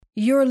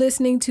You're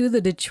listening to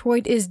the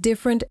Detroit is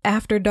Different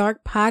After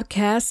Dark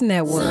Podcast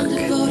Network.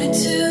 Devoted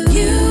to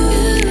you.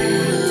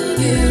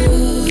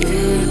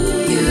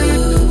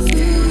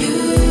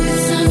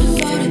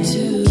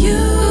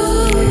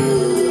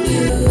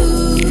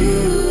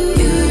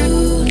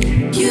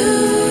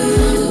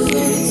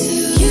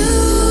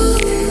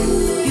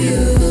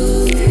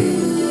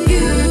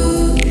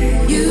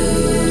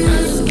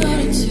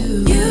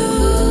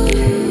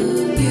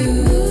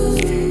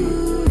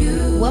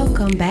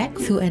 Welcome back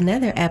to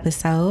another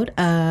episode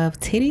of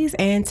Tiddies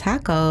and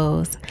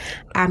Tacos.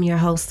 I'm your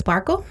host,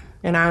 Sparkle.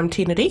 And I'm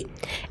Tina D.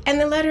 And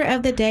the letter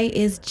of the day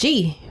is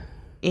G.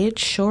 It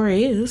sure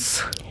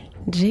is.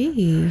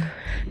 G.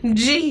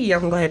 G,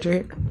 I'm glad you're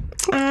here.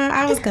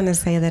 I was going to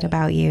say that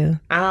about you.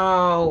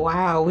 Oh,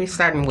 wow. We're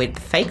starting with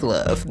fake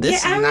love.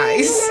 This is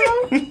nice.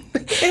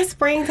 It's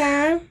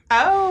springtime.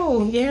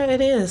 Oh, yeah, it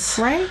is.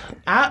 Right?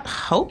 I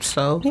hope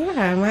so.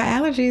 Yeah, my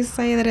allergies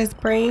say that it's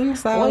spring,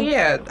 so... Well,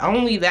 yeah,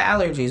 only the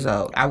allergies,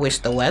 though. I wish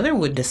the weather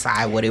would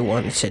decide what it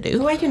wanted to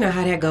do. Well, you know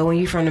how that go when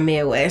you're from the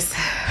Midwest.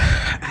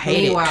 I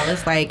hate Meanwhile,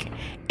 it's like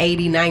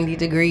 80, 90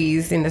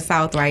 degrees in the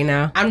South right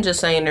now. I'm just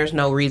saying there's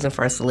no reason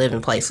for us to live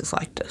in places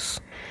like this.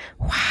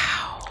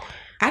 Wow.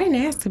 I didn't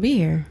ask to be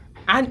here.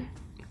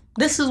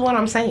 This is what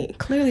I'm saying.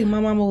 Clearly, my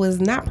mama was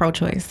not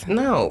pro-choice.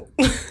 No.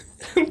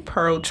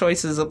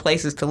 Pro-choices of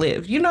places to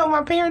live. You know,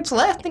 my parents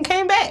left and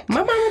came back.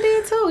 My mama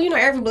did, too. You know,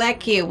 every black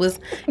kid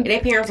their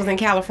parents was in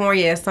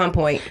California at some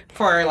point.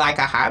 For like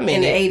a hot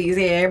minute. In the 80s,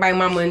 yeah. Everybody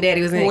mama and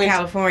daddy was in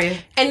California.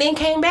 And then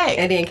came back.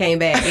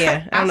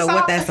 Yeah. I don't know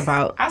what that's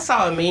about. I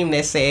saw a meme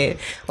that said,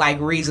 like,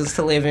 reasons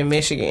to live in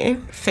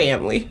Michigan.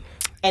 Family.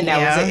 And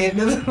that was the end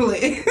of the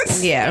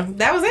list. Yeah,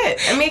 that was it.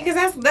 I mean,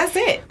 because that's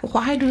it.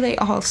 Why do they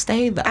all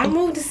stay, though? I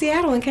moved to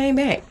Seattle and came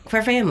back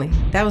for family.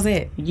 That was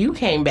it. You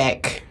came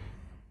back.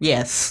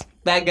 Yes.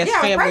 I guess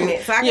family. I was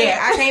pregnant, so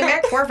I came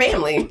back for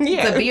family.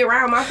 To be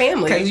around my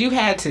family. Because you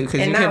had to.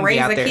 Because you couldn't be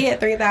out there. And not raise a kid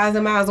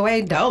 3,000 miles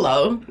away,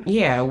 dolo.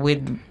 Yeah,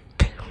 with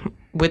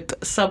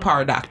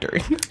subpar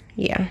doctoring.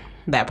 Yeah.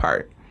 That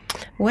part.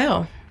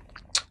 Well.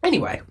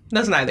 Anyway,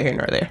 that's neither here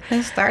nor there.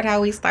 Let's start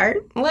how we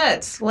start.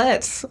 Let's.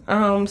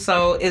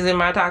 So, is it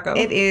my taco?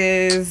 It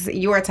is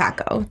your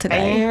taco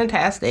today.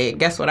 Fantastic.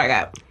 Guess what I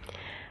got?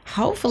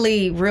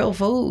 Hopefully, real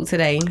food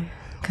today.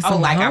 Oh,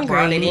 like hungry. I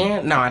brought it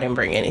in? No, I didn't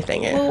bring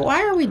anything in. Well,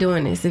 why are we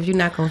doing this if you're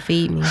not going to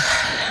feed me?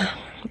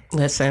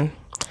 Listen.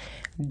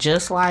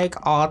 Just like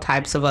all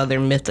types of other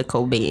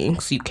mythical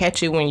beings, you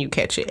catch it when you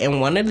catch it.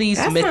 And one of these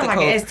mythical... That sounds like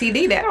an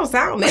STD. That don't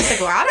sound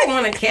mythical. I don't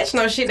want to catch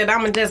no shit that I'm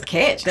going to just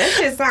catch. That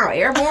shit sound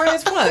airborne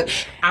as fuck.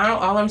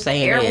 All I'm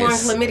saying airborne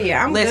is...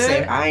 chlamydia. I'm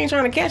good. I ain't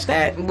trying to catch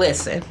that.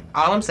 Listen.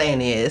 All I'm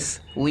saying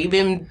is, we've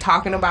been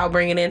talking about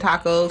bringing in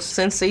tacos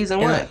since season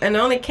 1. And the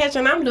only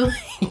catching I'm doing,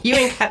 you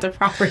ain't got the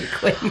proper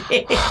equipment.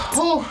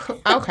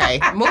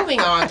 Okay. Moving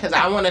on, because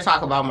I want to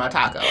talk about my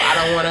taco. I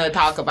don't want to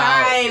talk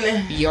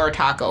about your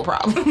taco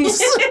problems.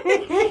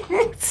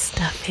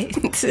 Stop it.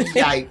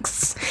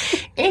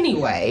 Yikes.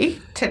 Anyway,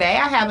 today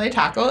I have a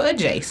taco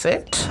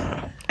adjacent.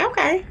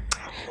 Okay.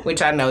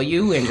 Which I know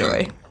you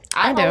enjoy.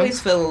 I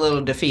always feel a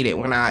little defeated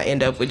when I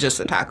end up with just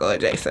a taco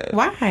adjacent.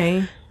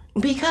 Why?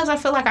 Because I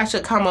feel like I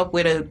should come up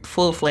with a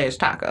full-fledged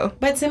taco.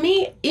 But to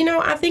me,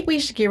 I think we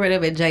should get rid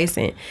of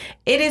adjacent.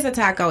 It is a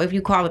taco if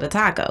you call it a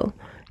taco.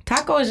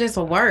 Taco is just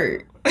a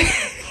word.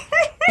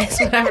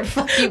 It's whatever the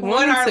fuck you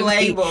want it to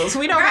labels?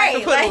 Be. We don't have to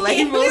put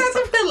labels. We don't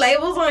have to put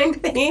labels on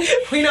anything.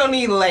 We don't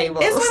need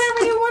labels. It's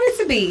whatever you want it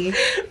to be.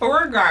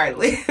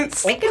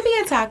 Regardless. It could be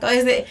a taco.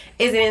 Is it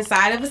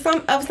inside of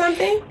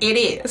something? It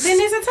is. Then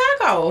it's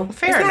a taco.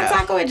 Fair enough. It's not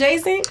taco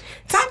adjacent.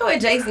 Taco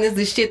adjacent is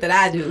the shit that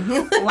I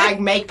do. Like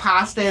make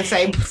pasta and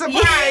say,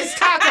 surprise,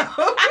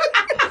 taco.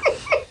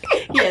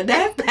 Yeah,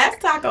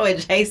 that's taco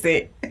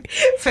adjacent.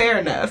 Fair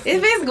enough.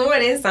 If it's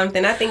going in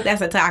something, I think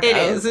that's a taco. It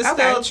is. It's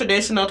still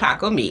traditional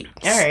taco meat.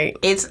 All right.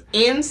 It's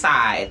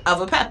inside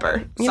of a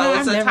pepper.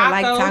 I've never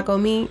liked taco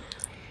meat.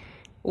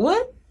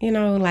 What?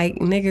 Like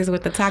niggas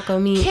with the taco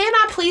meat. Can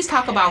I please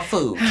talk about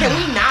food?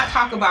 Can we not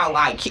talk about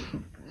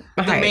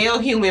the male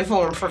human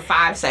form for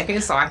 5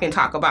 seconds so I can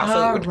talk about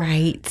food? All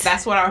right.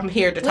 That's what I'm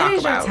here to talk about. What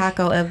is your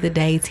taco of the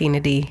day, Tina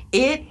D?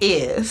 It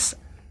is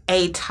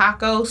a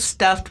taco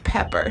stuffed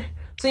pepper.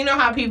 So you know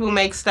how people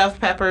make stuffed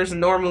peppers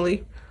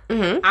normally?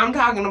 Mm-hmm. I'm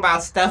talking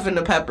about stuffing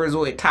the peppers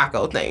with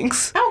taco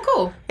things. Oh,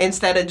 cool.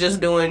 Instead of just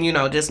doing,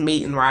 just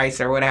meat and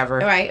rice or whatever.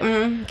 Right.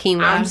 Mm-hmm.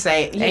 Quinoa. I'm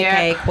saying,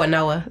 A.K.A.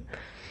 quinoa.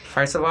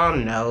 First of all,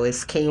 no,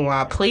 it's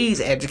quinoa. Please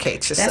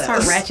educate yourself.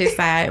 That's her ratchet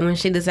side when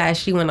she decides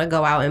she want to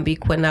go out and be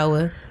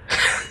quinoa.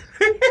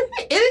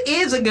 It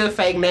is a good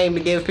fake name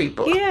to give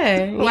people.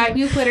 Yeah. Like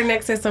you put her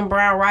next to some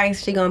brown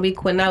rice, she gonna be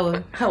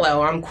quinoa.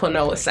 Hello, I'm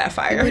Quinoa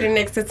Sapphire. You put her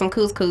next to some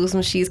couscous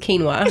when she's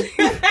quinoa.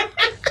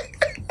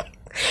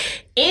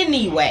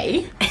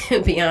 Anyway,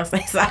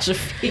 Beyonce, Sasha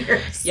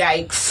Fierce.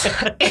 Yikes.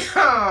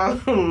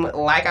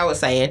 Like I was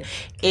saying,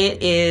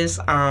 it is,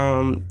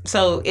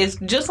 so it's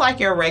just like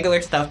your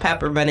regular stuffed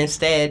pepper, but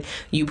instead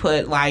you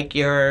put like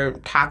your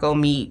taco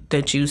meat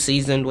that you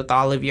seasoned with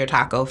all of your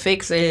taco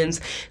fixings.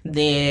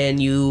 Then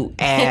you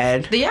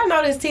add. Do y'all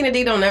notice Tina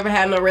D don't ever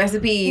have no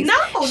recipes?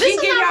 No, this she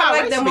is give not y'all about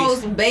like the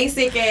recipes. most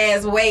basic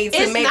ass way to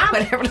It's make not,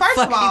 whatever the first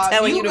fuck of all, he's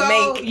telling you to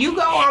go, make. You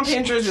go on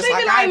Pinterest just She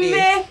like be I did.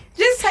 man,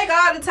 just take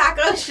all the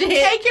taco shit.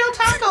 Take your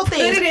taco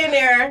things. Put it in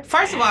there.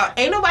 First of all,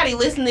 ain't nobody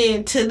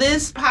listening to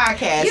this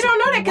podcast. You don't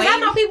know that because I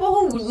know people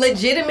who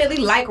legitimately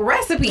like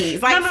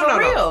recipes. Like, for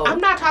real. I'm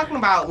not talking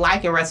about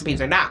liking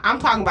recipes or not. I'm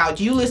talking about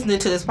you listening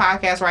to this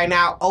podcast right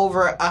now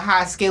over a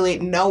hot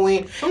skillet,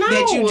 knowing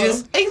that you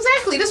just...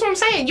 Exactly. That's what I'm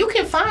saying. You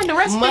can find the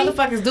recipe.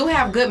 Motherfuckers do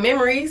have good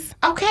memories.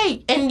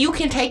 Okay. And you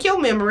can take your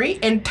memory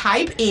and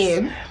type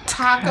in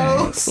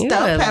taco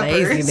stuffed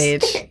peppers lazy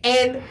bitch.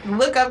 and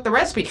look up the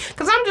recipe.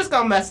 Because I'm just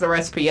going to mess the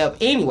recipe up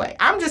anyway.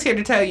 I'm just here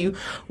to tell you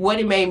what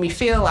it made me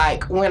feel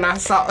like when I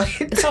saw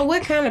it. So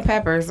what kind of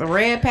peppers?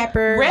 Red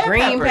pepper,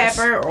 green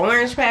pepper,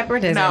 orange pepper?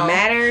 Does it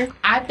matter?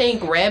 I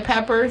think red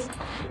peppers,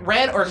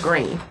 red or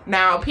green.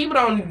 Now, people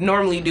don't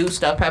normally do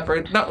stuffed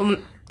pepper. No,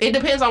 it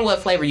depends on what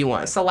flavor you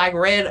want. So, like,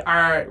 red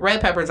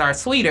peppers are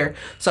sweeter.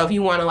 So, if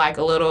you want like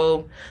a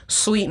little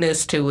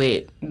sweetness to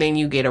it, then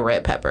you get a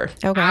red pepper.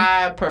 Okay.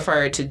 I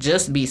prefer it to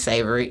just be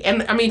savory.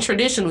 And, I mean,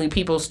 traditionally,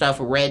 people stuff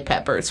red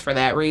peppers for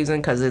that reason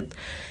because it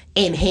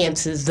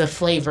enhances the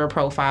flavor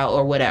profile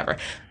or whatever.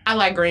 I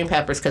like green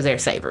peppers because they're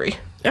savory.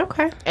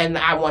 Okay. And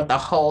I want the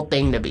whole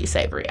thing to be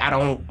savory. I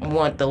don't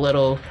want the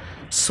little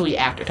sweet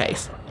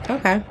aftertaste.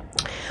 Okay.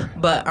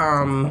 But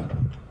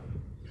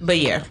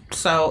yeah,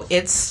 so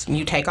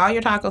you take all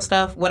your taco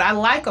stuff. What I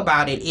like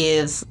about it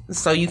is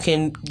so you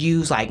can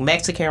use like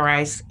Mexican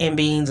rice and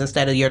beans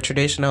instead of your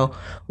traditional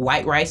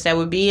white rice that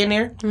would be in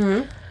there.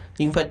 Mm-hmm.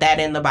 You can put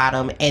that in the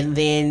bottom and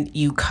then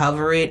you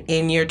cover it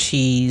in your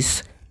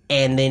cheese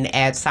and then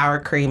add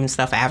sour cream and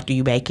stuff after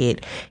you bake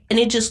it. And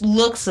it just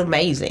looks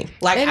amazing.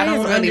 Like, I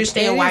don't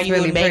understand why you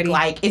would make pretty.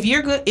 Like, if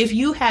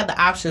you had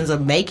the options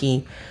of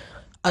making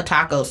a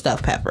taco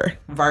stuffed pepper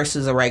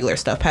versus a regular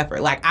stuffed pepper.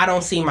 Like, I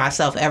don't see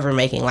myself ever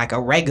making like a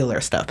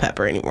regular stuffed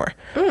pepper anymore.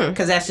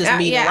 Because that's just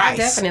meat and rice. I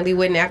definitely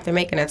wouldn't after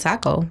making a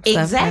taco.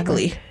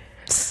 Exactly.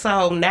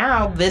 So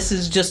now this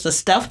is just a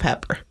stuffed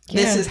pepper.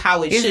 Yeah. This is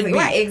how it should be.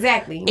 Right,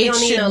 exactly. You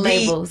don't need no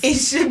labels. It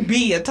should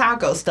be a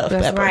taco stuffed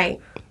pepper. That's right.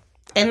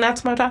 And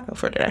that's my taco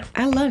for today.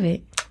 I love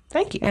it.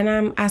 Thank you.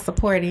 And I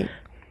support it.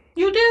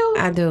 You do?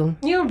 I do.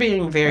 You're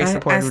being very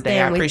supportive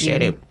today. I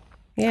appreciate it.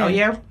 Yeah. Oh,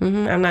 yeah?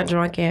 Mm-hmm. I'm not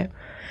drunk yet.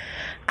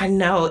 I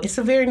know. It's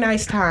a very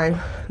nice time,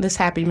 this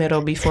happy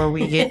middle, before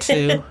we get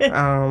to,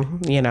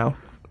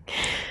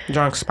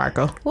 drunk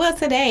sparkle. Well,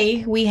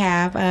 today we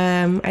have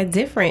a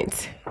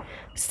different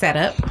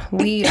setup.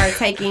 We are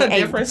taking a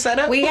different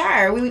setup? We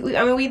are.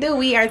 We do.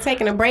 We are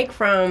taking a break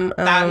from...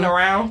 Dotting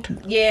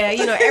around? Yeah,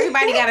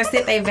 everybody got to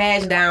sit their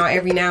vag down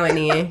every now and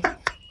then.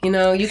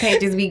 You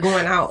can't just be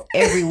going out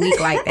every week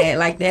like that.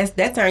 Like,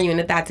 that turn you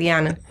into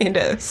Tatiana. It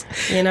does.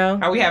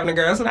 Are we having a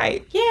girls'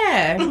 night?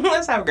 Yeah.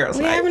 Let's have a girls'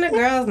 night. We're having a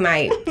girls'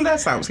 night. That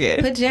sounds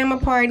good. Pajama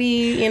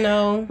party,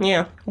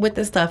 Yeah. With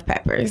the stuffed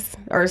peppers.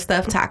 Or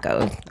stuffed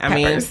tacos. I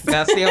mean,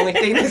 that's the only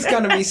thing that's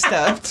going to be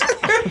stuffed.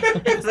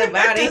 That's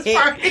about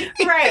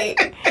it.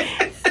 Right.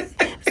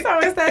 So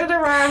instead of the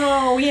ride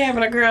home, we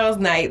having a girls'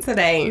 night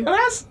today. Well,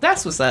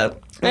 that's what's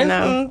up.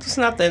 It's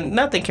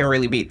nothing can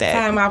really beat that.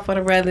 Time out for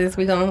the brothers.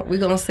 We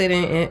gonna sit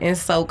and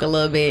soak a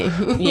little bit.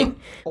 Yeah.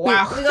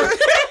 Wow.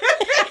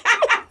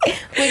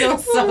 We gonna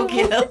soak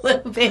it a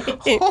little bit.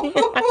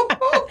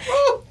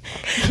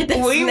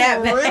 We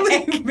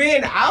really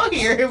been out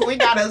here if we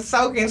gotta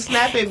soak and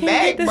snap it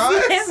back,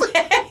 boss.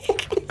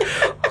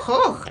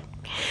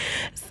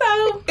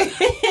 So,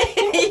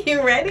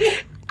 you ready?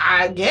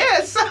 I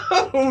guess.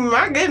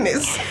 My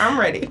goodness. I'm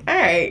ready. All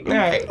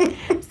right.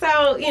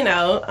 So,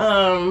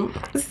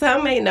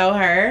 some may know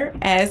her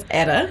as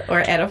Etta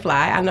or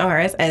EttaFlyy. I know her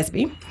as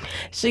Espy.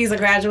 She's a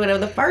graduate of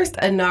the first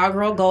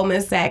inaugural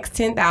Goldman Sachs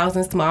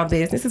 10,000 Small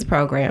Businesses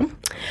Program,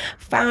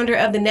 founder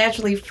of the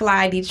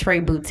EttaFlyy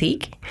Detroit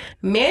Boutique,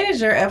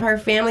 manager of her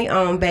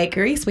family-owned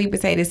bakery, Sweet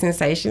Potato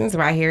Sensations,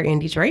 right here in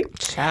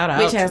Detroit. Shout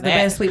out which has the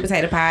best sweet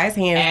potato pies,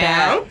 hands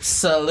down.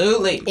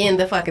 Absolutely. In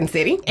the fucking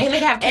city. And they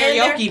have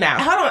karaoke now.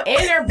 Hold on. And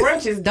their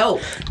brunch is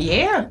dope.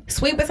 Yeah.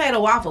 Sweet potato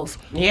waffles.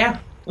 Yeah.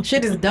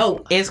 Shit is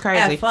dope. It's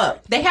crazy. F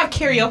up. They have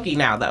karaoke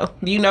now, though.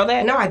 Do you know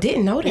that? No, I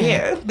didn't know that.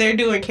 Yeah, they're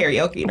doing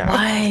karaoke now.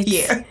 What?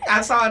 Yeah,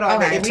 I saw it on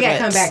the internet. We gotta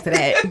come back to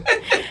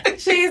that.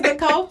 She's the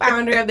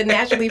co-founder of the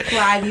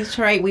EttaFlyy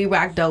Detroit We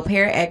Rock Dope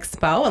Hair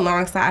Expo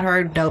alongside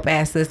her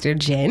dope-ass sister,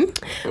 Jen,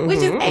 which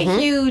is a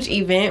huge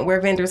event where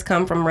vendors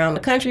come from around the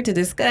country to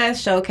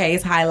discuss,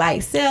 showcase,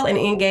 highlight, sell, and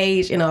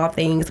engage in all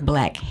things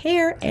black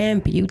hair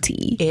and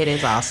beauty. It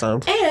is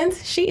awesome. And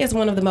she is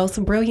one of the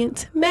most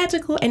brilliant,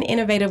 magical, and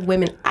innovative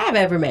women I've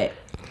ever met.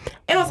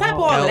 And on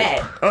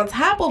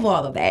top of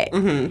all of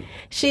that,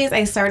 she is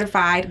a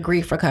certified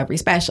grief recovery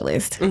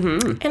specialist.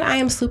 And I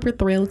am super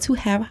thrilled to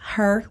have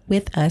her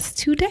with us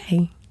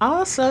today.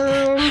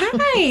 Awesome.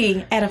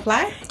 Hi,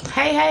 EttaFlyy.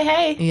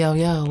 Hey.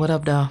 Yo, what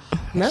up, though?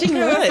 She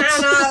gonna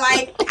sound all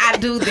like, I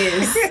do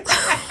this.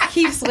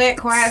 Keep sweat,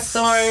 quiet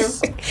storm.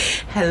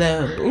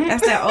 Hello.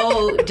 That's that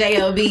old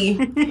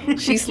J.O.B.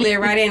 She slid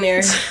right in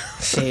there.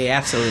 She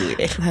absolutely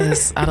did.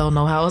 I don't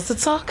know how else to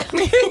talk.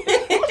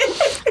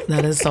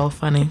 That is so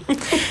funny. So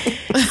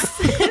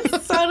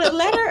the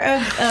letter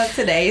of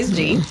today is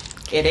G.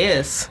 It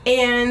is.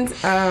 And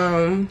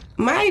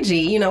my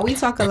G, we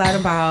talk a lot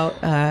about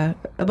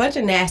a bunch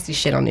of nasty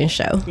shit on this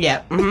show.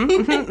 Yeah.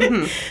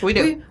 We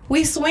do.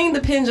 We swing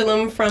the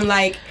pendulum from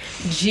like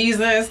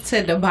Jesus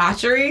to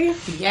debauchery.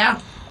 Yeah.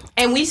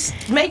 And we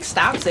make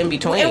stops in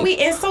between.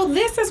 And so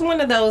this is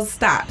one of those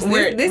stops.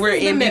 We're this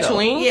is in the middle.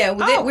 between? Yeah,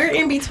 we're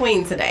in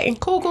between today.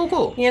 Cool.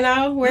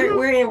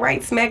 We're in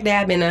right smack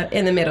dab in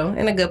the middle,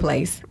 in a good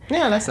place.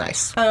 Yeah, that's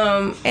nice.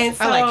 And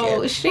so I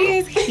like it. she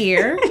is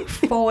here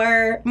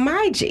for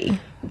my G.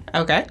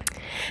 Okay.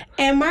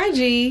 And my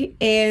G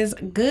is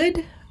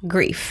good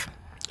grief.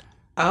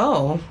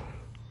 Oh.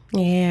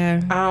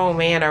 Yeah. Oh,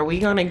 man. Are we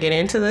going to get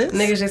into this?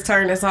 Niggas just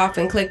turned this off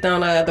and clicked on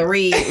the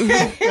read.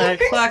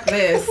 Like, fuck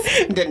this.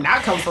 Did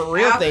not come for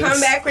real things. I'll come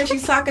back when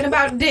she's talking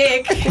about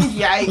dick.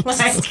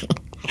 Yikes.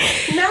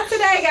 Not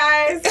today,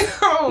 guys.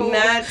 Oh.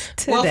 Not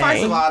today. Well,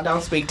 first of all,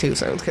 don't speak too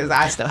soon because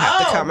I still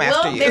have to come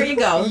after you. There you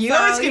go. You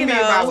always can be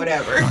about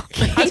whatever.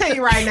 I'll tell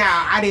you right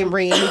now, I didn't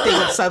bring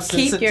anything of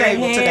substance to the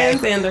table today. Keep your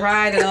hands in the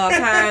ride at all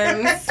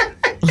times.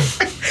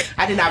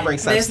 I did not bring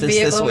substance this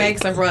week. This vehicle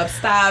makes abrupt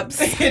stops.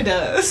 It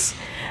does.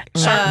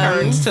 Sharp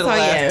turns to the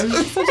left.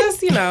 Yeah. So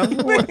just,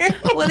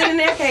 well, in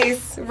that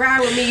case,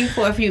 ride with me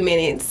for a few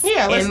minutes.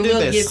 Yeah, let's do this.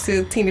 And we'll get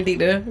to Tina D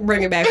to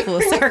bring it back full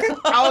circle.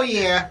 Oh,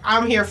 yeah.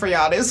 I'm here for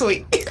y'all this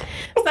week.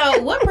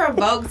 So what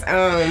provoked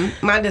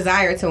my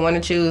desire to want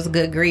to choose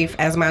good grief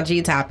as my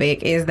G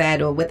topic is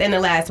that within the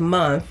last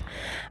month,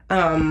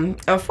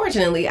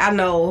 unfortunately, I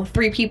know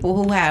 3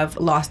 people who have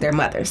lost their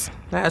mothers.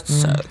 That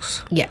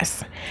sucks.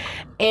 Yes.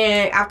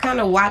 And I've kind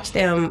of watched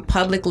them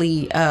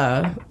publicly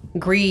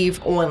grieve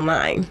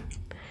online.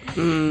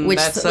 Which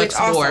also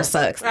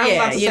sucks. I was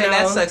about to say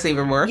that sucks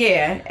even more.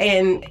 Yeah.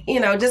 And,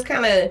 just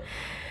kind of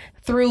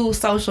through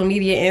social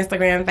media,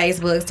 Instagram,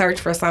 Facebook, search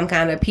for some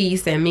kind of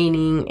peace and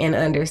meaning and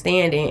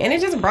understanding. And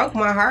it just broke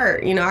my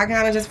heart. I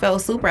kind of just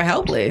felt super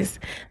helpless.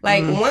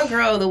 Like one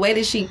girl, the way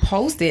that she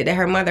posted that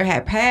her mother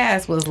had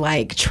passed was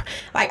like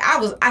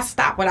I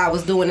stopped what I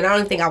was doing and I don't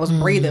even think I was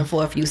breathing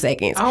for a few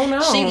seconds. Oh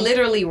no. She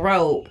literally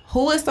wrote,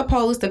 "Who is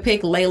supposed to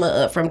pick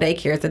Layla up from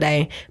daycare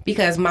today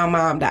because my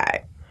mom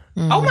died?"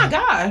 Oh my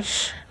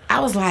gosh. I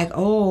was like,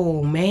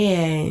 oh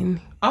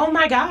man. Oh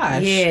my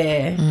gosh.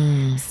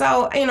 Yeah.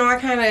 So, I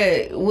kind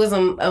of was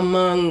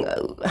among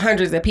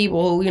hundreds of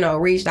people who,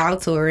 reached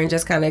out to her and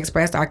just kind of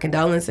expressed our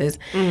condolences.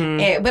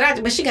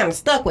 But she kind of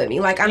stuck with me.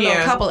 Like, I know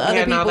a couple of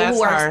other people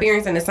who are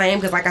experiencing the same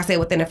because, like I said,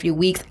 within a few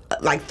weeks,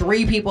 like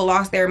 3 people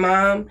lost their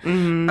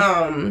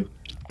mom.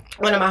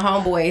 One of my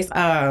homeboys,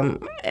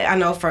 I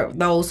know for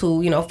those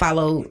who,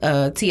 follow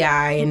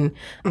T.I. and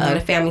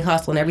the Family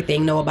Hustle and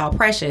everything, know about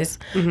Precious.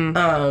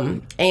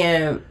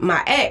 And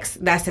my ex,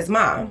 that's his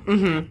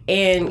mom.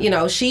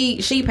 And,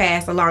 she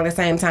passed along the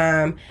same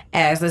time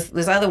as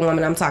this other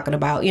woman I'm talking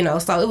about,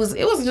 So it was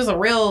just a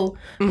real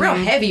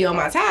heavy on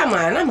my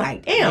timeline. And I'm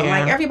like, damn,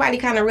 like everybody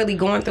kind of really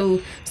going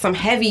through some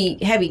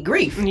heavy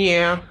grief.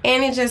 Yeah.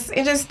 And it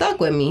just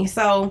stuck with me.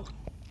 So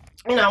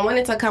I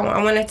wanted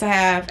to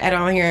have Etta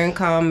on here and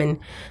come and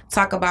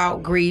talk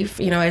about grief,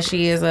 as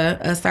she is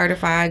a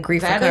certified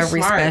grief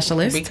recovery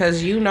specialist.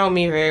 Because you know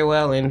me very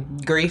well,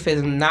 and grief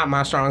is not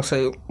my strong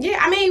suit. Yeah,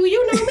 I mean,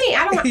 you know me.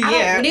 I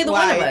don't neither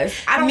one of us.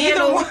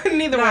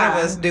 Neither one of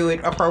us do it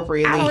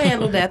appropriately. I don't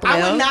handle death well.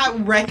 I would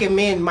not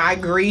recommend my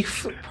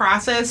grief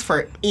process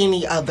for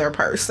any other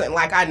person.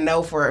 Like, I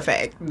know for a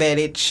fact that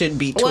it should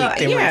be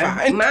tweaked and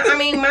refined.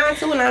 Mine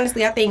too, and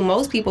honestly, I think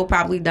most people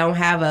probably don't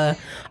have a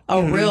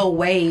real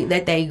way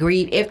that they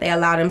grieve if they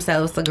allow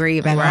themselves to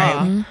grieve at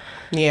all.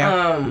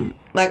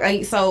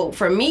 Yeah. So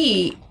for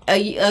me, a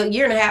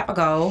year and a half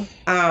ago,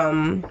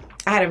 I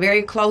had a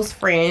very close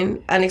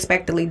friend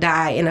unexpectedly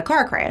die in a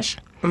car crash.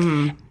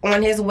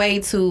 On his way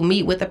to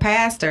meet with the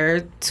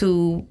pastor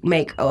to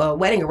make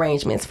wedding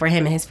arrangements for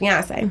him and his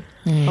fiance.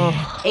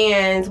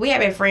 And we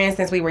have been friends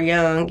since we were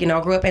young,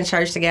 grew up in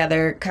church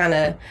together, kind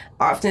of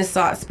often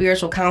sought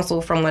spiritual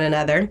counsel from one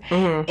another.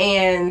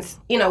 And,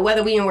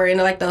 whether we were in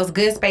like those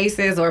good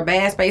spaces or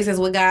bad spaces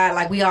with God,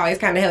 like we always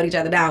kind of held each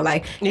other down.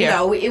 Like,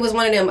 it was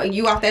one of them,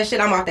 you off that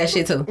shit, I'm off that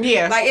shit too.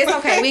 Yeah. Like, it's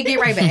okay, we get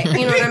right back.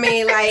 You know what I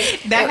mean?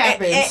 Like, that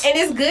happens. And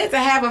it's good to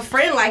have a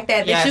friend like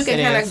that you can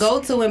kind of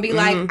go to and be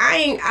like,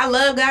 I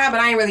love God, but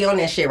I ain't really on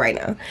that shit right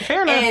now.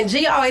 Fair enough. And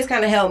G always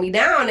kind of held me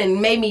down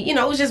and made me,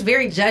 it was just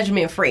very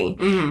judgment free.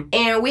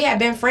 And we had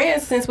been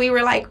friends since we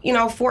were like,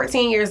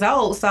 14 years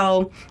old.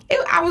 So,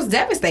 I was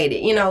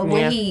devastated,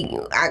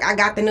 when I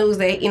got the news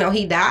that,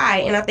 he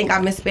died. And I think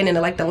I've been spending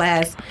like the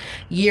last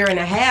year and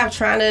a half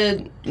trying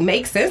to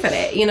make sense of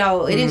that.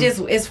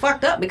 It's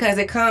fucked up because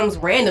it comes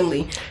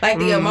randomly, like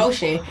the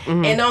emotion.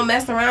 And don't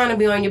mess around and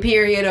be on your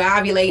period or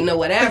ovulating or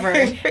whatever.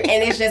 And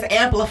it's just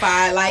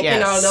amplified. Like,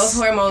 those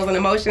hormones and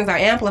emotions are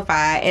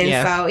amplified.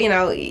 And so, you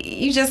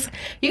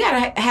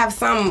got to have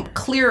some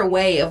clear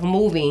way of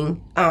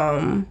moving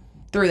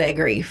through that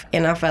grief.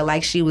 And I felt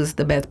like she was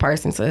the best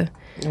person to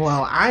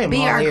I am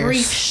be our ears.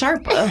 grief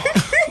Sherpa.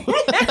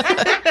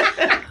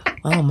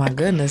 Oh my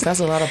goodness, that's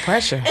a lot of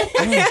pressure.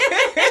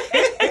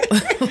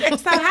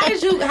 So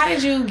how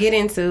did you get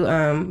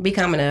into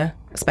becoming a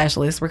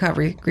specialist,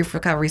 grief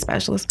recovery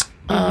specialist?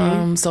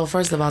 So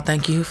first of all,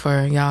 thank you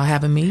for y'all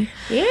having me.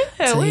 Yeah,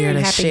 to here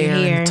to happy share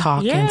you're here. and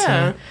talk and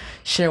to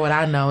share what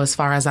I know. As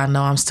far as I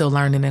know, I'm still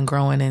learning and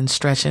growing and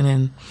stretching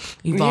and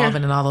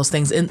evolving and all those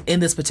things in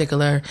this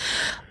particular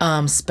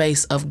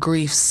space of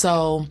grief.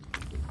 So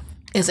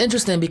it's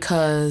interesting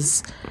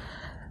because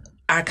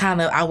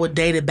I would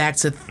date it back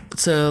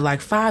to like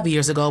 5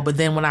 years ago, but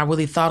then when I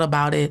really thought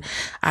about it,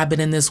 I've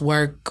been in this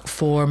work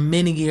for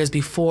many years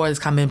before. It's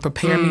kind of been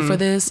preparing me for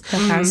this.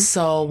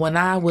 So when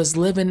I was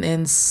living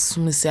in, let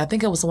me see, I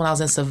think it was when I was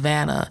in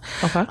Savannah.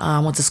 I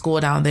went to school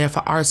down there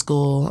for art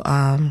school.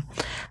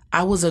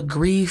 I was a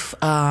grief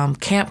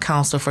camp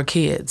counselor for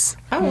kids.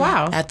 Oh,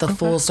 wow. At the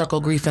Full Circle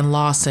Grief and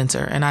Loss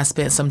Center. And I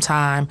spent some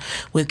time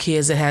with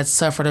kids that had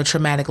suffered a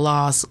traumatic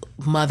loss,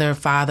 mother,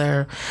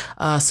 father,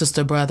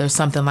 sister, brother,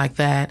 something like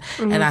that.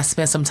 And I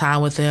spent some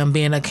time with them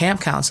being a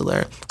camp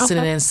counselor,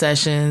 sitting in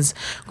sessions,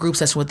 group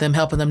session with them,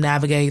 helping them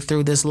navigate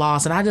through this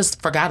loss. And I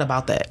just forgot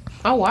about that.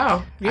 Oh,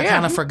 wow. I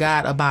kind of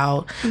forgot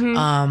about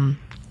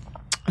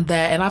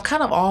that. And I've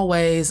kind of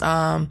always,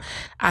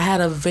 I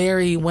had a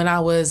very, when I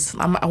was,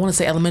 I want to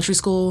say elementary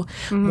school,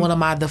 one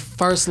of the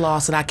first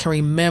loss that I can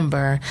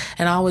remember.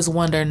 And I always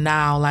wonder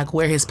now, like,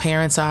 where his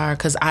parents are,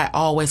 because I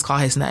always call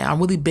his name.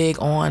 I'm really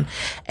big on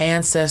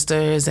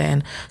ancestors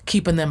and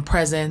keeping them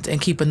present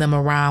and keeping them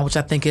around, which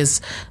I think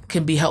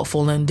can be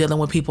helpful in dealing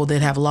with people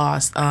that have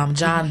lost.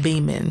 John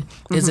Beeman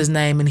is his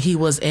name, and he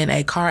was in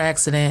a car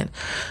accident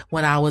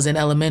when I was in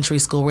elementary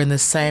school. We're in the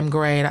same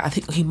grade. I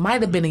think he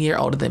might have been a year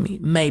older than me,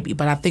 maybe,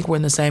 but I think we're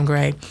in the same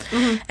grade.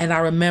 And I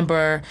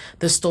remember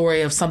the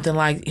story of something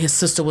like his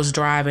sister was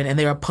driving and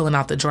they were pulling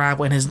out the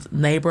driveway and his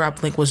neighbor, I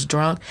think, was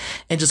drunk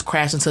and just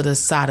crashed into the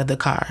side of the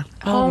car.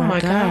 Oh my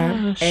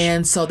gosh.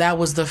 And so that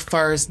was the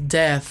first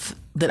death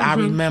that I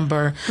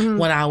remember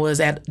when I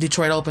was at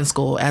Detroit Open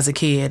School as a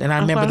kid. And I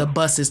remember the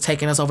buses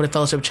taking us over to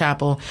Fellowship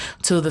Chapel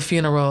to the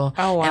funeral.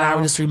 Oh, wow. And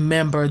I just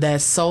remember that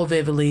so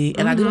vividly.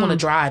 And I didn't want to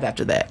drive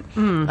after that.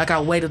 Like,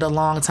 I waited a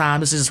long time.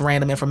 This is just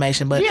random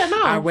information. But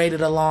I waited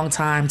a long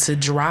time to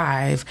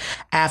drive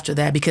after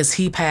that because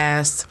he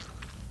passed.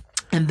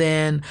 And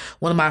then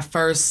one of my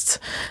first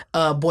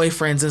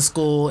boyfriends in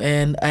school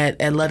and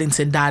at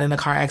Ludington died in a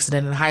car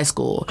accident in high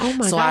school. Oh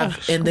my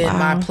gosh. And then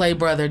my play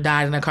brother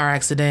died in a car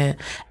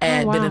accident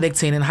at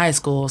Benedictine in high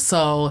school.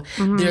 So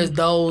there's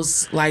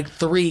those like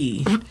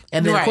three.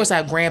 And then of course I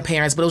have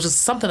grandparents, but it was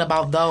just something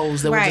about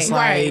those that were just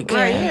like,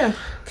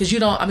 because you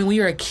don't, I mean, when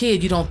you're a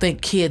kid, you don't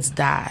think kids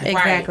die.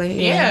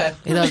 Exactly. Yeah.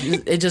 You know,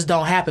 it just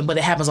don't happen, but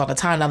it happens all the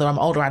time. Now that I'm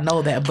older, I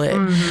know that.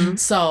 But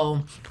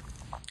so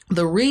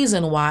the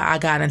reason why I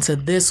got into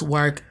this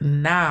work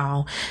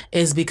now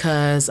is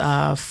because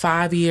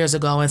 5 years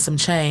ago and some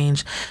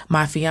change,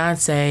 my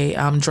fiance,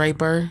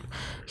 Draper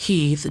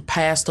Heath,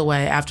 passed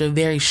away after a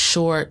very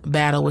short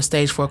battle with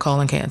stage 4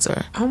 colon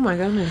cancer. Oh my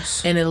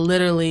goodness. And it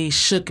literally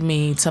shook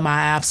me to my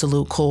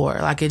absolute core.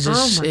 Like, it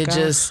just,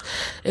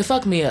 it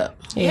fucked me up.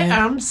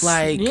 Yeah.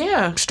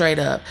 Straight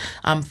up.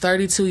 I'm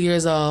 32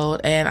 years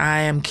old and I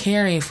am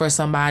caring for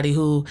somebody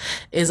who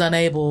is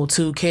unable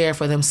to care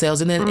for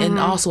themselves. And then, and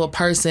also a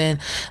person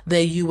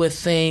that you would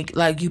think,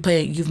 like,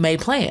 you've made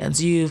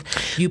plans. You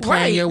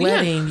planned your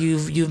wedding.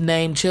 You've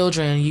named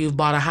children. You've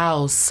bought a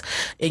house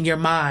in your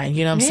mind.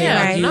 You know what I'm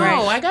saying?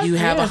 Like, you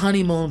have a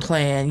honeymoon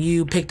plan.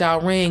 You picked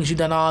out rings. You've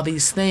done all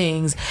these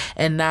things,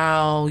 and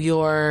now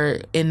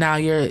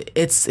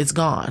it's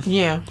gone.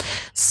 Yeah.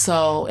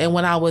 So, and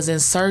when I was in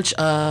search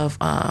of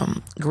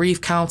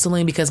grief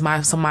counseling, because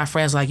some of my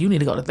friends were like, you need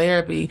to go to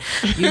therapy.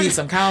 You need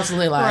some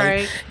counseling.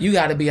 Like, you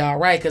got to be all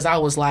right. Because I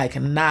was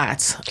like,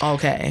 not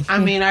okay. I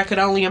mean, I could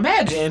only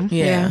imagine.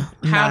 Yeah.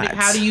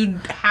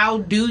 How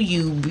do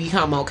you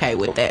become okay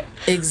with that?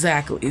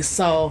 Exactly.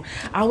 So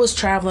I was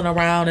traveling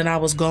around and I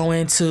was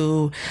going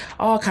to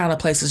all kind of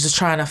places just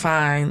trying to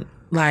find,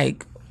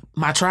 like,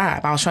 my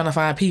tribe. I was trying to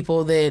find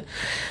people that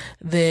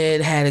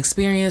had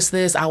experienced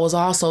this. I was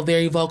also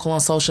very vocal on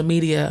social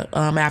media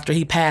after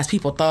he passed.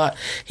 People thought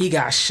he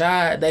got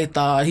shot. They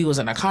thought he was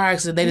in a car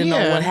accident. They didn't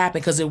know what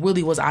happened because it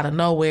really was out of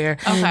nowhere.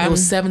 Okay. It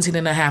was 17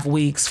 and a half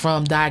weeks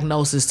from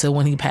diagnosis to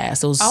when he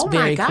passed. It was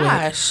very quick. Oh my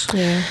gosh.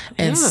 Yeah.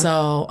 And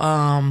so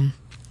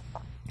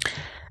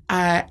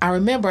I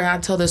remember, and I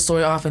tell this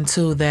story often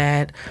too,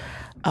 that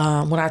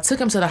when I took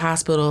him to the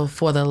hospital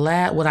for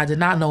what I did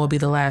not know would be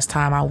the last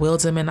time, I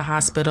wheeled him in the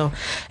hospital,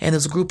 and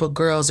this group of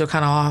girls, they're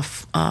kind of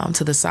off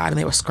to the side, and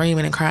they were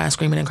screaming and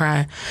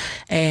crying,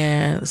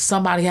 and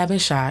somebody had been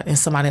shot, and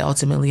somebody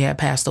ultimately had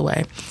passed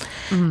away.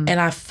 Mm-hmm. And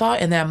I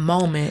thought in that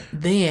moment,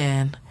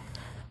 then,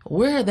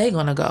 where are they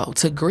going to go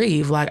to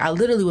grieve? Like, I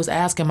literally was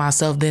asking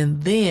myself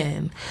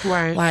then,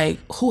 right, like,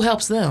 who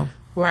helps them?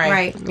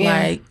 Right. Yeah.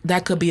 Like,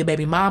 that could be a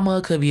baby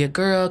mama, could be a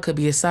girl, could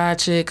be a side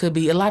chick, could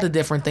be a lot of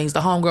different things.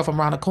 The homegirl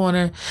from around the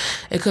corner,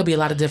 it could be a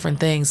lot of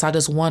different things. So I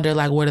just wonder,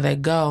 like, where do they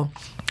go?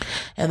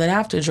 And then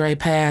after Dre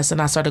passed,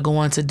 and I started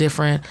going to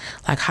different,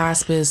 like,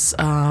 hospice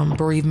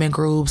bereavement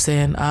groups.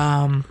 And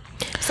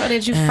so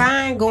did you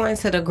find going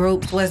to the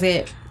groups, was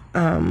it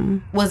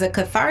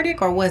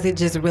cathartic, or was it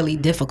just really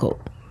difficult?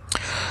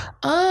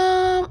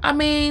 I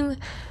mean,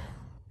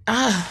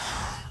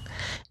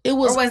 it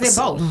was... Or was it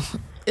both?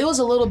 It was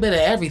a little bit of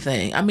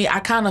everything. I mean, I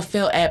kind of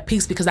felt at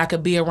peace because I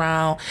could be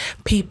around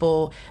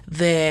people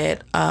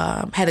that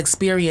had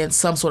experienced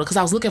some sort of, because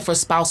I was looking for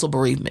spousal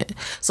bereavement.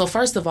 So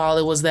first of all,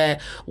 it was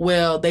that,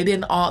 well, they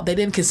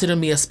didn't consider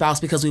me a spouse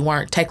because we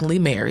weren't technically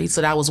married.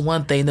 So that was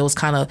one thing. There was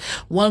kind of,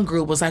 one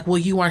group was like, well,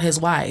 you weren't his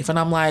wife. And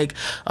I'm like,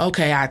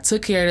 okay, I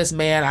took care of this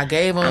man. I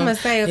gave him. I'm going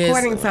to say,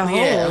 according to who?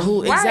 Yeah,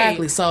 who, right.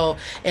 Exactly. So,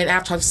 and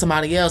after talking to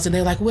somebody else, and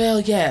they're like, well,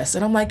 yes.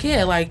 And I'm like,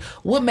 yeah, like,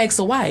 what makes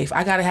a wife?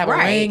 I got to have a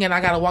ring, and I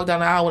got to walk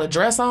down the aisle with a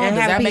dress on. And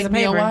does that make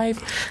me a paper.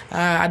 wife?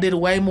 I did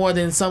way more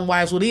than some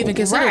wives would even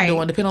consider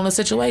doing, depending on the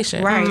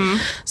situation. Right.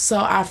 Mm-hmm. So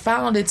I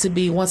found it to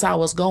be, once I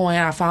was going,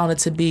 I found it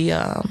to be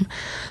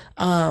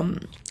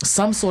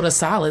some sort of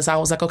solace. I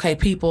was like, okay,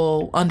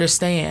 people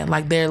understand,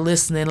 like, they're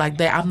listening, like,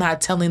 I'm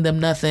not telling them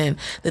nothing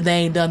that they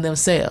ain't done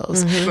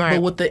themselves. Mm-hmm. Right.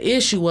 But what the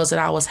issue was that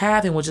I was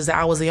having, which is that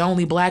I was the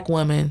only black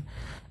woman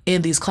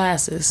in these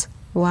classes.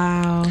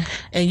 Wow.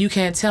 And you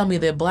can't tell me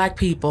that black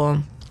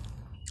people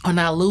are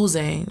not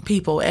losing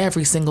people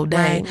every single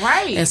day.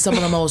 Right. And some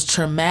of the most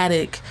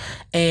traumatic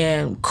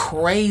and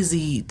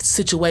crazy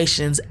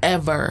situations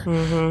ever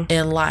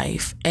in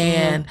life.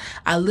 And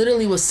I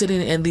literally was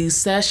sitting in these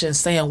sessions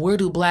saying, where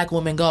do black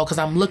women go? Because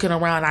I'm looking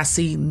around, I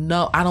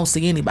don't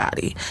see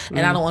anybody.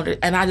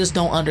 And I just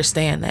don't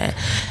understand that.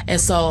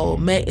 And so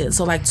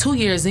like 2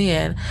 years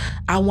in,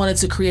 I wanted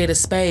to create a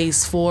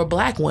space for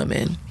black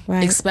women.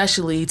 Right.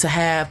 Especially to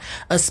have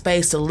a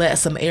space to let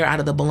some air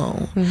out of the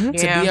balloon,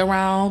 to be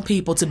around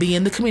people, to be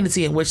in the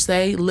community in which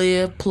they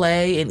live,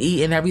 play, and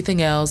eat, and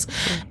everything else,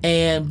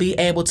 and be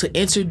able to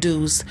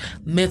introduce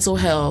mental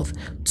health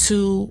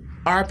to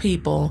our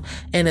people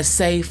in a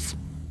safe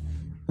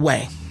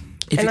way.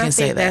 If and you can I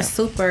say think that. That's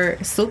super,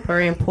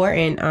 super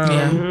important.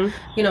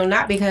 You know,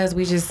 not because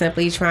we just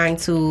simply trying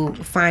to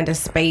find a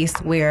space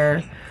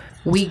where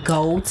we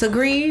go to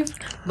grieve,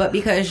 but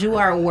because you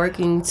are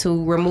working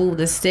to remove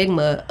the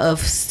stigma of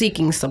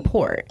seeking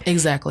support.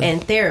 Exactly.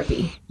 And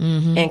therapy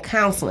and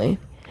counseling.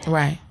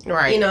 Right.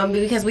 You know,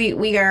 because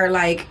we are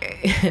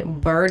like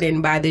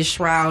burdened by this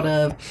shroud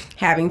of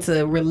having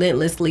to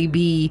relentlessly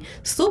be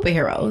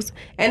superheroes.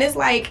 And it's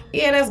like,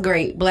 yeah, that's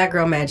great. Black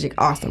girl magic,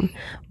 awesome.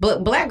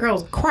 But black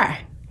girls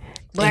cry.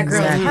 Black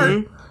girls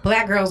hurt.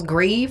 Black girls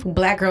grieve.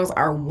 Black girls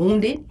are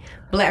wounded.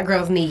 Black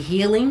girls need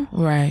healing.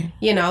 Right.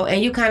 You know,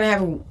 and you kind of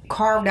have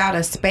carved out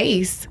a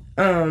space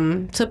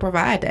to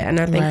provide that. And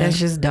I think that's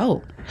just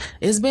dope.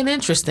 It's been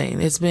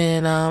interesting. It's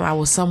been, I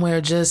was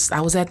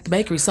at the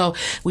bakery. So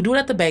we do it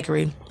at the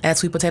bakery at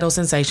Sweet Potato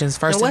Sensations.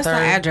 First and what's third.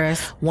 the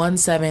address?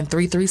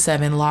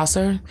 17337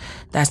 Losser.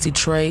 That's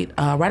Detroit.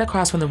 Right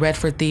across from the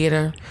Redford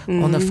Theater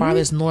on the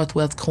farthest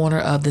northwest corner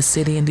of the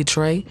city in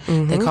Detroit.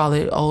 They call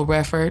it Old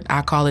Redford.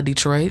 I call it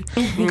Detroit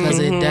because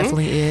it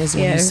definitely is.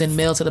 When you send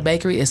mail to the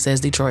bakery, it says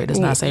Detroit. It does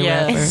not say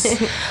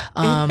Redford.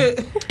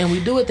 And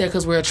we do it there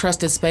because we're a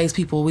trusted space.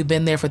 We've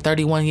been there for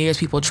 31 years.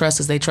 People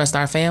trust us. They trust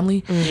our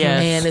family.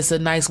 Yes. And it's a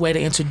nice way to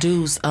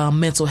introduce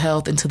mental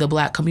health into the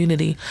black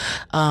community.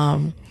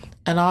 And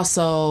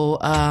also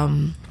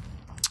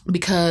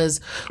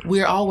because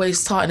we're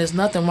always taught, and there's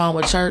nothing wrong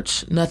with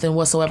church, nothing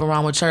whatsoever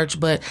wrong with church,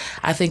 but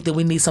I think that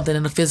we need something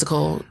in the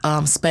physical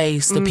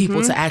space, the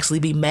people to actually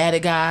be mad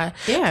at God,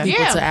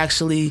 people to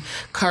actually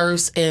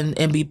curse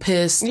and be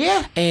pissed.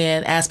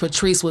 And as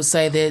Patrice would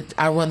say, that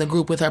I run the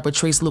group with her,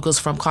 Patrice Lucas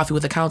from Coffee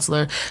with a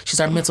Counselor. She's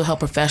our mental health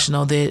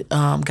professional that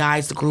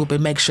guides the group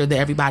and makes sure that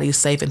everybody is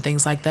safe and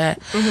things like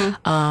that.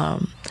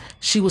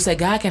 She would say,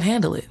 God can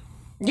handle it.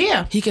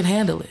 Yeah. He can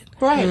handle it.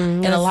 Right.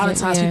 And a lot of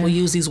times people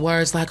use these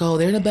words like, oh,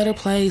 they're in a better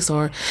place,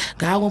 or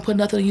God won't put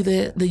nothing on you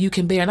that you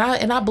can bear.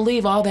 And I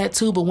believe all that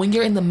too, but when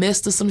you're in the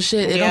midst of some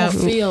shit, it don't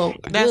feel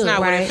That's good. not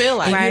what it feel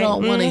like. And you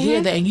don't want to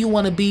hear that, and you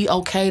want to be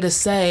okay to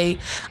say,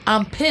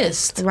 I'm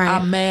pissed,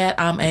 I'm mad,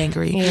 I'm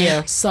angry.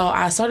 So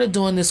I started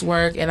doing this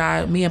work,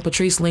 and me and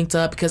Patrice linked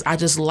up because I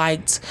just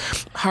liked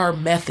her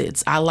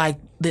methods. I liked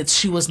that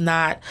she was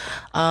not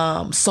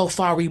so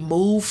far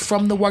removed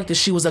from the work, that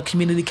she was a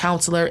community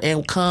counselor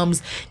and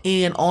comes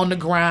in on the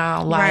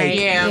ground,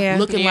 like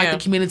looking like the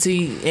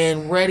community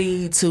and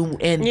ready to,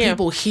 and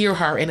people hear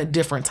her in a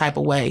different type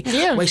of way.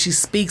 The way she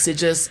speaks, it's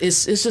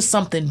just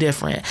something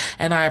different,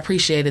 and I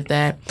appreciated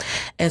that.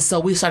 And so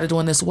we started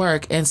doing this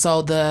work, and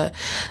so the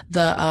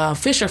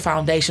Fisher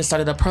Foundation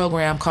started a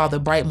program called the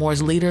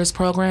Brightmore's Leaders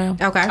Program.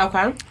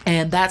 Okay.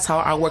 And that's how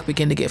our work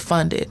began to get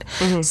funded.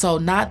 So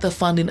not the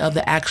funding of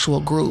the actual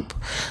group,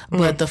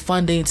 but the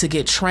funding to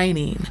get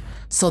training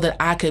so that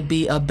I could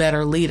be a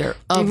better leader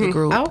of the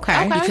group.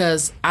 Okay.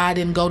 Because I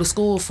didn't go to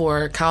school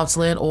for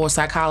counseling or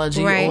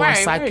psychology or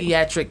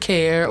psychiatric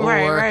care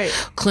or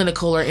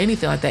clinical or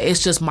anything like that.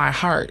 It's just my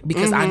heart,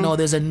 because I know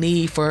there's a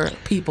need for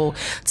people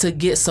to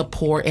get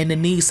support and to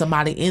need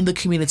somebody in the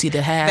community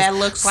that has that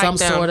looks some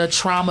like sort of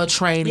trauma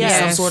training,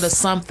 some sort of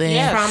something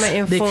trauma that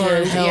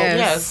informed. can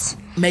help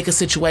make a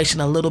situation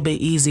a little bit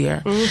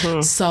easier.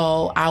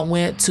 So I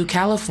went to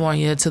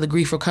California to the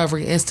Grief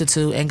Recovery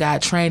Institute and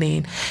got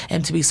training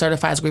and to be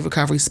certified as a grief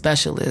recovery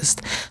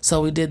specialist.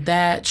 So we did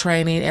that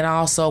training, and I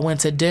also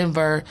went to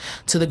Denver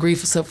to the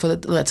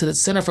to the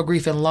Center for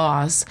Grief and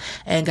Loss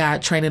and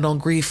got training on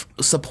grief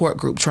support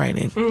group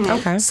training.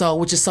 So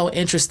which is so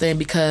interesting,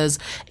 because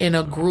in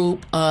a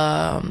group,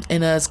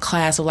 in a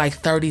class of like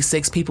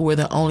 36 people, we're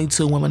the only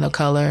 2 women of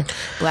color,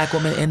 Black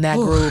women in that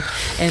group,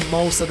 and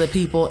most of the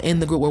people in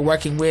the group were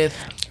working with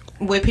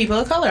people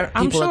of color.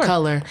 People of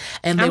color.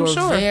 And they were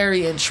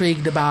very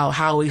intrigued about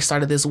how we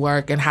started this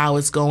work and how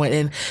it's going.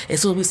 And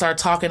as soon as we started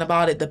talking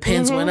about it, the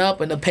pens went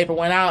up and the paper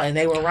went out and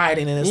they were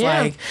writing. And it's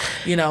like,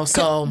 you know,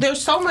 so. There's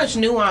so much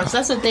nuance.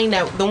 That's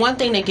the one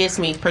thing that gets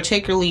me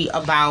particularly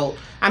about,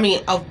 I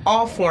mean, of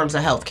all forms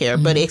of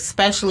healthcare, but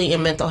especially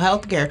in mental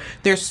health care,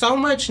 there's so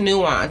much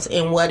nuance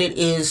in what it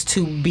is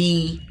to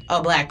be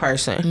a Black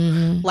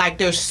person. Like,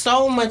 there's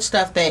so much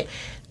stuff that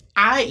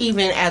I,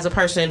 even as a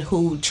person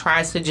who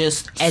tries to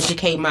just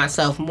educate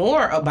myself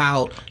more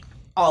about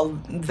a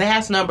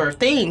vast number of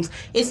things,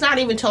 it's not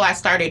even until I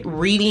started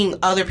reading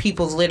other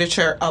people's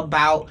literature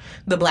about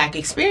the Black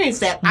experience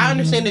that I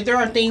understand that there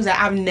are things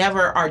that I've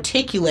never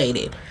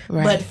articulated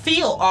but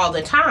feel all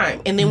the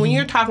time. And then when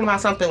you're talking about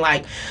something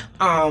like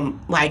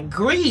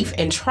grief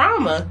and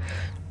trauma,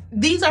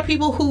 these are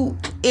people who,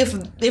 if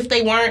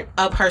they weren't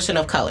a person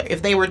of color,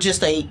 if they were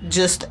just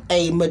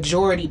a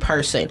majority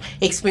person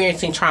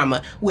experiencing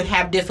trauma, would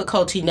have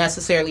difficulty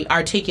necessarily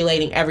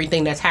articulating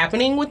everything that's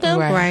happening with them.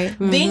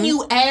 Then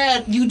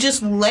you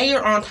just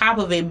layer on top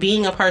of it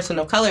being a person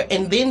of color,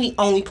 and then the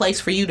only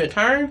place for you to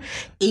turn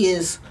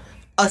is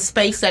a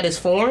space that is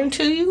foreign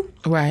to you.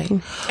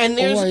 And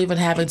or even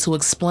having to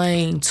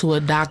explain to a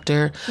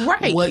doctor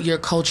what your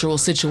cultural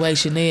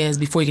situation is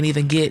before you can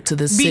even get to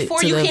the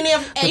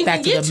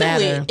fact of the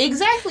matter.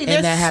 Exactly.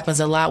 And that happens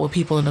a lot with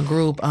people in the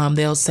group.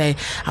 They'll say,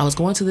 I was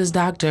going to this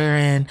doctor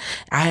and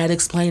I had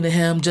explained to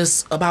him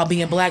just about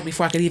being Black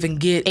before I could even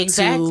get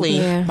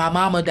to my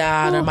mama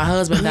died or my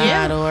husband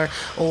died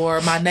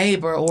or my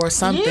neighbor or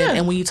something.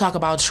 And when you talk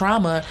about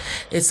trauma,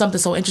 it's something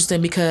so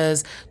interesting,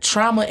 because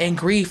trauma and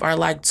grief are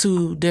like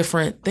 2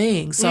 different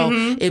things. So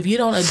if you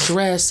don't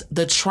address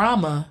the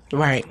trauma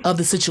of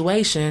the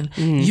situation,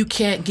 you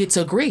can't get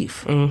to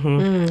grief.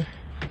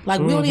 Like,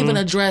 we don't even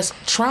address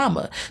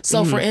trauma.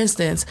 So for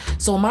instance,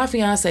 so my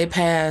fiance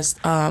passed,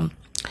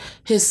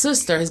 his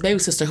sister, his baby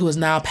sister, who is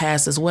now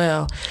passed as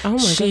well. Oh my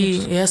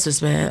goodness. Yes,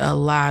 there's been a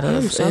lot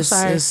of,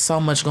 it's so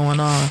much going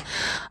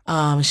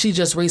on. She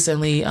just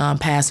recently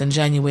passed in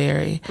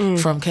January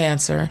from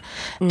cancer.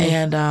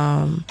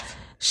 And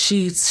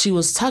she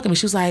was talking to me.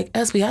 She was like,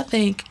 Espy, I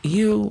think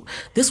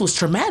this was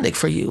traumatic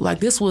for you.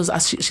 Like, she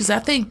said, I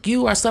think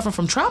you are suffering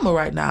from trauma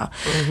right now.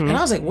 And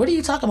I was like, what are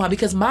you talking about?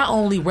 Because my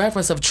only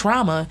reference of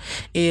trauma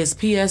is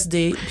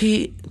PTSD.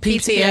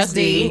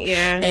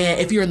 And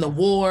if you're in the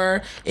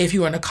war, if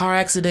you're in a car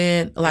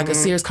accident, like a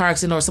serious car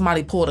accident, or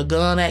somebody pulled a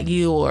gun at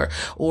you, or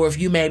if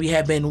you maybe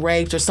have been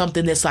raped or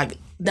something, that's like,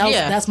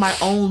 that's my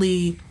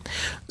only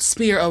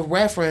sphere of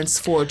reference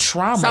for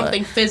trauma.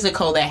 Something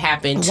physical that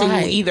happened to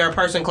either a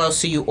person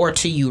close to you or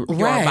to your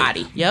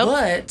body.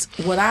 But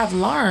what I've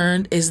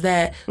learned is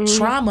that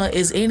trauma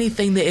is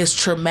anything that is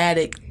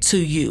traumatic to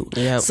you.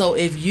 So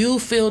if you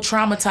feel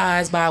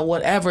traumatized by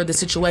whatever the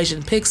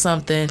situation, pick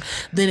something,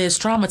 then it's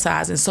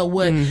traumatizing. So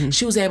what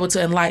she was able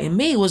to enlighten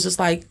me was just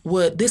like,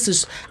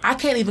 I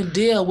can't even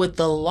deal with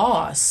the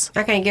loss.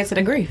 I can't get to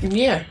the grief.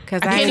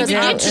 Because I can't even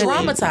get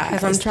traumatized.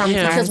 Because I'm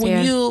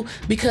traumatized.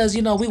 Because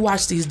you know, we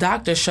watch these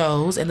doctor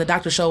shows, and the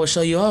doctor show will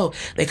show you,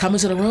 they come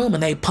into the room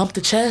and they pump the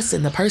chest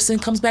and the person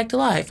comes back to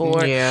life, or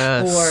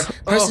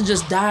person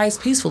just dies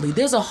peacefully.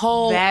 There's a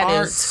whole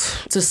art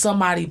to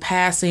somebody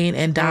passing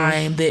and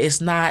dying that that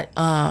it's not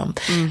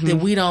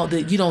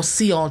that you don't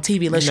see on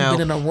TV unless you've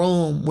been in a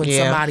room when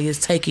somebody is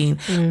taking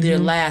their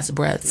last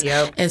breaths.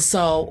 And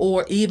so,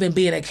 or even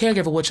being a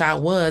caregiver, which I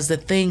was, the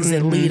things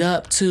that lead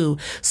up to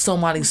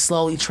somebody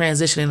slowly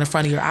transitioning in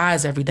front of your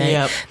eyes every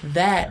day.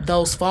 That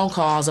those phone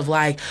calls of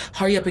like,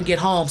 hurry up and get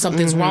home,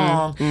 something's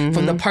wrong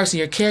from the person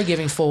you're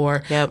caregiving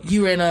for.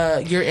 You're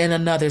in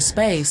another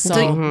space.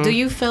 So do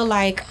you feel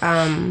like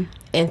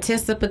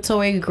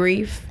anticipatory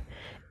grief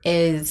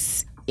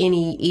is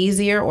any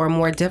easier or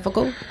more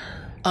difficult?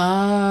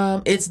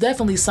 It's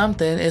definitely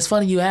something. It's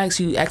funny you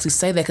actually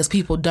say that because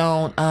people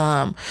don't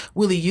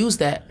really use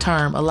that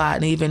term a lot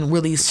and even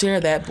really share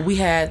that. But we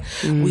had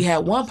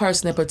one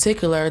person in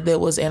particular that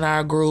was in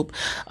our group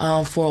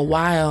for a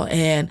while,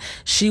 and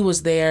she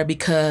was there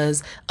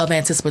because of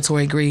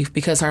anticipatory grief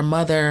because her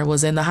mother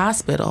was in the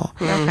hospital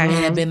and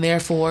had been there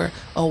for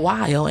a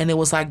while, and it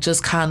was like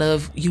just kind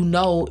of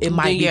it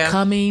might be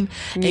coming,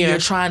 and you're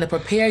trying to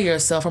prepare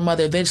yourself. Her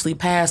mother eventually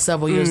passed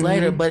several years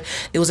later, but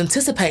it was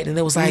anticipating.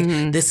 It was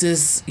like. This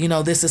is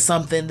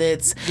something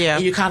that's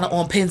you're kind of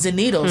on pins and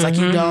needles, like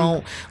you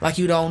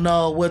don't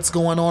know what's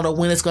going on or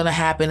when it's going to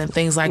happen and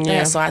things like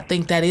that. So I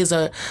think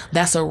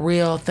that's a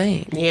real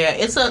thing.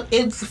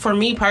 It's for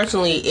me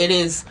personally, it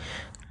is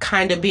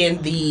kind of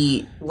been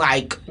the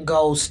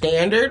gold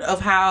standard of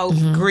how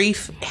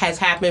grief has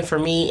happened for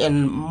me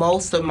in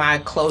most of my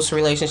close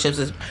relationships,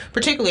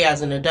 particularly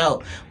as an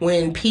adult.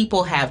 When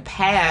people have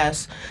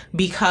passed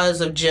because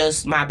of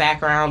just my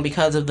background,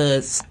 because of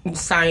the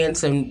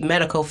science and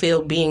medical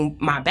field being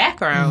my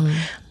background,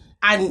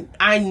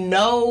 I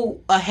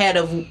know ahead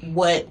of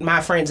what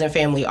my friends and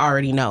family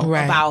already know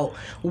about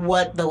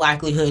what the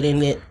likelihood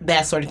and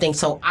that sort of thing.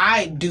 So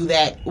I do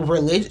that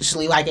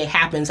religiously, like it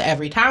happens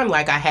every time.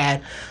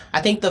 I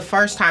think the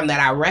first time that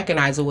I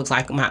recognized it was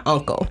like my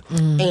uncle,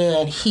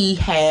 and he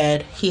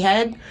had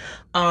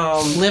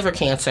liver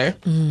cancer.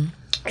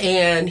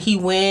 And he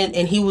went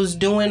and he was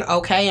doing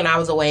okay, and I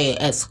was away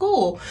at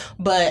school,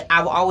 but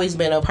I've always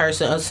been a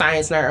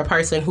science nerd, a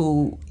person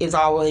who is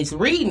always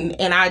reading,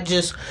 and I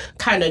just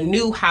kind of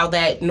knew how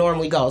that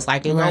normally goes.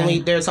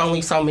 There's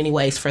only so many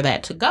ways for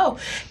that to go.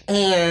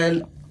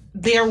 And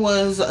there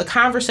was a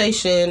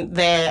conversation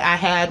that I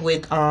had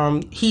with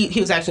he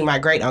was actually my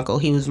great uncle.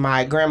 He was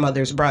my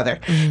grandmother's brother,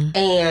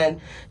 and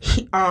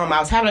I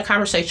was having a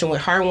conversation with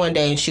her one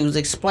day, and she was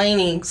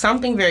explaining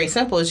something very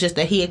simple. It's just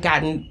that he had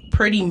gotten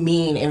pretty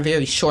mean and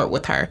very short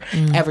with her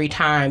every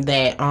time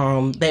that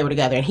they were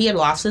together, and he had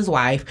lost his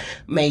wife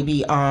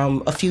maybe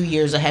a few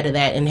years ahead of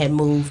that and had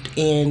moved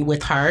in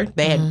with her.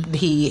 They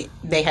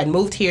had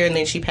moved here, and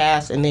then she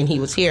passed, and then he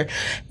was here,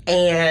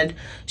 and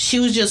she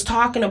was just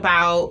talking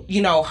about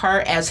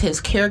her as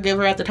his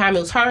caregiver at the time. It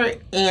was her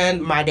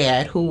and my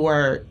dad who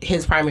were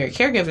his primary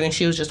caregiver, and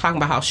she was just talking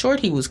about how short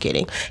he was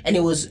getting, and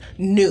it was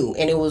new,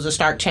 and it was a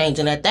stark change.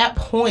 And at that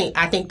point,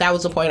 I think that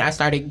was the point I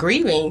started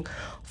grieving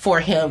for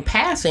him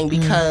passing,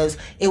 because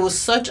it was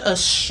such a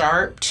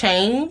sharp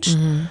change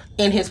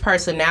in his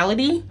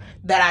personality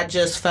that I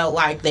just felt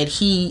like that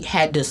he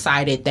had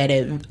decided that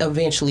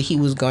eventually he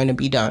was going to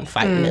be done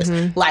fighting this.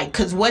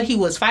 Because what he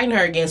was fighting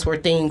her against were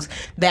things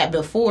that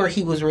before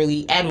he was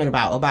really adamant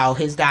about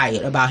his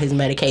diet, about his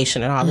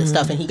medication and all this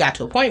stuff. And he got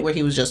to a point where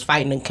he was just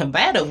fighting and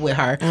combative with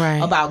her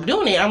about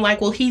doing it. I'm like,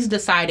 well, he's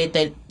decided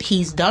that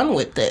he's done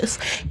with this.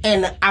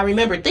 And I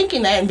remember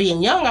thinking that and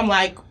being young, I'm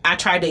like, I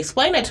tried to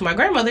explain that to my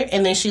grandmother,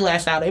 and then she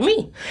lashed out at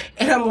me.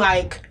 And I'm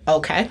like,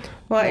 okay.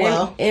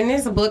 Well, in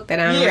this book that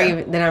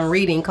I'm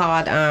reading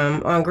called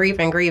On Grief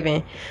and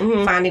Grieving,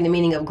 Finding the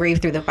Meaning of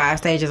Grief Through the 5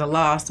 Stages of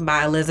Loss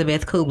by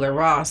Elizabeth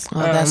Kubler-Ross. So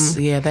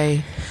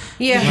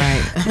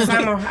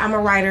I'm a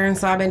writer, and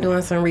so I've been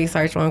doing some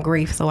research on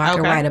grief so I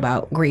can write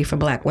about grief for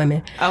Black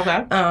women.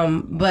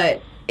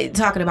 But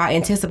talking about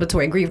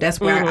anticipatory grief, that's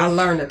where I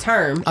learned the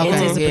term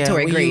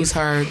anticipatory grief. We use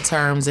her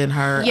terms in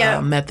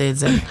her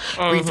methods and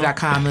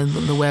grief.com and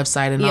the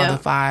website and all the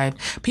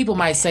 5. People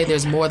might say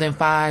there's more than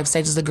 5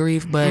 stages of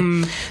grief, but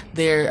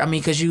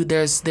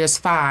because there's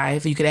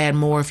 5. You could add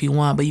more if you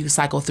want, but you can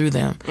cycle through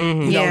them.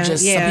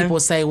 Some people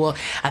say, well,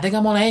 I think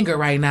I'm on anger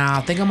right now.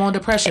 I think I'm on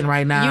depression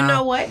right now. You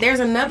know what?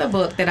 There's another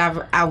book that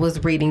I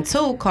was reading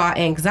too called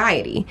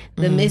Anxiety,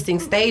 The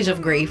Missing Stage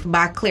of Grief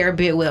by Claire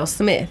Bidwell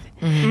Smith.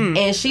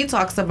 And she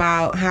talks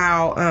about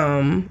how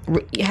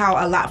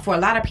for a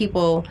lot of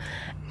people,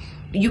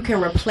 you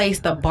can replace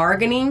the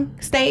bargaining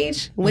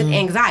stage with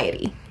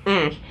anxiety,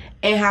 and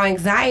how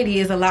anxiety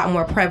is a lot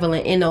more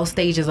prevalent in those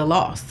stages of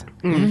loss.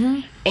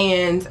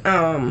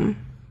 And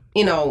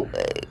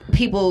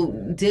people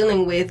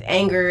dealing with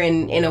anger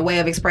and in a way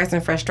of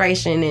expressing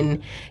frustration,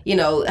 and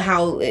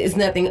how it's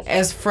nothing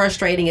as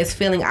frustrating as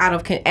feeling out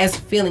of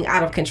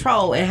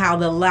control, and how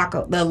the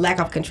lack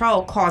of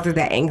control causes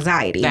that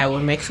anxiety. That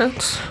would make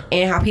sense.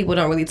 And how people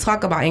don't really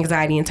talk about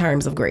anxiety in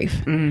terms of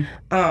grief.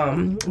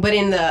 But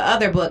in the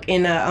other book,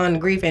 in On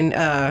Grief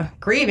and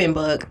Grieving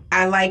book,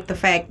 I like the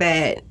fact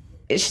that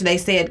they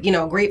said,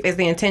 grief is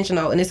the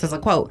intentional, and this is a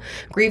quote,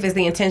 grief is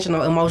the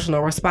intentional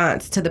emotional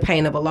response to the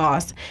pain of a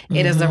loss.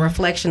 It is a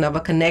reflection of a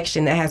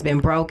connection that has been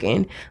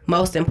broken.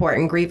 Most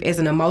important, grief is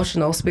an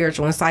emotional,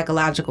 spiritual, and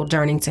psychological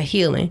journey to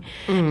healing.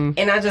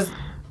 And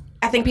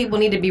I think people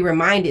need to be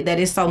reminded that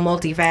it's so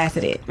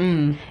multifaceted,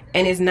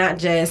 and it's not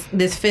just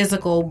this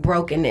physical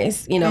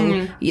brokenness.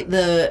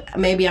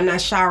 Maybe I'm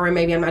not showering,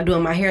 maybe I'm not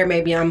doing my hair,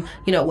 maybe I'm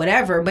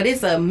whatever. But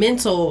it's a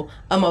mental,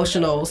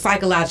 emotional,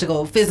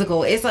 psychological,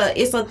 physical. It's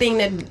a thing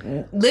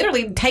that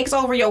literally takes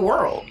over your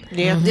world,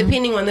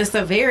 depending on the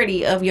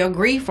severity of your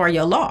grief or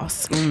your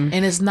loss. And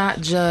it's not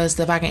just,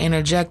 if I can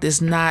interject,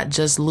 it's not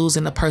just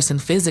losing a person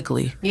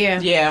physically.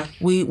 Yeah.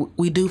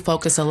 We do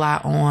focus a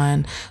lot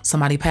on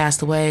somebody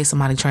passed away,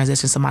 somebody transitioned,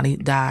 somebody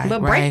died,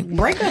 but right?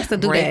 breakups to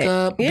do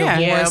Breakup, that.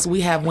 divorce.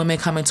 We have women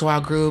come into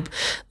our group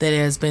that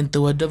has been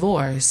through a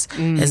divorce,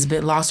 has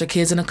been lost their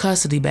kids in a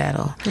custody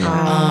battle.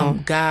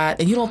 God,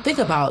 and you don't think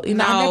about, I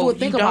never would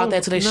think about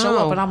that till they show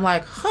up, and I'm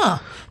like,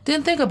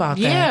 didn't think about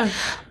that.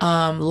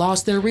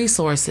 Lost their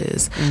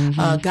resources,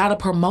 got a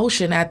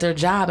promotion at their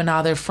job, and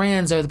now their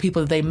friends are the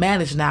people that they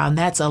manage now, and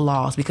that's a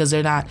loss because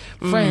they're not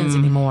friends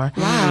anymore.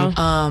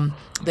 Wow.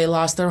 They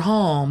lost their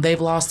home. They've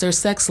lost their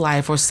sex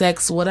life or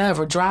sex,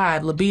 whatever,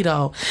 drive,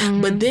 libido.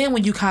 But then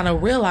when you kind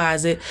of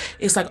realize it,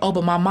 it's like, oh,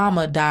 but my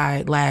mama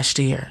died last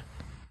year.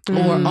 Or,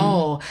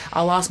 oh,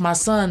 I lost my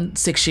son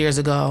 6 years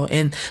ago.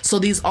 And so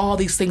all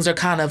these things are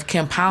kind of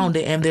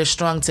compounded and they're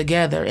strung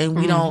together.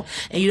 And you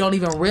don't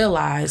even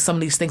realize some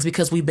of these things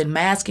because we've been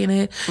masking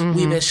it.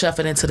 We've been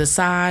shoving it to the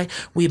side.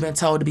 We've been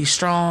told to be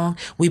strong.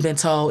 We've been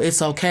told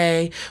it's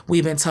okay.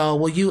 We've been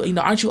told, well,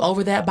 aren't you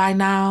over that by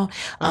now?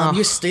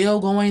 You're still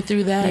going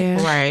through that.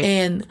 Yeah. Right.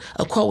 And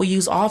a quote we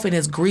use often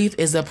is, grief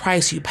is the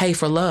price you pay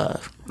for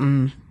love.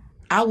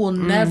 I will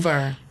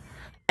never,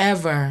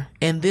 ever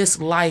in this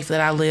life that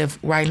I live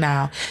right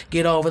now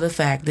get over the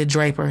fact that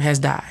Draper has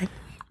died.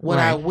 What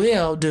I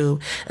will do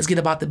is get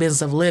about the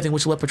business of living,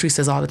 which is what Patrice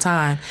says all the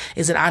time,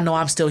 is that I know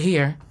I'm still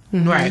here.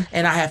 Right.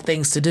 And I have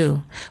things to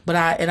do. But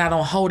I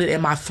don't hold it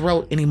in my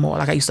throat anymore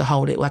like I used to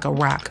hold it, like a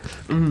rock.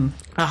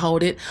 I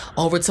hold it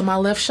over to my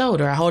left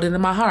shoulder. I hold it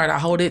in my heart. I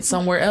hold it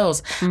somewhere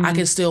else. I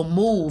can still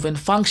move and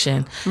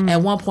function.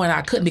 At one point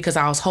I couldn't because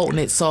I was holding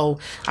it, so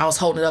I was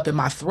holding it up in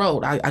my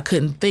throat. I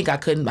couldn't think. I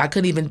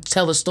couldn't even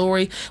tell a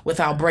story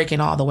without breaking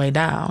all the way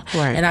down.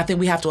 Right. And I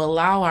think we have to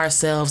allow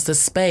ourselves the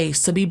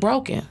space to be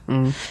broken.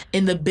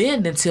 In the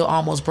bend until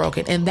almost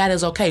broken. And that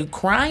is okay.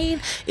 Crying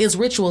is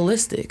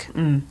ritualistic.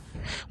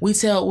 We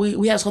have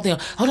this whole thing,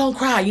 oh, don't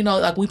cry,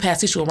 like we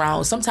pass tissue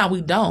around. Sometimes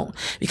we don't,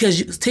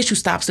 because tissue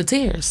stops the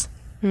tears.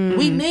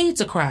 We need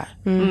to cry.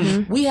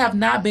 We have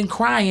not been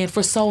crying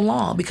for so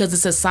long because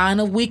it's a sign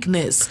of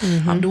weakness.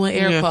 I'm doing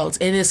air quotes,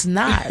 and it's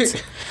not.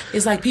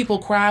 It's like people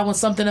cry when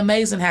something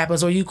amazing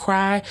happens, or you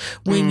cry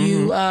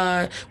when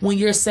when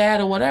you're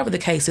sad, or whatever the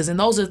case is. And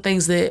those are the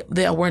things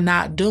that we're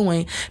not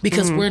doing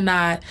because we're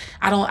not.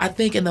 I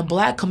think in the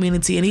Black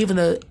community, and even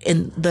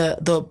in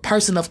the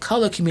person of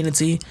color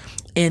community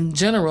in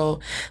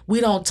general, we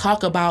don't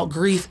talk about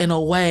grief in a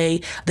way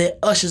that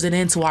ushers it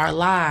into our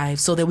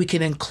lives so that we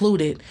can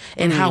include it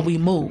in how we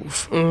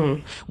move.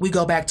 We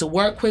go back to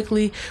work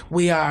quickly.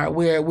 We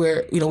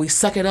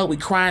suck it up. We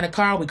cry in the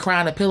car. We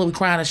cry in the pillow. We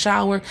cry in the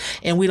shower,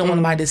 and we don't want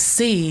anybody to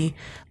see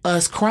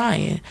us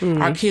crying.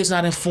 Our kids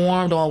not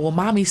informed on, well,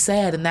 mommy's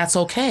sad, and that's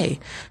okay.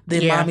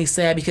 Then mommy's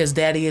sad because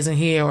daddy isn't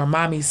here, or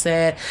mommy's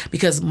sad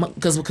because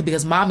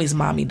mommy's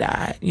mommy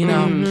died,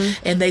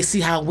 and they see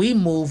how we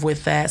move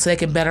with that so they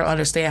can better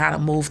understand how to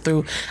move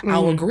through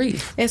our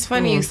grief. It's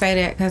funny you say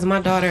that because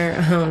my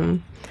daughter,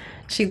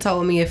 she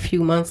told me a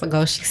few months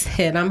ago, she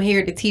said, I'm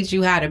here to teach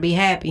you how to be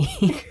happy.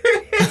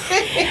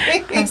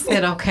 I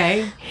said,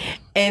 okay.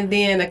 And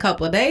then a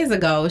couple of days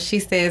ago, she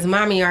says,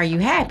 Mommy, are you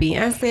happy?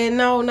 I said,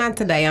 no, not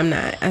today. I'm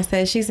not.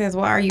 She says,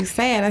 well, are you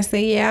sad? I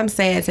said, yeah, I'm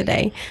sad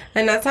today.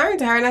 And I turned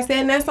to her and I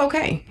said, that's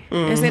okay.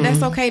 I said,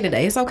 that's okay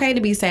today. It's okay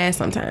to be sad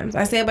sometimes.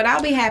 I said, but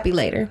I'll be happy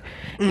later.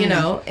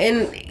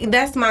 And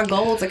that's my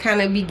goal, to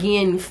kind of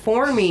begin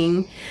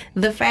forming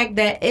the fact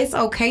that it's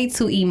okay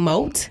to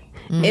emote.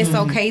 It's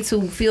okay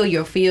to feel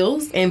your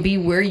feels and be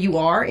where you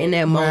are in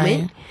that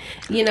moment.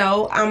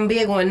 I'm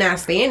big on not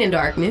staying in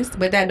darkness,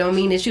 but that don't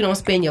mean that you don't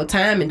spend your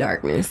time in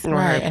darkness.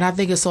 Right. And I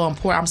think it's so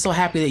important. I'm so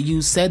happy that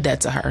you said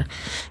that to her,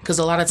 because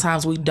a lot of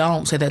times we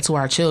don't say that to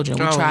our children.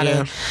 We try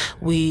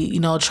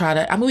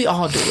to, I mean, we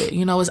all do it.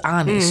 It's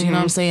honest. You know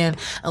what I'm saying?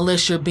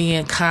 Unless you're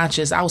being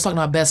conscious. I was talking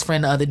to my best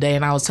friend the other day,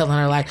 and I was telling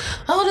her, like,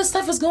 oh, this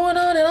stuff is going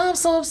on, and I'm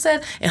so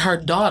upset. And her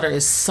daughter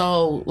is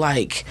so,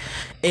 like,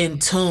 in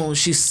tune.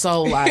 She's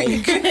so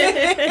like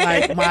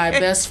my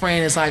best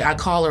friend is like, I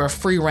call her a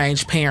free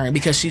range parent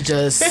because she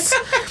has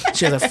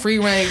a free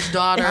range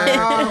daughter.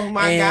 Oh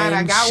my God,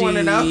 I got one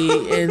of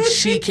those. And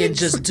she can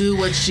just do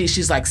what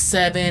she's like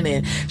 7,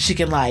 and she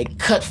can like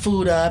cut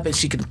food up, and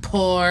she can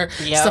pour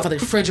stuff in the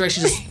refrigerator.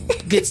 She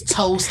just gets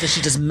toast and she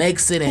just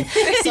makes it. And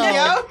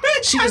so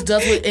She just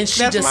does it, and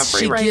she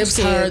gives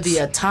her the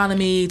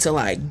autonomy to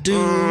like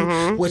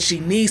do what she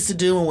needs to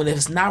do, and when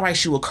it's not right,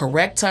 she will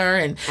correct her,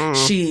 and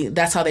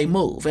that's how they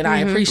move, and I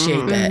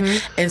appreciate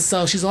that. And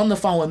so she's on the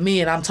phone with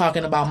me, and I'm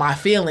talking about my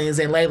feelings,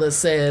 and Layla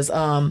says,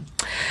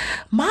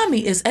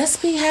 "Mommy, is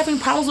Espy having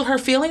problems with her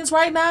feelings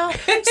right now?"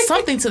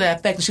 Something to that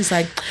effect. And she's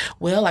like,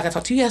 "Well, like I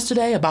talked to you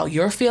yesterday about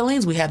your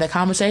feelings. We had that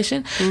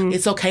conversation.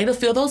 It's okay to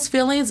feel those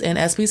feelings, and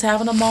Espy's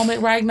having a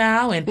moment right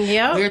now, and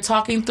we're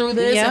talking through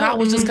this." And I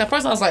was just at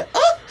first I was like,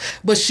 "Oh,"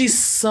 but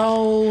she's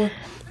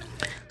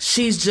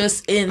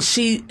just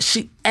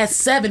she at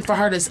 7 for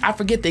her to, I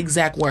forget the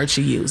exact word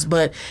she used,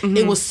 but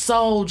it was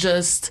so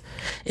just,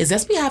 is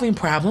Espy having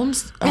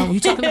problems? You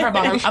talking to her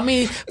about her? I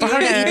mean, for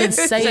her to even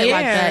say it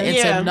like that and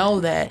to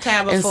know that. To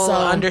have a full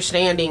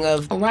understanding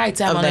of Right,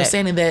 to have an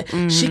understanding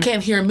that she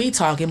can't hear me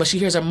talking, but she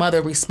hears her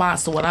mother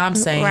response to what I'm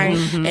saying.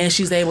 And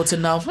she's able to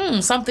know,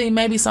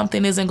 maybe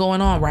something isn't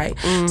going on right.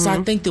 So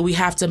I think that we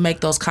have to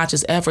make those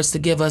conscious efforts to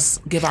give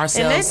ourselves space.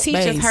 And that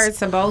teaches her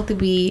to both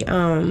be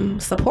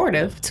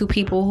supportive to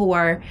people who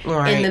are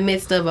in the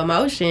midst of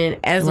emotion,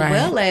 as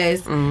well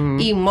as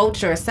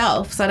emote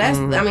yourself. So that's,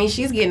 I mean,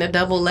 she's getting a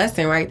double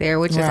lesson right there,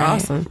 which is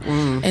awesome.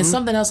 And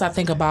something else I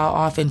think about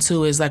often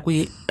too is like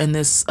we in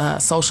this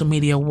social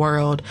media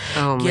world,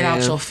 get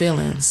out your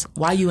feelings.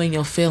 Why you in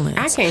your feelings?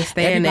 I can't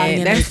stand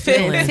Everybody that. That's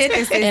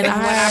feelings. And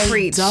I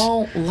preach.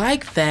 don't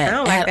like that I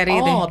don't like at that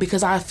either. all,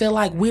 because I feel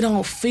like we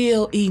don't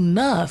feel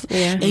enough.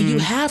 And you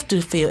have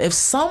to feel. If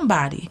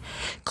somebody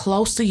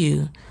close to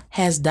you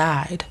has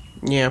died,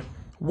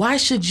 why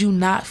should you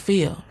not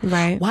feel?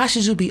 Right. Why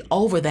should you be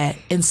over that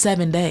in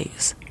 7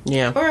 days?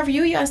 Yeah. Or if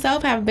you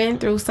yourself have been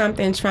through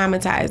something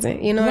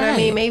traumatizing, you know what I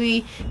mean?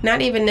 Maybe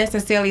not even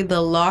necessarily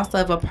the loss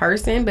of a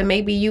person, but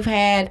maybe you've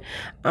had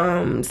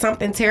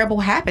something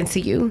terrible happen to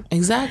you.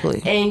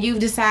 Exactly. And you've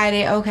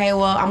decided, okay,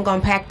 well, I'm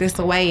going to pack this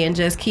away and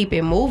just keep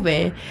it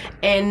moving,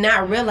 and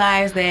not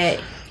realize that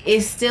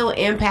it's still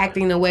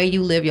impacting the way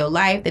you live your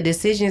life, the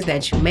decisions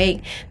that you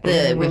make,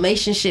 the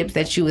relationships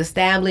that you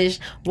establish,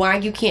 why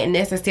you can't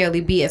necessarily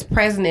be as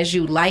present as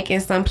you like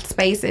in some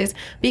spaces,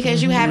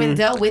 because you haven't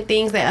dealt with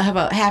things that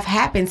have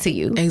happened to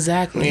you.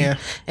 Exactly. Yeah.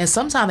 And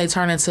sometimes they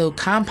turn into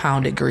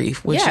compounded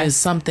grief, which is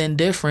something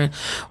different.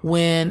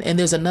 And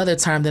there's another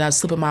term that I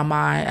slip in my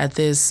mind at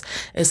this,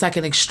 it's like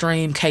an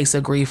extreme case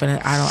of grief,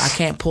 and I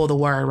can't pull the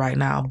word right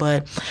now,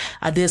 but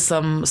I did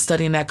some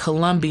studying at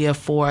Columbia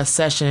for a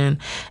session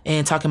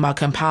and talking about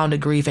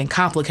compounded grief and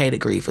complicated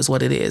grief is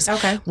what it is.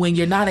 Okay. When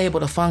you're not able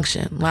to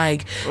function.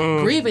 Like,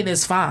 grieving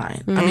is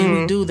fine. I mean,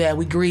 we do that.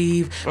 We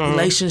grieve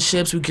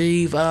relationships. We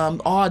grieve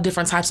all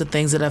different types of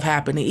things that have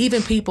happened. And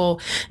even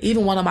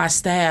one of my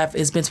staff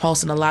has been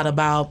posting a lot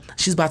about,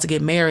 she's about to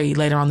get married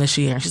later on this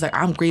year. And she's like,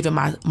 I'm grieving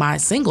my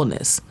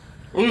singleness.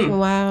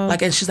 Wow.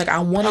 Like, and she's like, I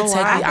want to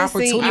take the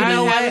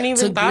opportunity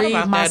to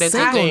grieve my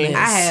singleness.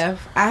 I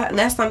have.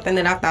 That's something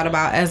that I've thought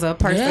about as a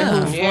person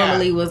who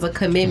formerly was a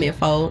commitment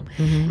phobe,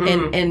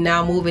 and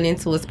now moving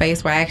into a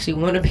space where I actually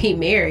want to be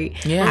married.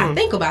 I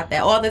think about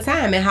that all the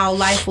time and how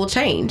life will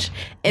change.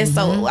 And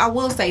so I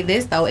will say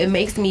this, though, it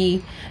makes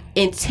me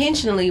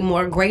intentionally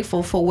more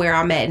grateful for where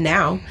I'm at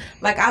now.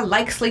 Like, I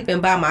like sleeping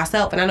by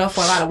myself, and I know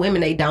for a lot of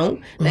women they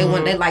don't. They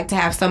like to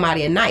have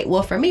somebody at night.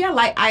 Well, for me,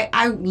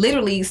 I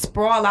literally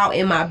sprawl out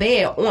in my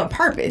bed on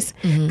purpose,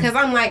 because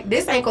I'm like,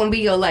 this ain't gonna be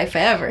your life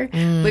forever.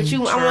 But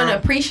I want to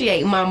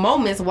appreciate my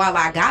moments while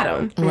I got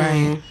them,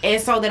 right? And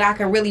so that I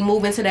can really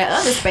move into that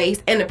other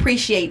space and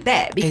appreciate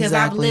that, because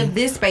I've lived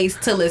this space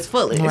till its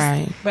fullest.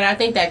 Right. But I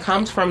think that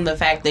comes from the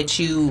fact that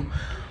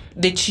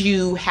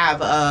you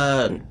have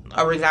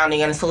a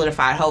resounding and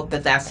solidified hope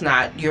that that's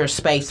not your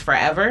space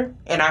forever.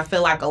 And I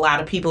feel like a lot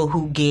of people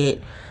who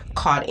get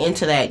caught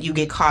into that, you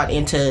get caught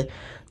into,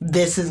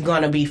 this is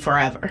going to be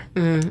forever.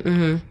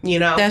 You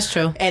know? That's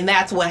true. And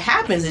that's what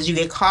happens, is you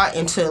get caught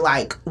into,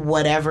 like,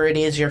 whatever it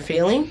is you're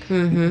feeling,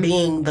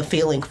 being the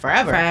feeling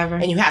forever.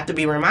 And you have to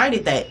be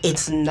reminded that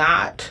it's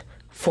not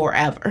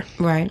forever.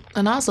 Right.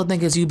 And I also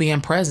think it's you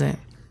being present.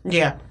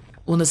 Yeah.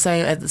 At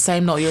the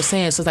same note you're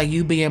saying, so it's like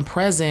you being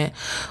present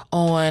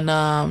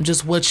on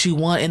just what you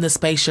want in the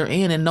space you're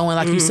in, and knowing,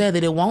 like you said,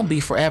 that it won't be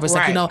forever. It's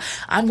like,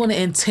 I'm going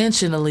to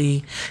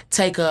intentionally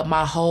take up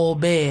my whole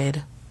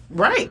bed.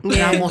 Right. And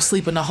I won't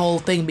sleep in the whole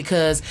thing,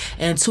 because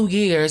in 2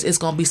 years it's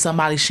going to be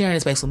somebody sharing the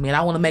space with me, and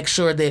I want to make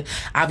sure that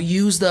I've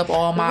used up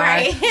all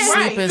my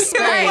sleeping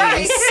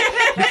space.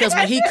 Because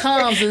when he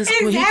comes to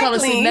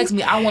sleep next to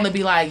me, I want to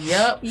be like,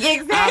 yep,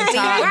 I'm tired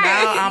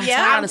now. I'm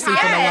tired of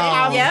sleeping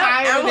alone.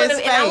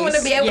 I want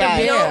to be able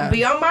to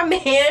be on my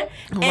man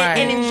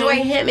and enjoy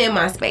him in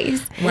my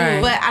space.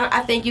 Right. But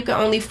I think you can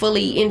only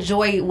fully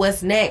enjoy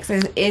what's next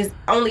is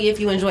only if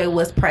you enjoy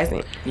what's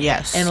present.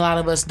 Yes. And a lot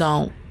of us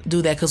don't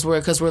do that because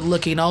we're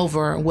looking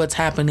over what's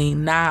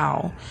happening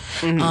now,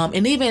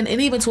 and even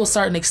to a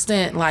certain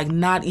extent, like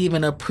not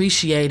even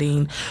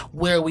appreciating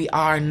where we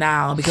are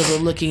now because we're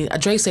looking.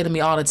 Dre said to me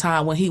all the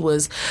time when he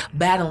was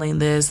battling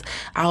this,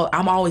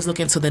 I'm always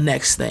looking to the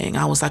next thing.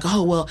 I was like,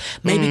 oh well,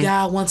 maybe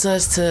God wants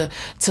us to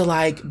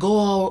like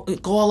go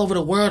all over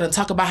the world and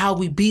talk about how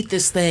we beat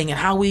this thing and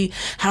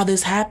how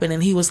this happened.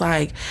 And he was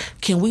like,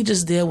 can we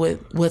just deal with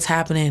what's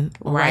happening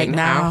right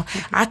now?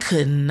 I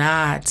could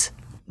not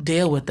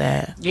deal with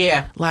that.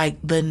 Yeah. Like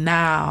the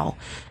now.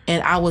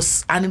 And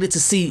I needed to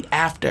see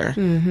after.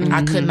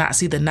 I could not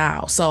see the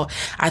now. So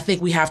I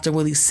think we have to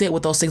really sit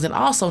with those things, and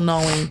also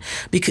knowing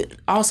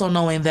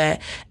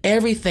that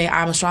everything,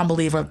 I'm a strong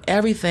believer of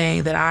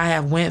everything that I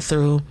have went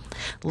through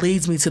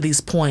leads me to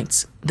these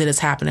points that is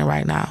happening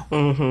right now.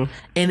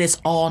 And it's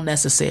all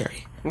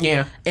necessary.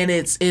 Yeah. And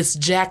it's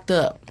jacked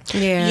up.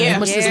 Yeah. As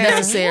much as it's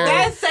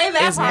necessary. Say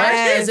that as much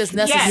as it's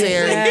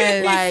necessary.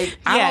 Yes. Like,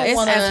 I don't It's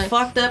want to. as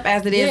fucked up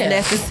as it is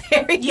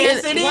necessary.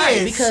 Yes, it Right,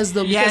 is. because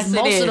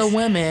most of the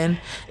women,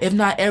 if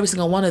not every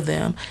single one of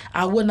them,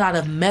 I would not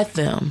have met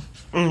them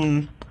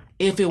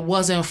if it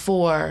wasn't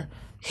for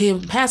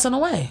him passing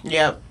away.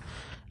 Yep.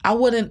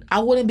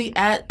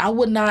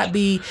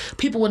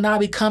 People would not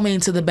be coming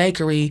to the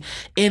bakery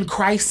in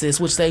crisis,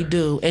 which they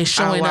do, and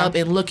showing up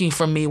and looking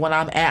for me when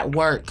I'm at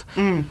work.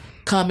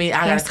 I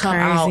gotta come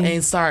out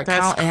and start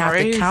and have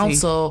to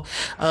counsel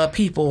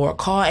people or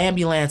call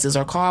ambulances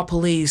or call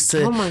police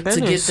to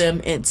get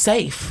them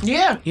safe.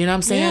 Yeah. You know what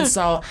I'm saying? Yeah.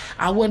 So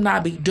I would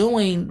not be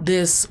doing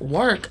this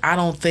work, I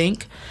don't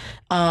think,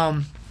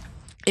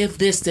 if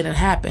this didn't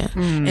happen.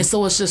 And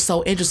so it's just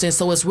so interesting.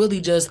 So it's really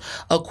just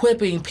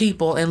equipping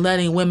people and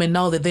letting women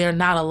know that they're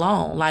not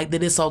alone, like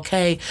that it's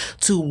okay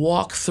to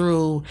walk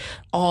through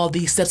all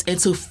these steps and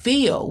to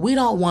feel. We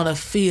don't want to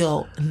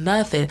feel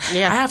nothing.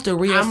 Yeah. I have to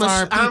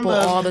reaffirm people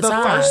all the time.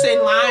 I'm the first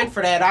in line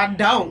for that. I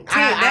don't.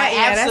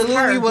 I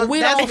absolutely will. We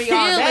don't feel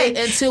it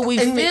until we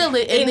feel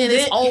it, and then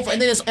it's over,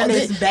 and then it's bad.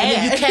 And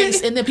then you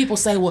can't. And then people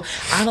say, "Well,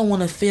 I don't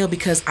want to feel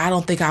because I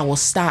don't think I will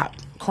stop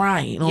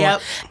crying."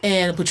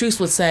 And Patrice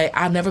would say,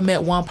 I've never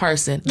met one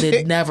person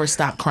that never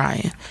stopped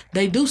crying.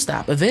 They do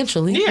stop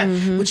eventually,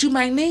 but you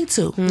might need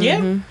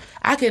to.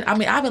 I've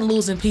been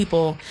losing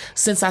people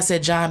since I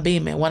said John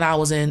Beeman when I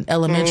was in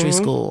elementary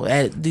school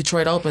at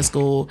Detroit Open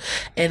School,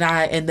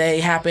 and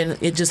they happen.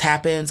 It just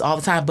happens all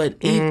the time. But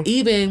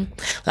even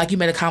like you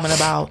made a comment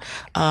about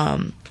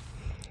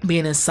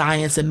being in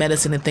science and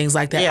medicine and things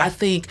like that. I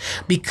think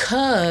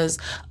because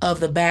of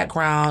the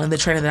background and the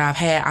training that I've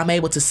had, I'm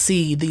able to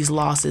see these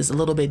losses a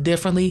little bit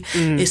differently.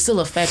 It still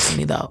affects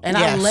me though, and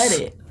I let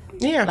it.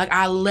 Like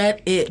I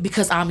let it,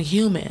 because I'm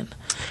human.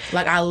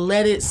 Like I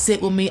let it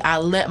sit with me. I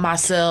let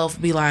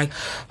myself be like,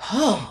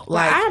 oh,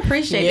 like I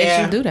appreciate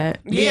that you do that.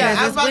 Yeah,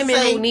 because there's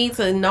women who need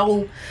to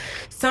know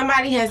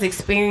somebody has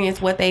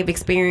experienced what they've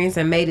experienced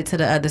and made it to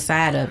the other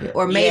side of it,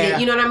 or made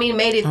it. You know what I mean?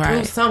 Made it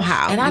through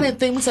somehow. And I didn't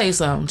think. Let me tell you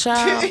something,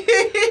 child.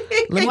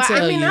 Let me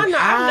tell you, I've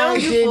known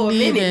you for a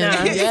minute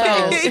now.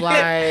 Yes,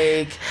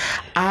 like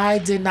I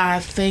did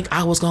not think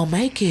I was gonna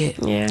make it.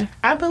 Yeah,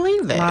 I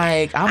believe that.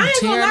 Like I'm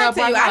tearing up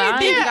right now. I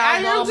didn't think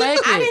I was gonna make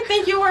it. I didn't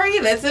think you were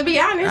either. To be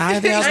honest, I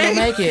didn't think I was gonna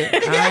make it. I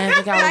didn't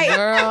think I was.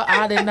 Girl,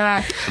 I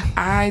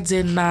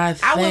did not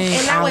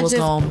think I was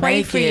gonna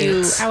make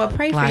it. I would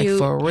pray for like, you.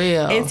 For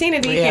real. And Tina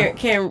D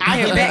can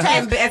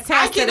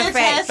attest to the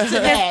fact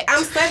that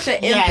I'm such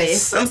an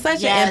empath. I'm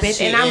such an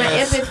empath, and I'm an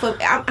empath for.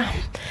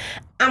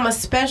 I'm a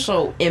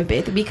special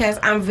empath because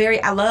I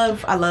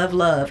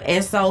love.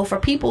 And so for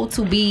people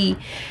to be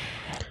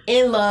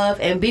in love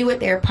and be with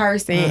their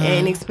person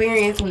and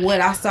experience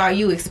what I saw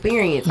you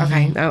experience.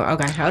 Okay, hold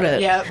up.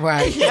 Yep.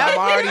 Right.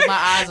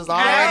 My eyes is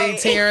already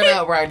tearing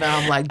up right now.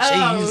 I'm like,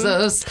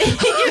 Jesus.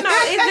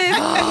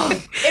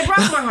 It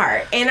broke my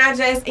heart. And I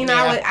just,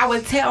 I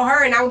would tell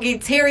her, and I would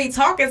get Terry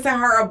talking to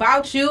her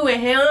about you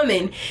and him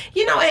and,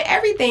 and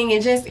everything,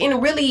 and just,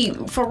 really,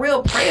 for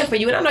real, praying for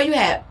you. And I know you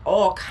had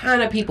all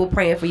kind of people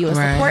praying for you and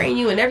supporting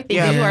you and everything.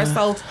 Yeah. You are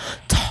so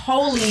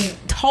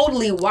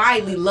totally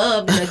widely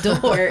loved and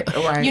adored.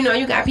 Right.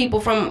 You got people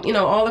from,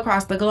 all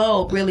across the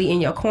globe really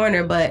in your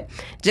corner, but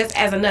just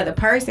as another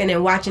person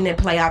and watching it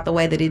play out the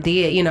way that it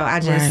did, I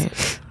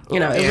just,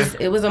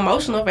 it was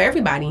emotional for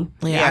everybody.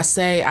 Yeah,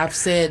 I've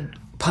said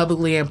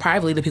publicly and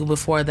privately to people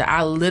before that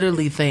I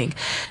literally think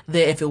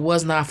that if it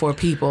was not for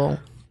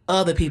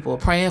other people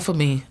praying for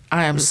me,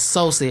 I am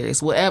so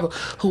serious.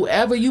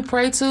 Whoever you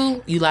pray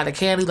to, you light a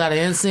candle, you light an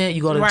incense,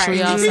 you go to the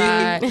tree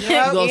outside, you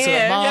go to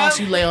the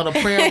mosque, you lay on a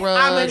prayer rug.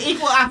 I'm an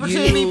equal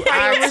opportunity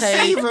prayer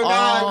receiver,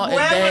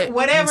 God.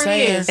 Whatever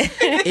it is.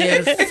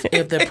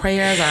 If the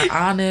prayers are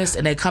honest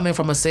and they coming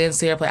from a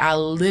sincere place, I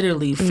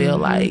literally feel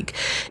like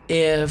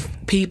if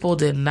people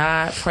did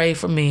not pray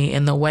for me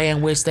in the way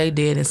in which they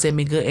did and send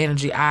me good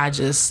energy,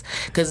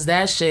 because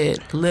that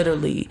shit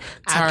literally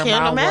turned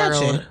my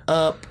world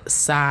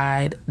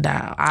upside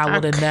down. I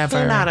would have never.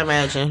 Cannot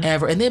imagine.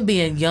 Ever. And then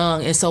being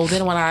young. And so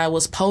then when I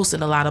was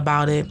posting a lot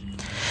about it,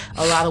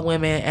 a lot of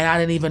women, and I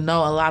didn't even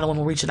know, a lot of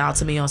women were reaching out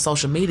to me on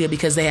social media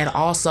because they had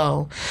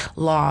also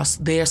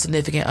lost their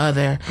significant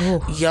other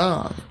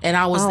young. And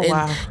I was,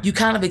 you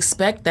kind of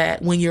expect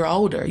that when you're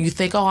older. You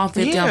think, oh, I'm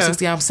 50, I'm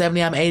 60, I'm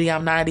 70, I'm 80,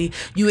 I'm 90.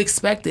 You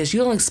expect this.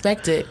 You don't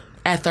expect it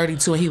at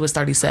 32 and he was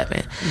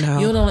 37. No.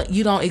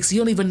 You don't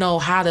even know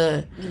how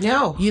to.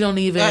 No. You don't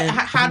even.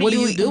 What do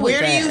you do with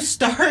that? Where do you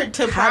start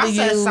to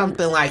process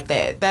something like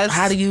that? That's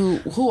how do you.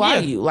 Who are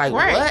you? Like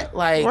what?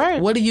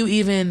 Like what do you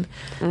even?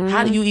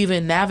 How do you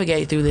even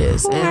navigate through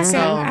this? And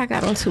so I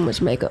got on too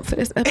much makeup for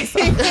this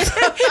episode.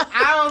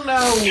 I don't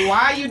know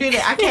why you did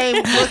it. I came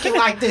looking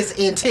like this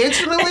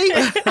intentionally.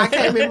 I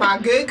came in my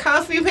good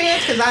comfy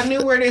pants because I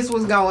knew where this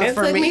was going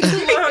for me. It took me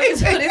too long to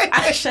do this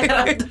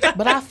eyeshadow.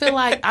 But I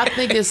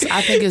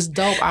think it's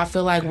dope. I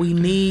feel like we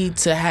need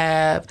to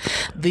have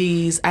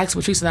these.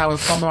 Actually, Patrice and I were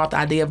coming off the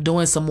idea of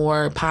doing some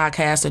more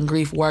podcast and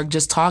grief work,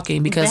 just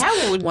talking, because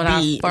when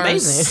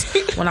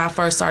I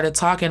first started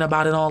talking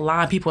about it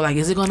online, people were like,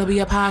 "Is it going to be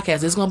a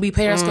podcast? Is it going to be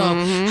Periscope?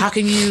 How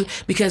can you?"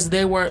 Because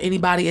there weren't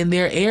anybody in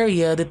their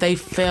area that they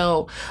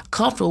felt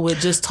comfortable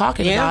with just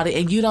talking about it.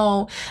 And you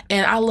don't.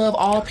 And I love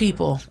all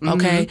people,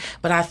 okay,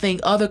 but I think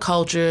other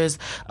cultures,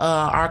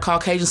 our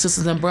Caucasian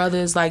sisters and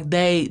brothers, like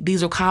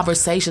these are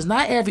conversations.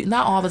 Not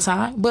all the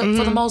time, but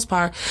for the most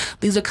part,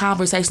 these are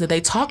conversations that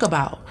they talk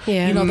about.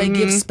 Yeah. You know, they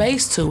give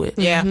space to it.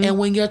 Yeah. And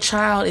when your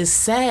child is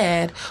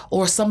sad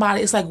or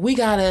somebody, it's like we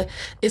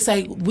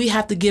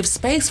have to give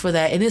space for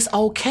that. And it's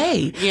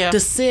okay to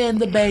send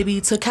the baby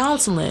to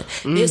counseling.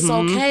 It's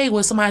okay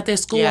when somebody at their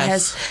school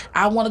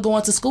I want to go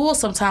into school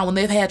sometime when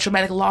they've had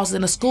traumatic losses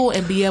in the school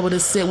and be able to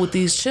sit with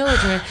these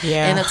children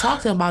and to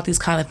talk to them about these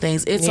kind of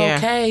things. It's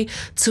okay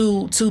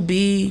to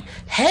be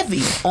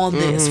heavy on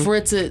this, for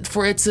it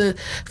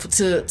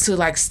to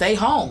like stay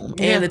home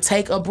and to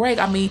take a break.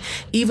 I mean,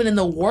 even in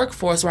the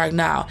workforce right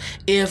now,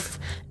 if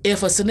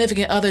a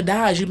significant other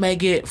dies, you may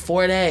get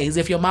 4 days.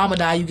 If your mama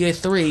died, you get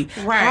 3.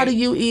 Right. How do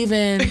you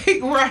even...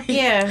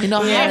 You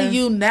know, how do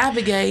you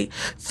navigate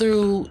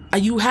through...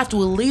 You have to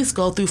at least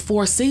go through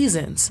 4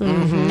 seasons.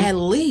 At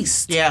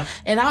least. Yeah.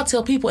 And I'll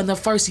tell people in the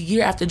first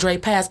year after Dre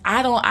passed,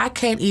 I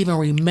can't even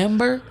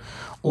remember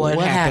what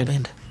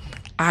happened.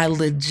 I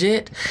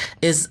legit,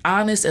 as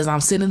honest as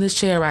I'm sitting in this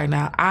chair right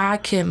now, I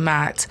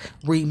cannot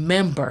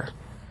remember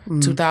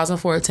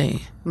 2014.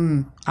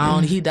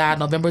 He died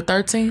November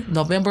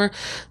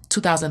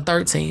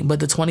 2013, but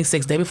the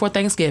 26th, day before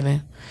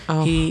Thanksgiving,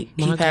 he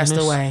passed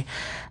away.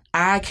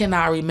 I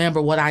cannot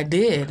remember what I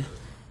did.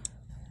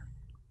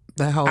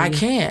 I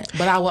can't,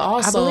 but I will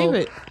also. I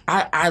believe it.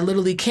 I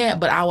literally can't,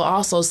 but I will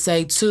also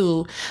say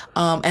too,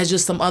 as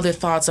just some other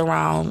thoughts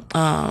around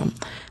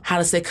how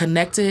to stay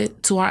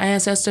connected to our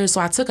ancestors. So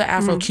I took an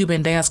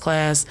Afro-Cuban dance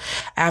class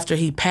after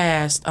he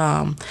passed,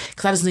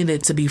 because I just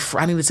needed to be.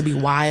 I needed to be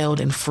wild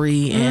and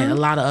free and a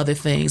lot of other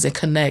things and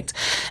connect.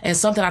 And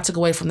something I took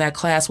away from that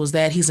class was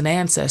that he's an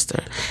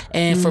ancestor,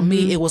 and for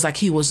me, it was like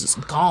he was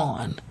just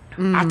gone.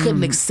 I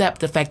couldn't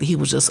accept the fact that he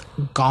was just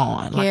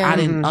gone. Like I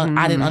didn't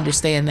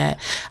understand that.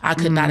 I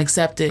could not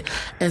accept it.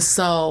 And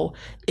so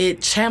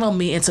it channeled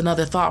me into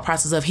another thought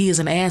process of he is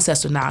an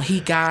ancestor now. He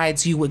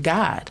guides you with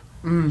God.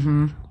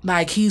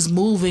 Like he's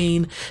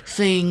moving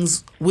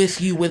things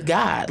with you with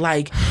God.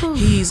 Like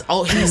he's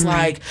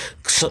like,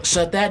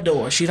 shut that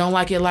door. She don't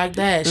like it like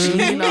that. She,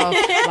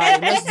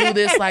 like, let's do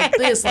this like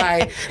this.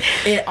 Like,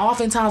 and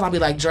oftentimes I'll be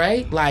like,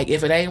 Dre, like,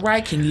 if it ain't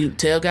right, can you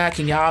tell God,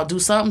 can y'all do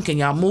something? Can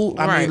y'all move?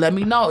 I mean, let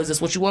me know. Is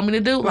this what you want me to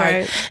do?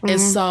 Like,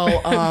 and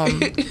so,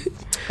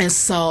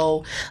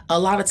 a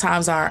lot of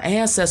times our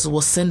ancestors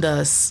will send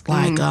us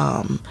like,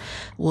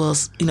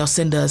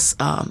 send us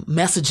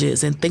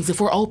messages and things if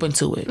we're open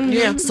to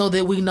it, so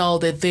that we know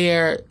that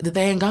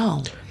they ain't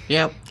gone.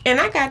 Yep. And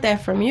I got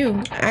that from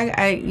you.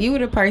 You were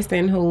the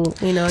person who,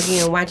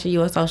 again, watching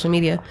you on social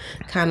media,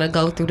 kind of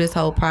go through this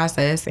whole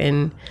process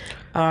and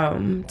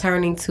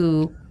turning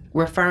to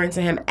referring to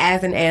him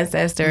as an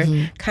ancestor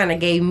kind of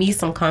gave me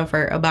some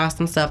comfort about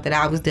some stuff that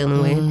I was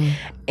dealing with.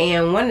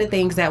 And one of the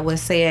things that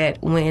was said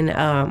when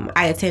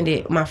I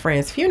attended my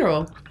friend's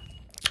funeral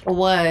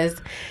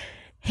was,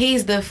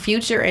 he's the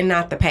future and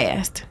not the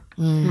past.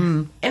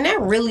 And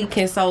that really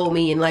consoled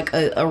me in like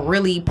a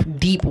really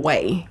deep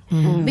way.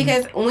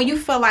 Because when you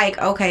feel like,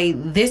 okay,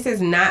 this is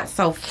not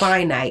so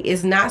finite,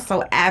 it's not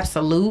so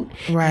absolute.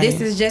 Right. This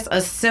is just a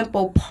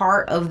simple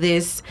part of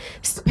this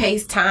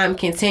space-time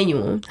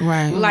continuum.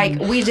 Right. Like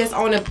we just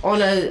on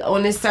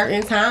a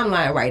certain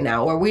timeline right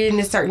now, or we're in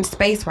a certain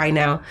space right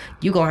now.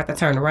 You gonna have to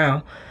turn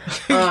around.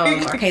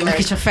 I can't look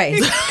at your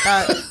face.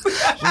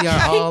 We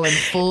are all in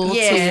full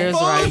tears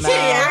right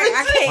now.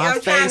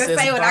 I'm trying to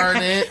say what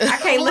I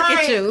can't look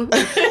at you.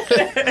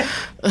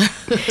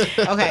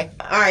 Okay.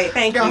 All right.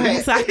 Thank you.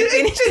 Ahead. So I can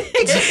finish.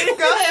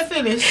 Go ahead,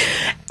 finish.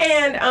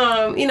 And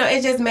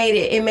it just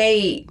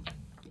made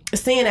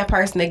seeing that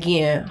person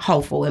again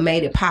hopeful. It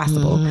made it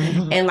possible.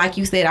 And like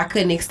you said, I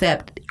couldn't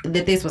accept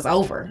that this was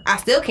over. I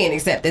still can't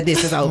accept that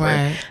this is over.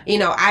 Right. You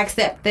know, I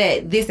accept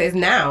that this is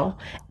now,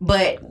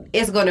 but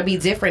it's going to be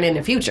different in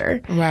the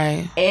future.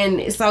 Right.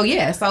 And so,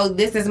 so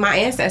this is my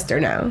ancestor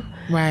now.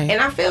 Right.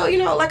 And I feel, you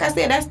know, like I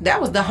said,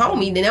 that was the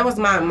homie. Then that was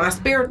my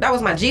spirit. That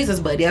was my Jesus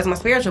buddy. That's my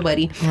spiritual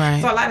buddy.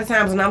 Right. So a lot of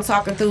times when I'm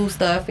talking through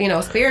stuff, you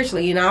know,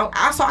 spiritually, you know,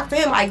 I talk to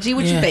him like, "Gee,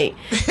 what you think?"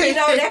 You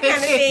know, that kind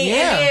of thing.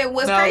 Yeah. And then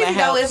what's crazy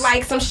though is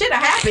like some shit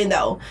happened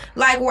though,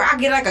 like where I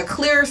get like a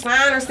clear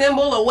sign or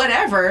symbol or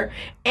whatever,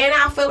 and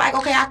I feel like,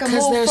 okay, I can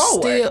move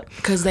forward.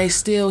 Because they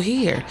still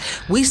here.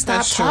 We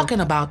stop talking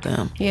about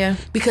them. Yeah.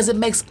 Because it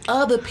makes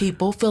other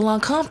people feel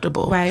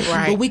uncomfortable. Right.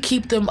 But we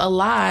keep them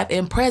alive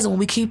and present when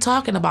we keep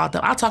talking about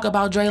them. I talk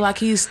about Dre like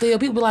he's still,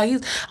 people be like,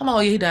 I'm like, oh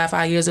yeah, he died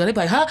 5 years ago. They be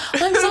like, huh?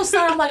 I'm so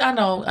sorry. I'm like, I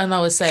know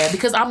it's sad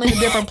because I'm in a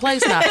different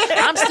place now.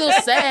 I'm still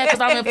sad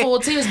because I'm in full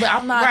tears, but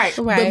I'm not,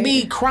 but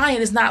me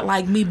crying is not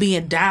like me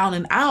being down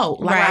and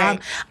out. Like I'm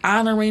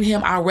honoring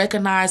him. I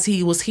recognize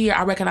he was here.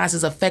 I recognize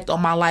his effect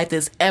on my life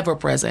is ever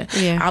present.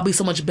 Yeah. I'll be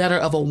so much better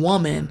of a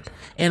woman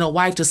and a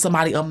wife to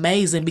somebody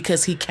amazing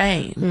because he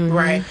came. Mm-hmm.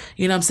 Right.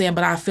 You know what I'm saying?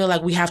 But I feel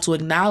like we have to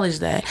acknowledge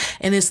that.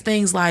 And it's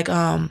things like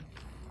for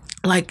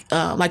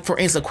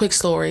instance, a quick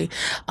story.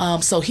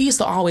 So he used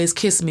to always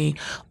kiss me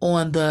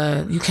on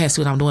the, you can't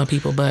see what I'm doing,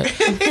 people, but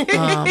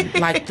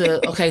like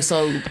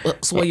so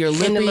where your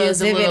lip is,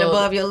 the little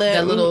above your lip,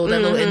 that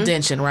little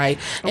indention, right?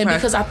 And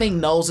because I think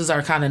noses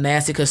are kind of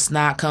nasty because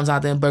snot comes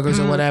out there in burgers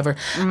or whatever,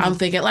 I'm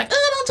thinking like,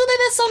 oh, don't do that,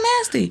 that's so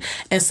nasty.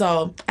 And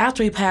so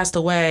after he passed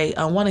away,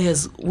 one of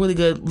his really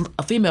good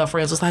female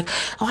friends was like,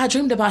 oh, I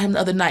dreamed about him the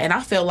other night, and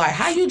I felt like,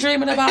 how you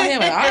dreaming about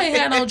him? And I ain't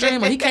had no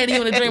dream, or he can't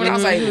even dream. And I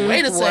was like,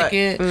 wait a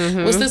second.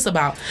 What's this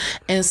about?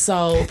 And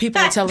so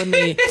people are telling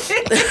me,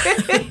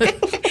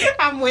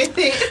 I'm with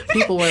it.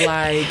 People were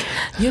like,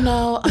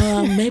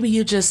 maybe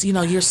you just,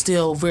 you're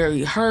still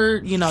very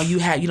hurt.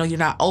 You're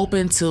not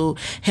open to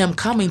him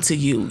coming to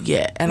you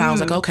yet. And I was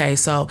like, okay.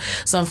 So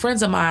some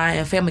friends of mine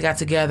and family got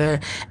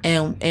together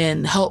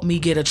and helped me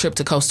get a trip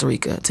to Costa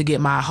Rica to get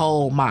my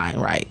whole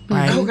mind right.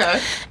 Okay.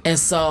 And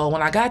so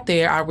when I got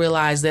there, I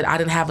realized that I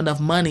didn't have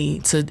enough money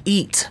to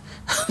eat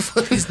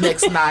for these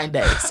next 9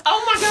 days.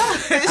 Oh my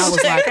gosh. I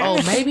was like,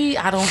 oh, maybe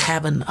I don't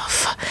have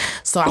enough.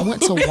 So I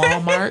went to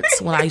Walmart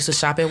when I used to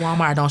shop at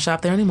Walmart. I don't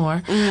shop there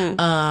anymore.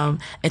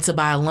 And to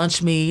buy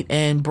lunch meat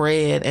and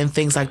bread and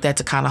things like that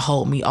to kind of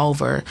hold me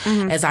over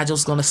as I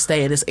just going to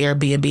stay at this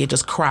Airbnb and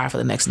just cry for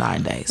the next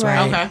 9 days.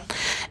 Right. Okay.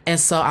 And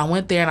so I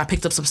went there and I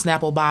picked up some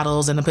Snapple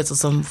bottles and I picked up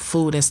some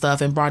food and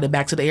stuff and brought it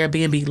back to the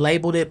Airbnb,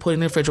 labeled it, put it in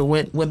the refrigerator,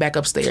 went back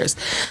upstairs.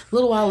 A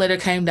little while later,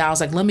 came down. I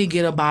was like, let me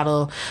get a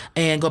bottle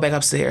and go back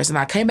upstairs. And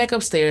I came back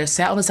upstairs,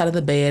 sat on the side of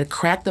the bed,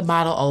 cracked the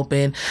bottle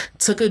open,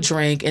 took a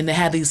drink, and they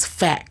had these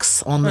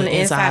facts on the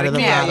inside of the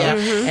bottle.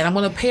 And I'm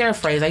going to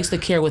paraphrase. I used to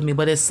carry with me,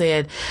 but it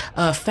said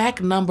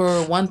fact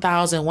number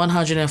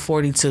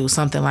 1142,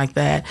 something like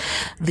that.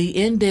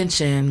 The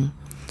indention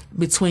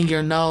between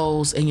your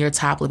nose and your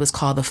top lip is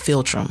called the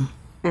philtrum.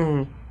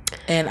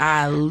 And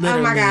I literally...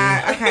 Oh my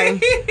God. Okay.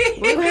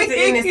 We're going to have to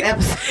end this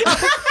episode.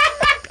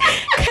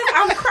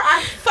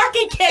 I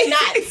fucking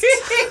cannot.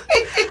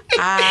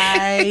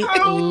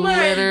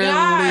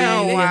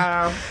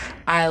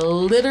 I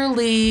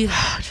literally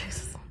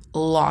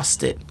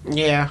lost it.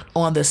 Yeah.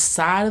 On the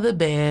side of the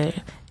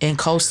bed in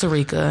Costa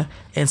Rica,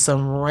 and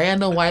some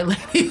random white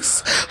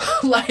ladies,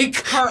 like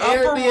her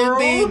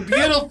Airbnb,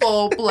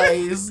 beautiful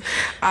place.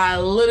 I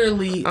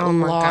literally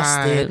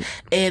lost it,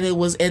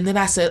 and then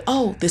I said,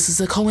 "Oh, this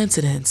is a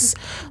coincidence."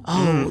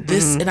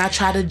 This, and I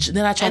try to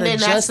justify.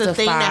 That's the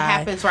thing that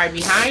happens right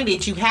behind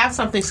it. You have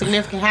something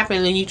significant happen,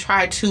 and then you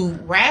try to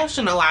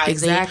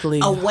rationalize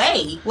it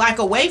away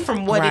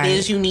from what it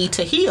is you need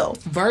to heal.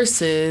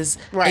 Versus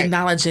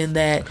acknowledging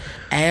that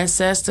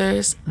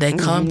ancestors, they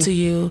come to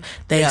you,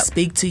 they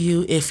speak to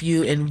you. If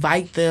you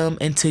invite them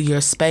into your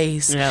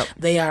space,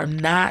 they are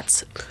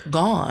not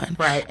gone.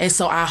 Right. And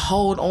so I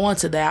hold on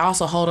to that. I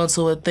also hold on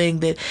to a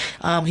thing that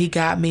he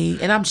got me.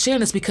 And I'm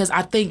sharing this because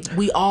I think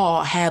we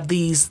all have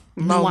these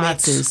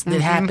nuances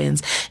that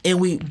happens, and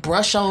we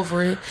brush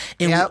over it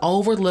and we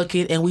overlook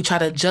it, and we try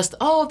to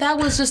that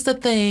was just a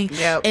thing.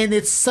 And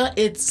it's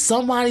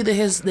somebody that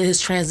has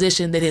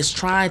transitioned, that is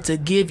trying to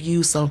give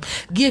you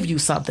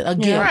something, a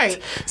gift. Right.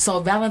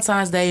 So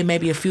Valentine's Day,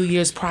 maybe a few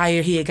years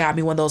prior, he had got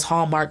me one of those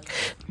Hallmark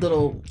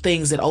little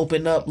things that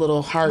open up,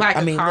 little heart. Like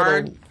a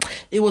card?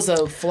 It was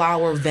a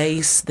flower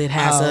vase that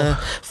has a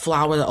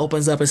flower that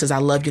opens up and says, "I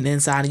love you" on the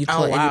inside, and you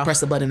press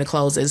the button and it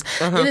closes.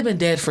 It had been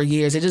dead for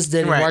years. It just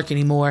didn't work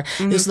anymore.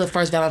 This was the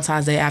first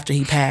Valentine's Day after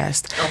he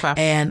passed.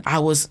 And I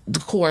was,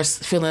 of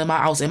course,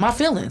 I was in my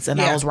feelings,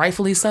 and I was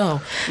rightfully so.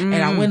 And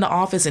I went in the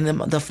office, and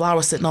the flower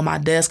was sitting on my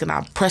desk, and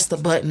I pressed the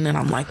button, and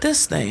I'm like,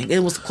 this thing,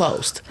 it was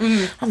closed.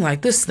 I'm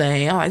like, this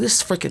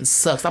freaking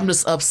sucks. I'm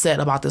just upset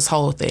about this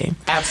whole thing.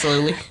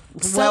 Absolutely.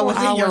 Several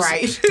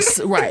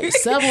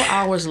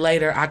hours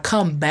later, I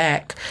come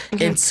back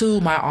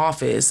into my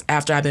office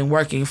after I've been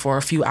working for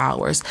a few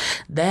hours.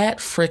 That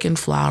freaking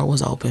flower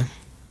was open.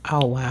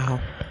 Oh,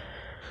 wow.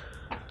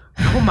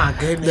 Oh, my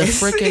goodness.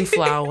 The freaking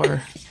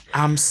flower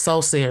I'm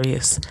so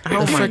serious. The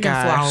my freaking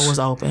gosh. flower was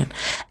open.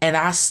 And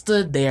I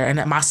stood there,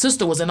 and my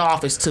sister was in the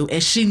office too.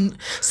 And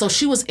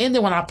she was in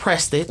there when I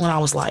pressed it, when I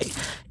was like,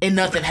 and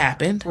nothing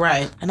happened.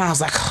 Right. And I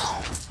was like,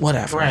 oh,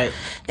 whatever. Right.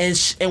 And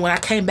when I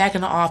came back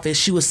in the office,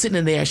 she was sitting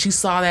in there. She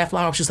saw that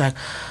flower. She was like,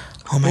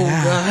 oh my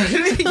God.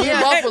 We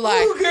both were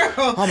like,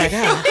 oh my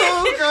God.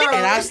 Oh, girl.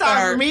 And It's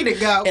time for me to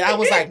go. And I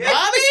was like,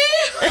 Mommy.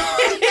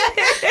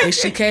 And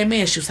she came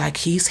in. She was like,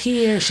 he's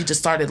here. She just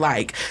started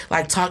like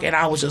talking.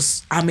 I was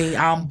just,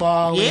 I'm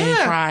bawling and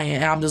crying.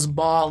 And I'm just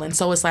bawling.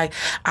 So it's like,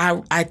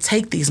 I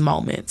take these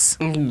moments.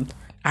 Mm-hmm.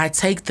 I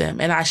take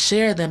them and I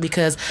share them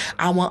because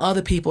I want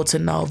other people to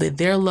know that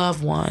their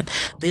loved one,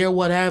 their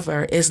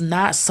whatever, is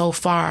not so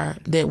far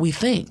that we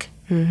think.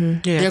 Mm-hmm.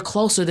 Yeah. They're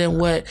closer than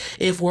what,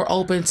 if we're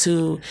open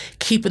to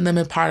keeping them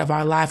in part of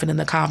our life and in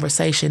the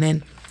conversation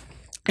and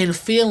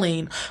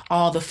feeling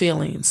all the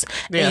feelings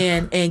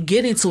and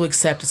getting to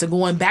acceptance and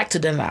going back to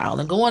denial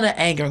and going to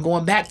anger and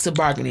going back to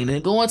bargaining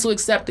and going to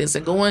acceptance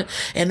and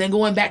then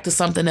going back to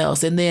something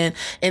else and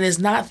it's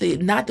not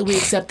that we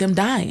accept them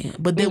dying,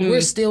 but that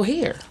we're still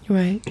here.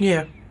 Right.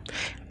 Yeah.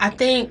 I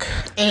think,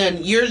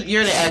 and you're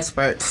the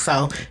expert,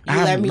 so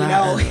let me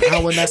know. I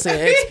would not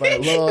say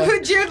expert, Lord.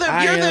 But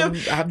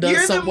I've done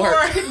some more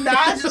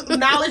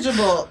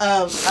knowledgeable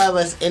of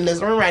us in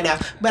this room right now.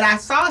 But I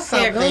saw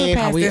something.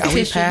 Are we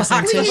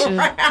passing tissue?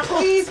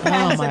 Please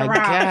pass it around. Oh my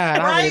God!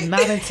 Right? I did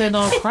not intend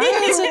on crying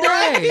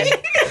today.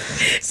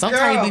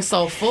 Sometimes you be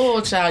so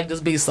full, child. You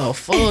just be so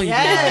full.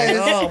 Yes.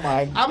 Oh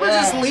my God! I'm gonna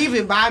just leave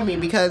it by me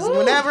because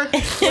whenever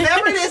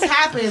this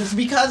happens,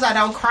 because I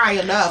don't cry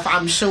enough,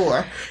 I'm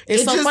sure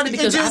it's so funny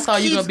because I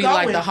thought you were gonna be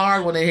like the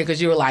hard one in here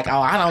because you were like,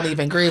 oh, I don't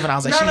even grieve, and I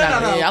was like, no.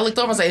 I looked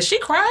over and said, is she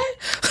crying?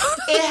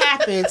 It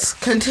happens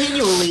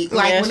continually,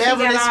 like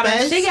whenever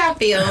she got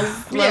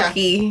feels low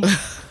key.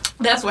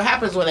 That's what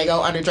happens when they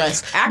go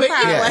underdressed. I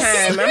cry all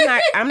the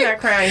time. I'm not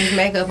crying his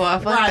makeup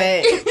off.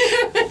 Right.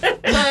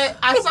 But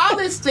I saw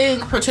this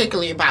thing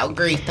particularly about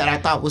grief that I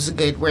thought was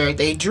good, where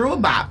they drew a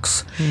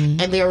box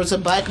and there was a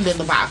button in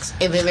the box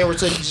and then there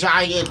was a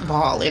giant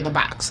ball in the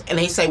box. And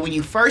they say when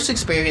you first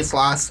experience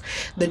loss,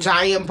 the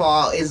giant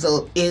ball is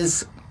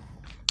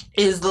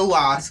the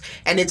loss,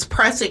 and it's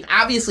pressing,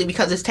 obviously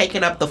because it's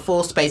taking up the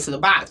full space of the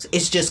box,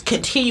 it's just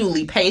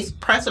continually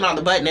pressing on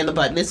the button, and the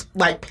button is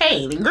like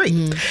pain and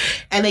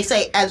grief. And they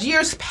say as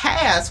years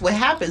pass, what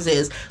happens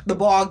is the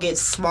ball gets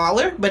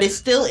smaller, but it's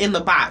still in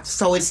the box,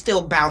 so it's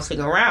still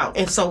bouncing around.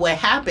 And so what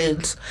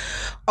happens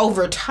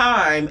over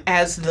time,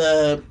 as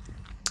the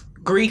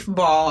grief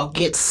ball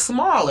gets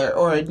smaller,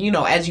 or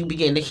as you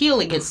begin to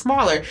heal, it gets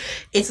smaller,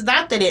 it's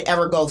not that it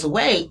ever goes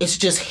away, it's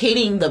just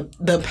hitting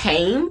the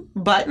pain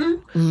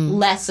button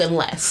less and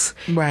less.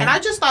 Right. And I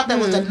just thought that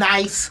was a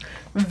nice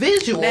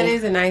visual. That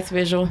is a nice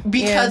visual,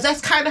 because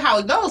that's kind of how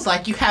it goes.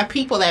 Like, you have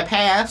people that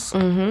pass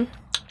and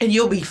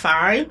you'll be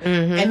fine,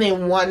 and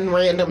then one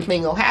random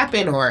thing will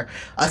happen, or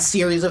a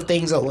series of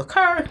things will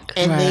occur,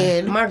 and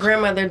then my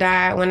grandmother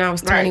died when I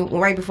was 20,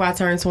 right before I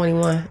turned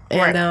 21,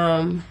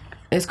 and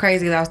it's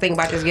crazy that I was thinking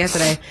about this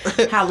yesterday,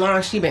 how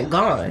long she been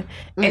gone.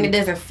 And it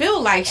doesn't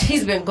feel like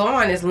she's been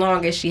gone as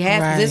long as she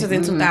has. Right. This was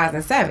in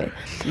 2007.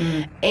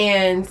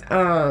 And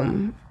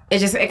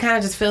it kind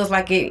of just feels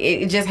like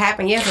it just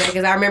happened yesterday,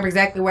 because I remember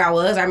exactly where I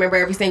was. I remember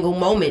every single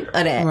moment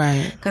of that.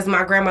 Right. Because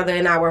my grandmother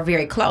and I were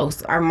very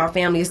close. My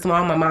family is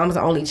small. My mom's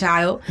the only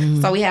child.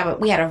 So we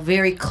had a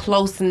very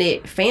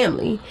close-knit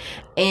family.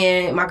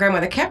 And my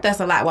grandmother kept us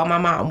a lot while my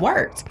mom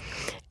worked.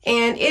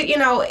 And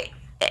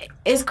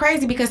it's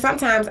crazy because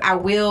sometimes I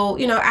will,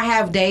 I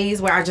have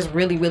days where I just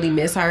really, really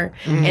miss her,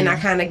 and I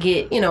kind of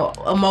get,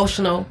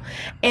 emotional.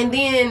 And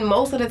then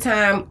most of the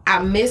time I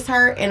miss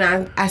her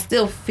and I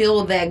still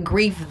feel that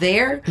grief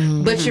there.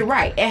 But you're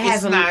right.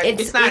 It's not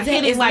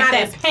hitting like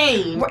that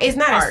pain. It's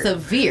not as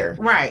severe.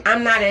 Right.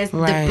 I'm not as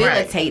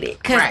debilitated.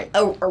 Because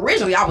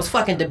originally I was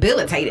fucking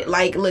debilitated,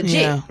 like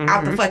legit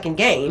out the fucking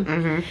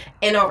game.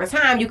 And over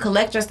time you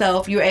collect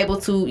yourself, you're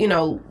able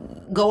to,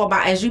 go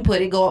about, as you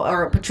put it,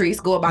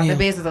 Patrice, go about the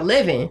business of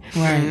living.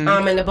 Right.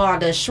 And the ball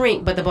does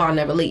shrink, but the ball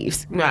never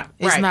leaves. Right.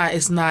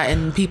 It's not,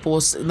 and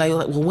people like,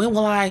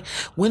 well,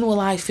 when will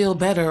I feel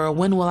better, or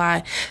when will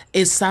I?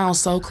 It sounds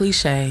so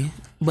cliche,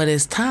 but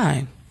it's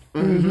time.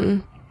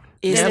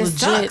 It's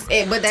legit.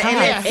 It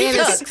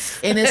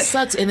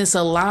sucks, and it's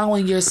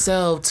allowing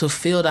yourself to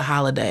feel the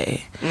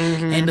holiday,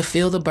 and to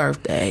feel the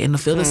birthday, and to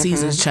feel the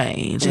seasons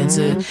change,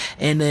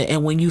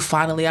 and when you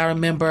finally, I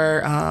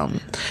remember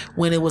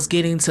when it was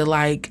getting to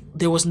like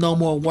there was no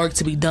more work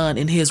to be done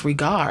in his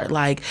regard.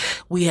 Like,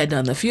 we had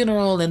done the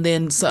funeral, and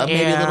then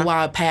maybe a little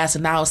while passed,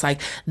 and now it's like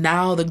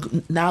now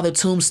the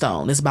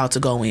tombstone is about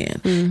to go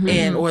in,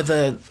 and or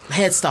the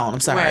headstone. I'm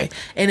sorry,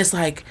 and it's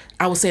like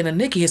I was saying to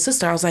Nikki, his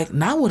sister, I was like,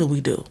 now what do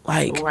we do?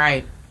 Like,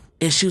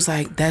 and she was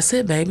like, that's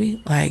it,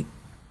 baby. Like,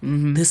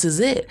 this is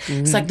it.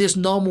 It's like there's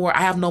no more.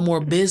 I have no more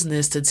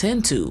business to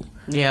tend to.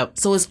 Yep.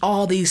 So it's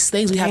all these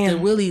things. We have to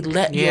really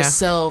let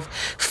yourself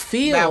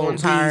feel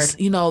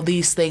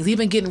these things.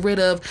 Even getting rid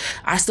of,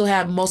 I still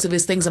have most of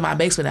his things in my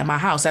basement at my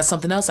house. That's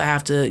something else I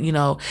have to,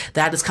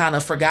 that I just kind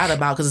of forgot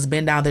about because it's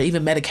been down there,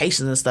 even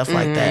medications and stuff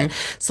like that.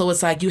 So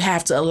it's like you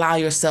have to allow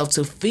yourself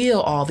to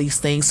feel all these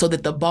things so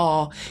that the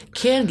ball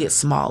can get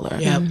smaller.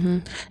 Yep.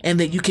 And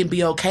that you can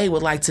be okay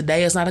with, like,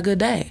 today is not a good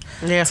day.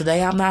 Yeah.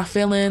 Today I'm not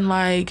feeling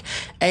like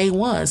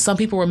A1. Some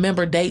people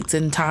remember dates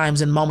and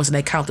times and moments and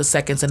they count the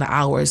seconds and the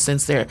hours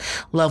since their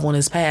loved one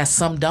has passed.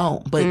 Some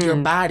don't. But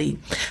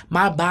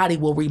my body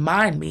will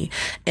remind me.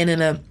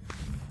 And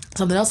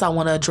something else I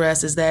want to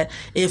address is that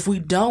if we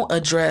don't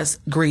address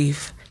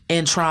grief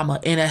and trauma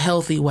in a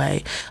healthy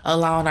way,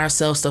 allowing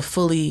ourselves to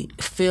fully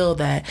feel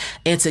that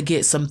and to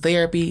get some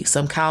therapy,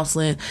 some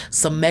counseling,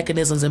 some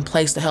mechanisms in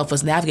place to help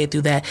us navigate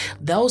through that,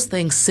 those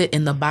things sit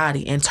in the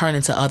body and turn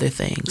into other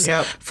things.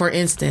 Yep. For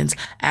instance,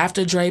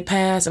 after Dre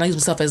passed, and I use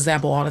myself as an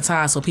example all the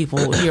time so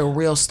people hear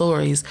real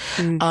stories,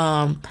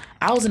 I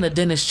was in a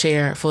dentist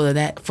chair for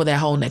that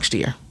whole next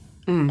year.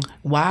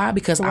 Why?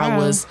 Because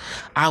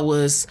I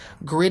was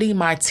gritting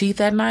my teeth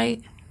at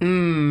night.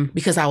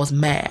 Because I was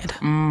mad.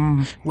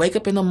 Wake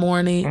up in the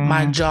morning,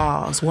 my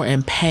jaws were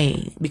in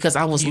pain because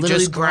I was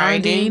literally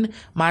grinding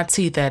my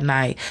teeth at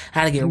night. I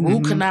had to get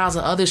root canals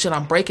and other shit.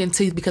 I'm breaking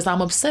teeth because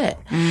I'm upset.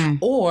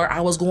 Or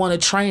I was going to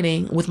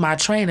training with my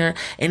trainer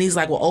and he's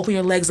like, well, open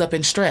your legs up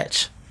and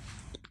stretch.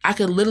 I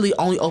could literally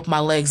only open my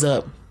legs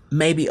up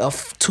maybe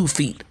 2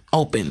 feet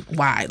open,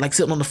 wide, like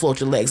sitting on the floor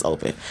with your legs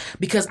open,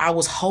 because I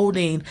was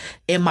holding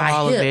in my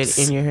all hips,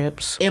 of it in your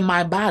hips, in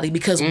my body.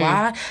 Because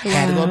why? I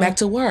had to go back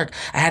to work.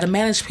 I had to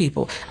manage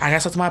people. I got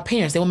to talk to my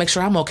parents. They will make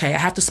sure I'm okay. I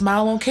have to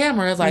smile on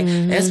camera. It's like,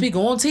 SB,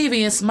 go on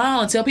TV and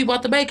smile and tell people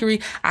at the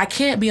bakery. I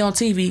can't be on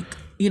TV.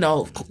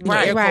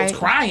 Air quotes,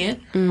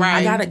 crying.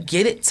 I gotta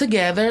get it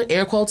together.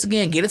 Air quotes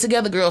again. Get it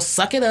together, girl.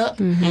 Suck it up.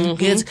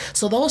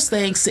 So those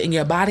things sit in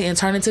your body and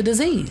turn into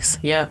disease.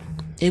 Yeah.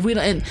 If we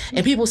don't,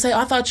 and people say,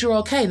 I thought you were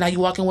okay. Now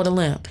you're walking with a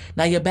limp.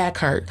 Now your back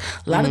hurt.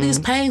 A lot of these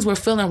pains we're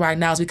feeling right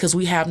now is because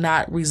we have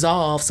not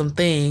resolved some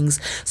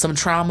things, some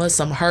trauma,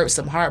 some hurt,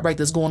 some heartbreak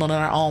that's going on in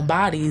our own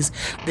bodies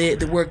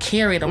that we're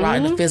carrying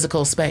around in the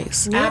physical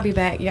space. Yeah. I'll be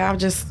back. Y'all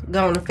just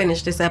going to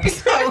finish this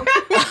episode.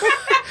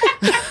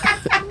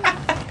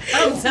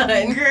 I'm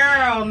done.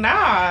 Girl,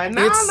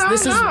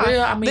 This is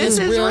real. I mean, it's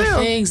real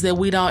things that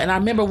we don't. And I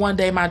remember one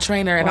day my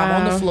trainer and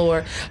I'm on the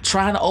floor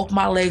trying to open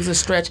my legs and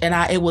stretch, and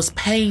it was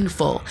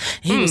painful.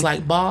 He was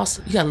like, boss,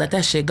 you gotta let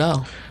that shit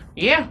go.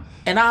 Yeah.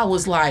 And I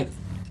was like,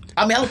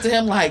 I looked at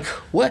him like,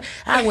 what?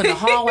 I went in the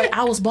hallway.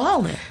 I was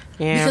bawling.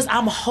 Yeah. Because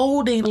I'm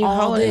holding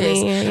all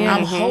this.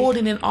 I'm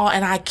holding it all,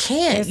 and I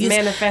can't. It's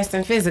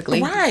manifesting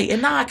physically. Right.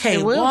 And now I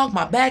can't walk.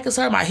 My back is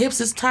hurt. My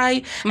hips is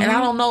tight. And I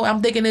don't know.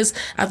 I'm thinking it's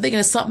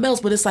something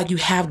else, but it's like you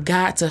have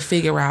got to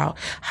figure out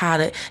how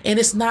to, and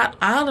it's not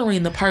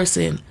honoring the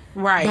person.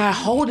 Right. By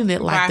holding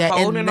it like that.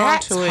 And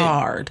that's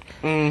hard.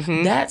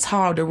 That's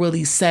hard to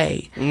really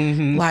say.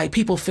 Like,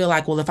 people feel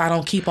like, well, if I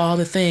don't keep all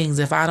the things,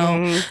 if I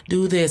don't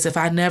do this, if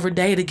I never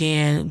date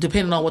again,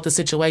 depending on what the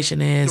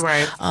situation is,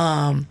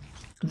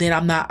 then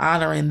I'm not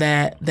honoring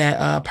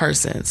that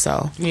person.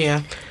 So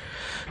yeah.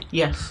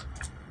 Yes.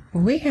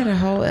 We got a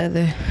whole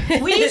other.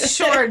 We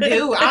sure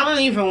do. I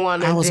don't even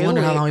want to. I was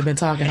wondering how long we've been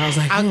talking. I was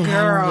like, girl,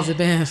 how long has it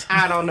been?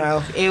 I don't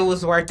know. It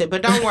was worth it.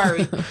 But don't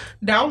worry.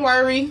 Don't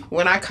worry.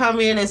 When I come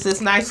in, it's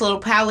this nice little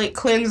palate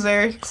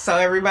cleanser, so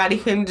everybody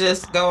can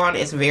just go on.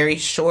 It's very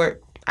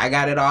short. I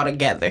got it all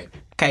together.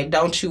 Okay,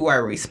 don't you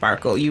worry,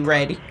 Sparkle. You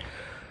ready?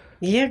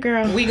 Yeah,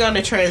 girl. We're going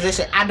to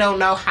transition. I don't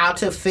know how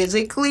to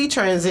physically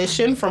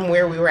transition from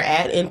where we were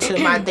at into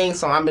my thing,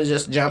 so I'm going to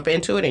just jump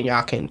into it, and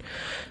y'all can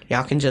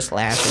just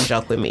laugh and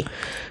joke with me.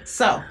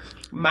 So,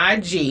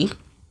 my G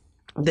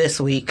this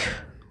week.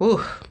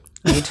 Ooh.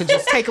 I need to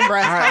just take a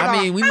breath.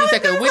 We need to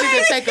take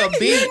a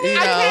beat,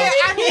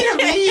 I need a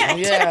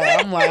beat. Yeah,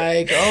 I'm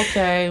like,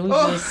 okay.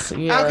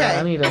 Okay.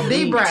 I need a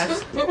deep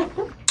breath.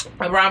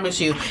 I promise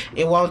you,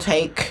 it won't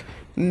take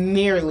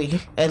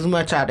nearly as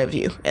much out of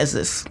you as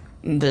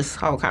this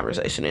whole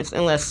conversation is,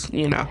 unless,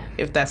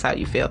 if that's how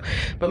you feel.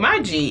 But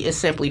my G is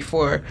simply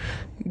for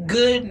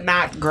good,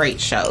 not great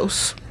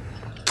shows.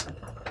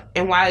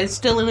 And why it's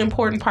still an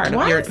important part of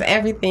your... Why is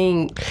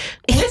everything...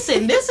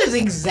 Listen, this is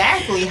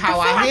exactly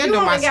how I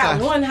handle my stuff. You only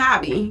got one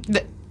hobby.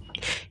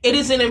 It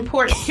is an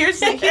important...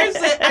 Here's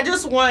the... I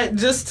just want,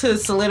 just to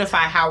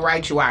solidify how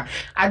right you are,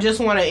 I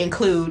just want to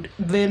include,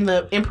 then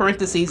in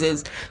parentheses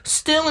is,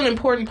 still an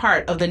important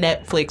part of the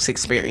Netflix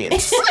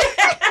experience.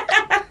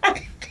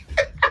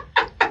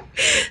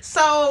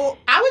 So,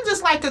 I would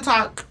just like to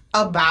talk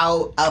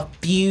about a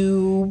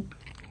few,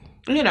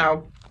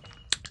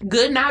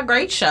 good, not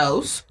great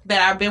shows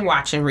that I've been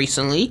watching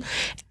recently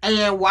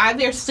and why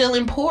they're still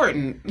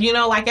important.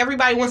 Like,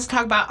 everybody wants to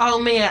talk about, oh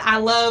man, I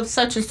love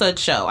such and such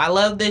show. I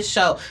love this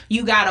show.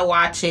 You gotta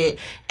watch it.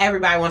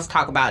 Everybody wants to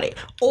talk about it.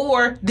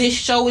 Or, this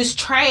show is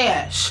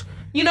trash.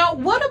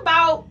 What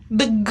about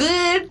the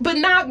good but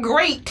not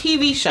great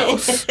TV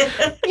shows?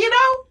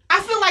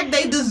 I feel like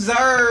they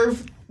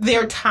deserve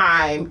their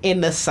time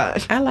in the sun.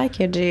 I like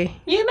your G.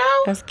 You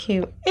know? That's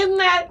cute. Isn't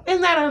that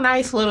a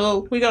nice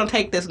little, we're going to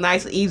take this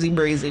nice, easy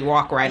breezy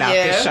walk right out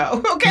this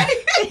show, okay?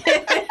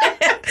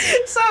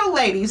 So,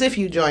 ladies, if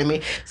you join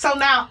me. So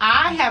now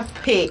I have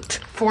picked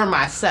for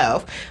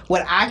myself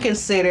what I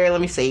consider,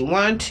 let me see,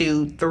 1,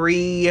 2,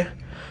 3,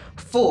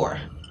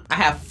 4. I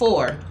have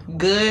 4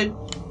 good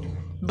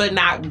but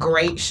not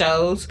great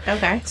shows.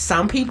 Okay.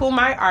 Some people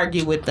might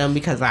argue with them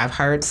because I've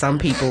heard some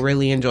people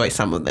really enjoy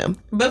some of them.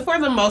 But for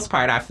the most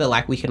part, I feel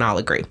like we can all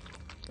agree.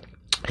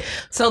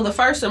 So the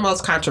first and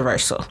most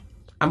controversial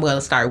I'm going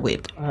to start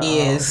with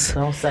is...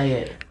 Don't say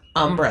it.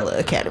 Umbrella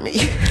Academy.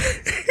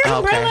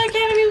 Umbrella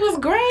Academy was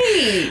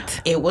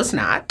great. It was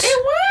not.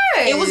 It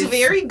was. It was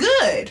very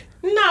good.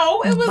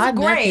 No, it was My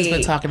great. nephew's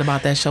been talking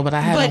about that show, but I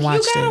haven't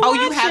watched it. Oh,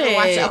 you haven't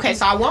watched it? Okay,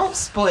 so I won't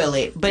spoil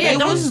it. But Yeah, it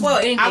don't was, spoil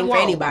anything for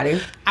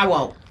anybody. I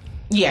won't.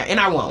 Yeah, and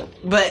I won't.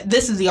 But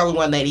this is the only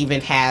one that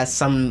even has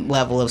some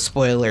level of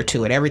spoiler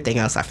to it. Everything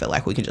else I feel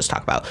like we can just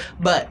talk about.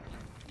 But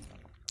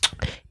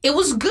it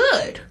was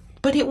good,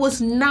 but it was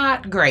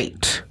not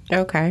great.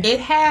 Okay. It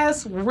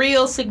has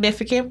real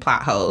significant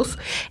plot holes.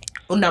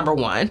 Number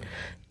one,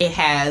 it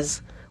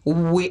has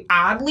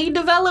oddly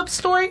developed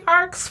story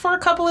arcs for a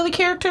couple of the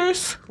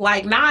characters.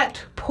 Like,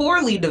 not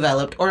poorly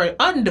developed or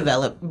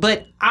undeveloped,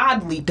 but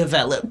oddly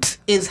developed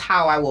is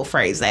how I will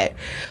phrase that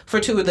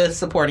for 2 of the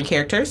supporting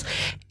characters.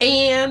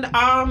 And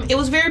it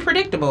was very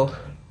predictable.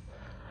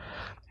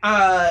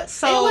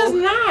 So it was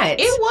not.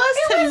 It was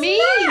to me.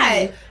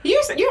 Not.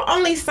 You're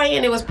only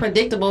saying it was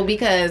predictable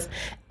because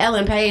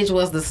Ellen Page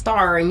was the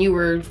star and you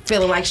were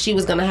feeling like she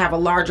was going to have a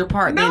larger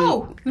part.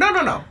 No.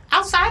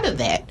 Outside of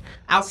it,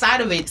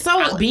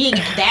 being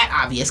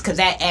that obvious, because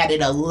that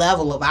added a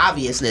level of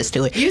obviousness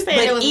to it. You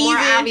saying it was more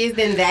obvious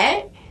than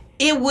that?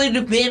 It would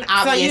have been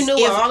obvious. So you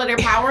knew what all of their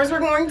powers were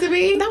going to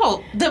be?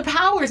 No, the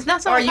powers.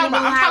 That's what I'm talking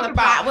about. I'm talking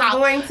about how the plot was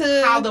going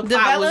to how the plot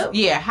develop.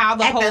 how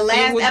the whole thing was.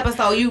 At the last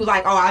episode, you was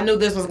like, "Oh, I knew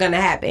this was going to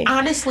happen."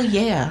 Honestly,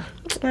 yeah.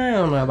 I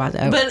don't know about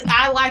that. But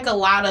I like a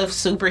lot of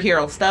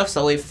superhero stuff,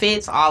 so it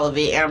fits all of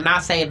it. And I'm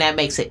not saying that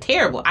makes it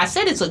terrible. I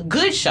said it's a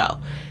good show.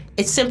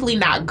 It's simply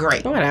not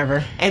great.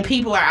 Whatever. And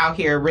people are out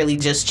here really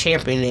just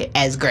championing it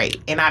as great.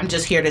 And I'm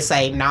just here to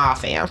say, nah,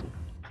 fam.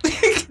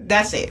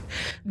 That's it.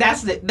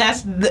 That's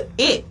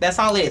it. That's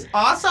all it is.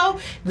 Also,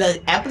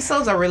 the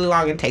episodes are really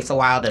long and it takes a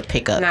while to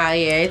pick up. Nah,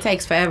 yeah, it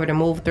takes forever to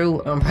move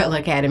through Umbrella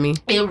Academy.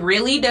 It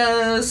really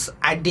does.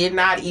 I did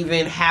not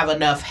even have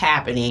enough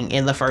happening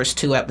in the first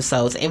 2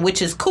 episodes, and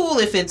which is cool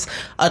if it's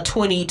a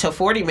 20 to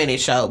 40 minute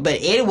show, but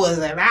it was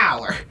an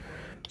hour.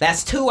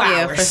 That's 2 hours.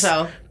 Yeah, for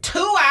sure.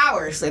 2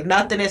 hours and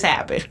nothing has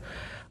happened.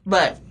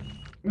 But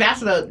that's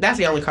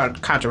the only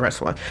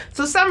controversial one.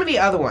 So some of the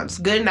other ones,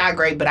 good, not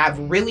great, but I've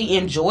really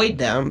enjoyed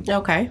them.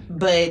 Okay.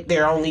 But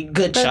they're only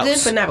good shows. Good,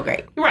 but never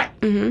great. Right.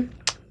 Mm-hmm.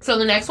 So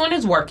the next one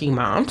is Working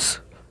Moms.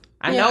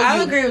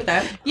 I agree with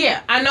that.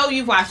 Yeah, I know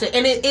you've watched it.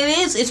 And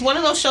it's one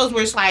of those shows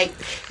where it's like,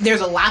 there's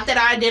a lot that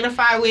I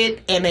identify with,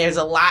 and there's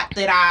a lot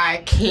that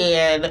I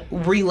can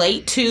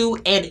relate to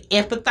and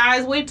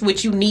empathize with,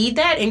 which you need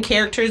that in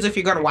characters if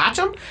you're going to watch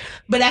them.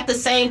 But at the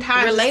same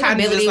time,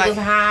 relatability was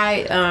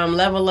high.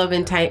 Level of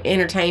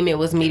entertainment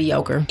was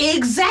mediocre.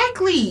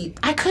 Exactly.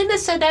 I couldn't have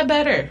said that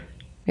better.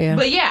 Yeah.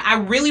 But yeah, I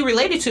really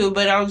related to it,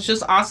 but I was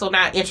just also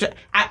not interested.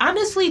 I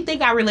honestly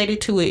think I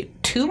related to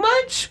it too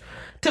much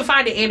to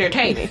find it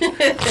entertaining.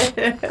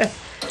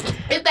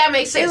 If that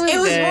makes sense. It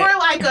was more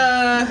like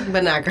a...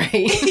 But not great.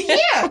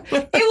 Yeah.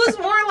 It was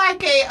more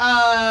like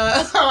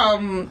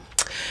a...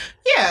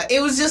 yeah,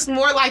 it was just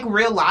more like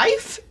real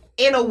life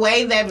in a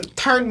way that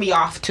turned me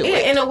off to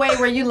it. In a way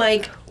where you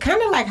like... Kind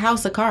of like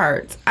House of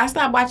Cards. I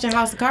stopped watching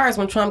House of Cards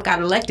when Trump got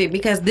elected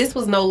because this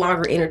was no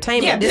longer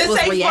entertainment. Yeah, this was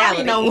ain't reality.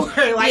 Funny no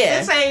more. Like,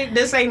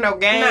 this ain't no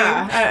game.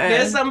 Nah,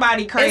 There's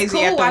somebody crazy it's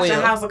cool at the watching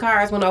wheel. House of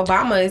Cards when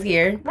Obama is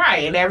here.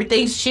 Right, and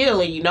everything's chill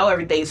and you know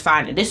everything's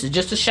fine and this is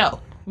just a show.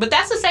 But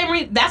that's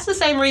the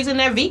same reason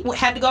that Veep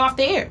had to go off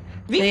the air.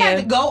 Veep had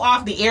to go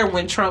off the air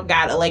when Trump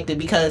got elected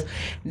because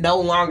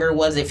no longer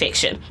was it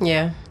fiction.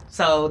 Yeah.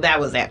 So that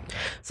was that.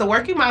 So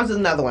Working Moms is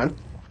another one.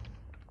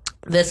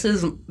 This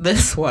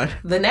one.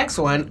 The next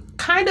one,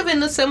 kind of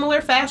in a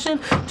similar fashion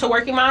to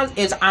Working Moms,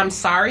 is I'm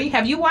Sorry.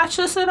 Have you watched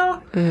this at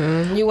all?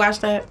 Mm-hmm. You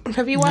watched that?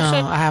 Have you watched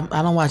it? No,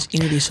 I don't watch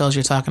any of these shows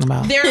you're talking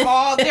about. They're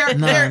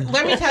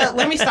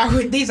let me start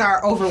with, these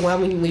are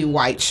overwhelmingly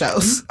white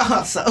shows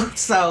also.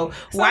 So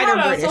white or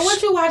British. So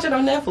what you watching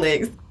on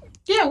Netflix?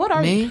 Yeah, what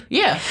are Me? you?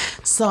 Yeah.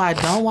 So I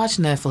don't watch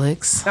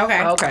Netflix.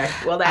 Okay.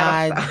 Well,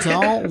 I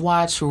don't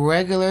watch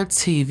regular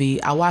TV.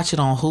 I watch it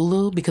on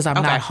Hulu because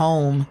I'm not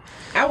home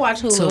I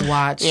watch Hulu to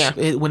watch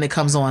it when it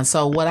comes on.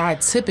 So what I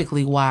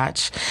typically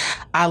watch,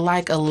 I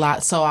like a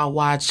lot. So I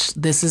watch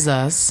This Is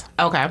Us.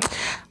 Okay.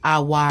 I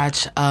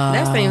watch.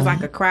 That seems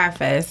like a cry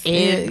fest.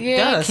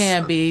 It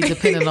can be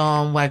depending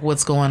on like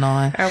what's going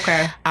on.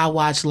 Okay. I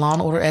watch Law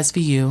and Order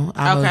SVU.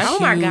 I'm a Oh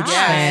my huge God.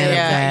 fan of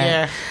that.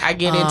 Yeah. I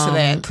get into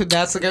that.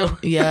 That's a good one.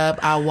 Yep,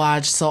 I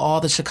watch all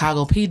the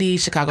Chicago PD,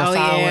 Chicago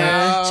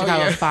Fire,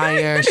 Chicago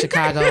Fire,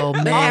 Chicago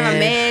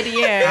Med.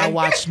 Yeah. I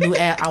watch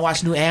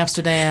New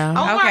Amsterdam.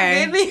 Oh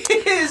Okay. my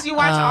goodness. You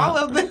watch all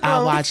of them.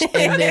 I watch,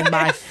 and then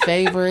my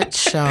favorite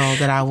show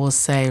that I will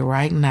say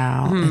right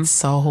now, it's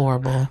so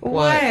horrible.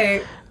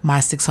 What? My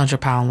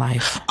 600-Pound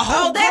Life.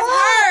 Oh, that's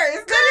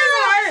hers.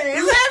 That is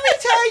hers. Let me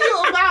tell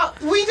you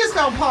about. We just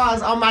gonna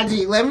pause on my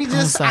G. Let me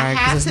just. I'm sorry, I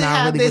have it's to not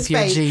have really this with your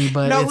space. G,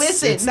 but no,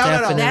 it's listen, no.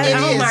 definitely- That, It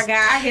oh is. my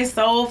God, I get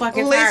so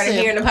fucking tired of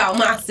hearing about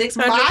my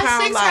 600 My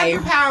pound life.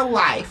 600-pound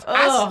life.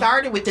 I Ugh.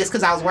 started with this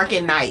because I was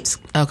working nights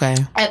Okay.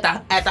 at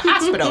the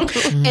hospital,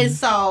 and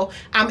so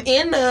I'm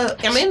in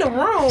the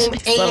room,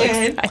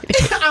 and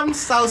I'm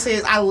so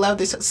serious. I love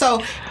this.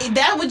 So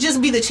that would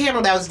just be the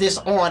channel that was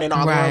just on in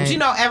all the Right. rooms. You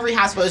know, every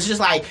hospital is just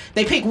like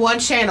they pick one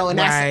channel, and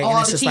that's Right, all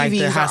and it's the just TVs like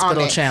the are on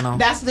hospital it. channel.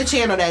 That's the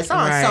channel that's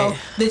on. Right. So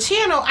the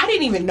channel, I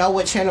didn't even know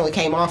what channel it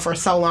came on for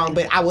so long,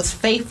 but I was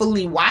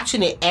faithfully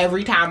watching it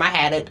every time I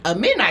had a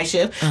midnight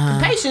shift. The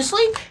patient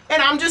sleep,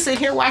 and I'm just sitting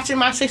here watching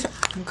my six.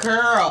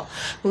 Girl,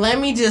 let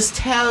me just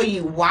tell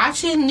you,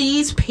 watching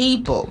these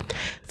people.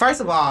 First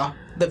of all,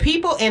 the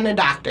people and the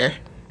doctor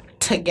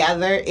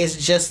together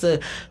is just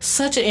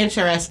such an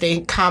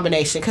interesting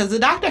combination because the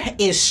doctor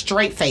is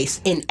straight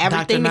faced in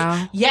everything. Dr.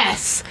 Mao?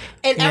 Yes,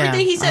 and Yeah,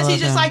 everything he I says, love he's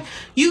just him. like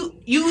you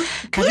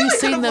clearly could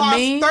seen have the lost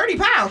meme? 30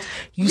 pounds.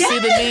 You see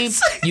the meme?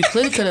 You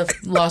clearly could have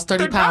lost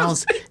 30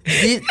 pounds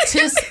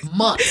this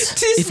month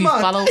if you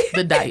follow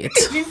the diet.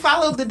 If you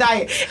follow the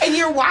diet, and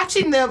you're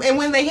watching them, and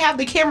when they have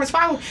the cameras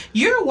following,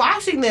 you're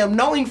watching them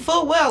knowing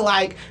full well,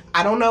 like,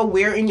 I don't know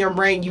where in your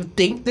brain you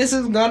think this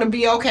is going to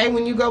be okay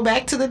when you go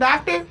back to the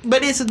doctor,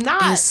 but it's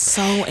not. It's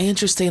so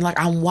interesting. Like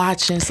I'm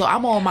watching, so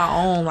I'm on my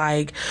own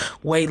like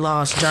weight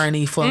loss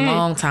journey for a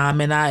long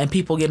time, and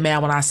people get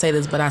mad when I say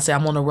this, but I say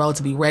I'm on the road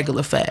to be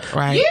regular fat,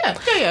 right?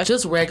 Yeah.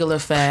 Just regular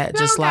fat,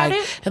 just got like,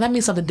 it. and that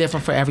means something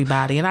different for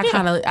everybody. And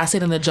I say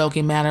it in a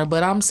joking manner,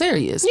 but I'm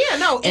serious. Yeah,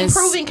 no, And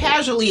improving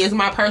casually is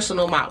my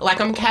personal model. Like,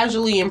 I'm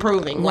casually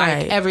improving, like,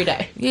 Right. every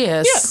day.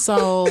 Yeah,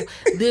 so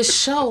this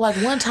show, like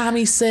one time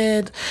he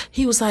said,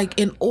 he was like,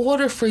 in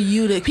order for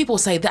you to, people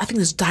say that I think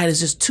this diet is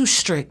just too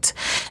strict.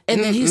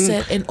 And then he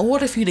said, in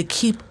order for you to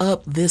keep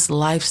up this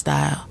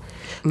lifestyle,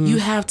 you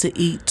have to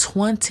eat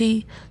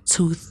 20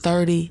 to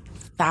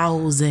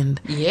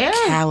 30,000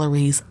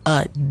 calories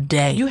a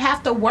day. You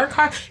have to work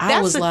hard. That's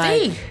I was the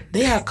like, thing.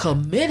 they are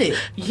committed.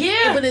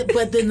 Yeah.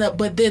 But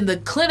then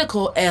the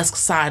clinical-esque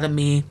side of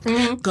me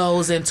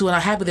goes into, and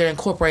I'm happy they're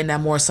incorporating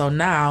that more so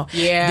now.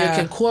 Yeah.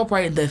 They're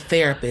incorporating the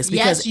therapist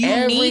because Yes, you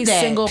every need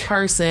that. single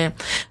person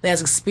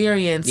that's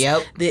experienced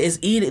that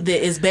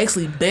is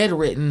basically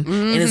bedridden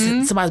and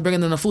is somebody's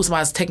bringing them the food,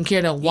 somebody's taking care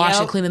of them,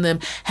 washing, cleaning them,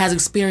 has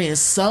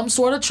experienced some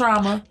sort of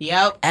trauma.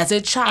 As a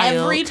child.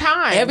 Every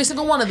time. Every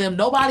single one of them.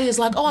 Nobody is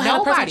like, oh, I had a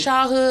Nobody. perfect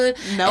childhood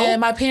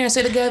and my parents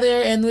stayed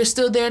together and we're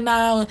still there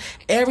now.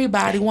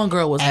 Everybody, one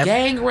girl was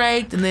gang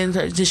raped and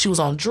then she was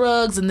on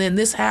drugs and then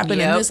this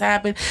happened and this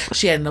happened.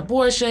 She had an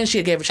abortion.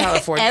 She gave her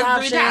child for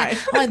adoption.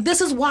 Like,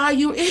 this is why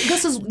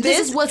this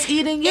is what's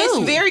eating you. It's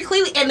very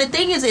clearly, and the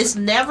thing is, it's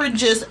never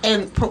just,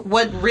 and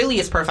what really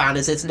is profound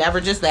is it's never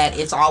just that.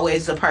 It's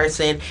always the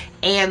person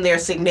and their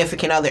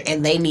significant other,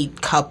 and they need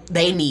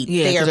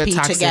therapy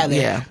toxic,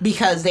 together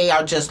because they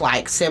are just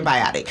like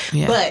symbiotic.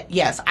 But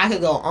yes, I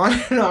could go on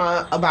and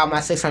on about my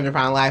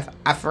 600-pound life.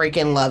 I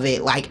freaking love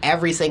it. Like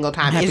every single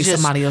time. I'm happy it's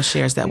just, somebody else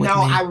shares that with me.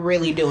 No, I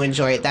really do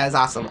enjoy it. That is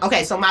awesome.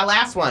 Okay, so my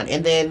last one,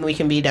 and then we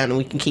can be done and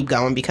we can keep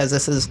going because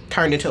this has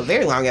turned into a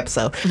very long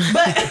episode.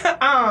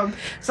 But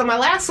so my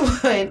last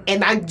one,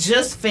 and I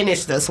just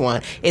finished this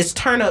one, is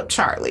Turn Up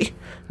Charlie.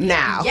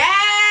 Now,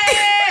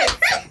 Yes!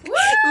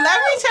 let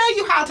me tell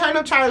you how Turn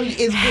Up Charlie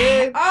is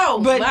good,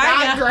 but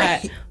not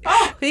great.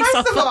 Oh, he's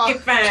so First of all,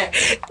 fucking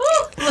fine.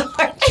 Oh,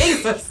 Lord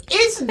Jesus.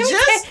 It's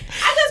just,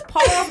 I just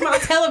paused my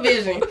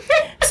television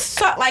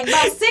like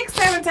about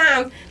 6-7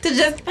 times to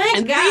just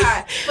thank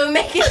God for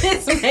making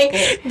this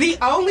man. the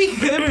only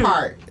good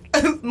part.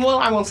 Well,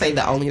 I won't say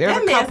the only. There's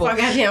That a man's couple. so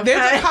goddamn There's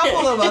a fine.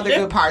 couple of other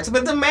good parts,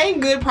 but the main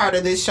good part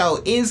of this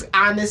show is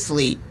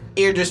honestly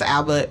Idris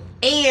Elba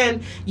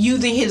and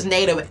using his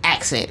native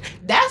accent.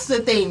 That's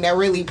the thing that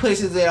really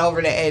pushes it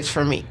over the edge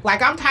for me.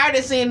 Like, I'm tired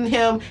of seeing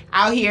him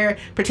out here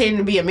pretending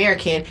to be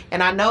American,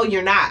 and I know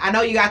you're not. I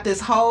know you got this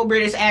whole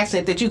British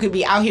accent that you could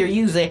be out here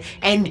using,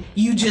 and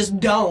you just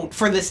don't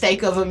for the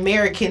sake of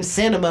American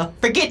cinema.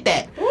 Forget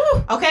that.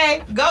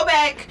 Okay? Go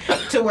back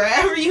to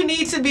wherever you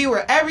need to be,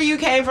 wherever you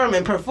came from,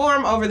 and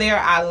perform over there.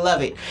 I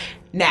love it.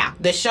 Now,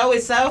 the show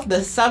itself,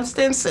 the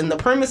substance and the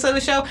premise of the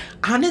show,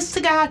 honest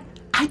to God,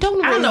 I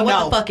don't really know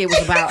what the fuck it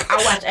was about. I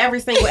watched every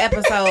single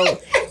episode.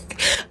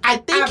 I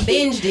think I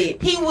binged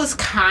it. He was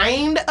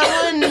kind of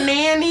a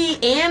nanny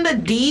and a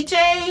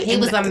DJ. He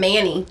was a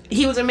manny.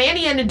 He was a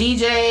manny and a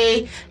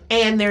DJ,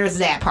 and there's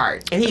that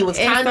part. And he was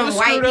kind of some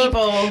white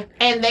people,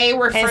 and they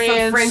were and friends.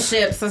 some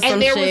friendships or some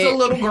and there shit. was a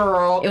little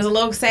girl. It was a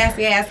little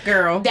sassy ass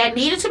girl that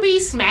needed to be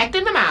smacked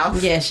in the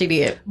mouth. Yeah, she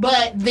did.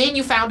 But then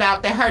you found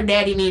out that her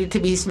daddy needed to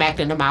be smacked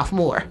in the mouth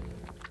more.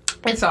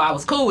 And so I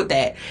was cool with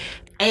that.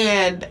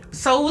 And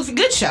so it was a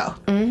good show.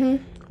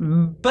 Mm-hmm.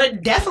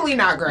 But definitely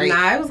not great.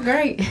 Nah, it was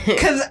great.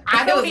 Because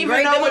I don't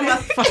even know what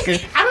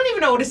I don't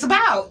even know what it's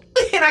about.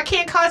 And I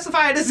can't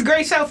classify it as a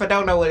great show if I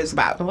don't know what it's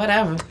about.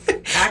 Whatever.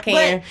 I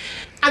can. But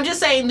I'm just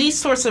saying these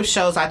sorts of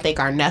shows I think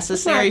are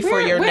necessary for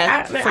your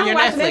Netflix.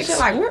 That shit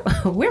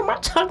like, where my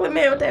chocolate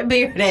man with that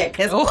beard at?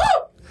 Because,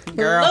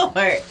 girl,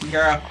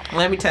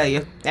 let me tell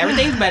you,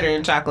 everything's better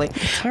than chocolate.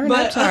 Turn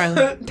up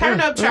Charlie. Turn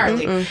up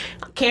Charlie.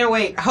 Can't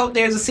wait. Hope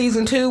there's a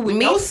season 2 with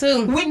no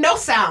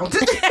sound.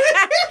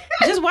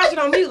 Just watch it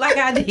on mute like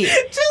I did.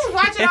 Just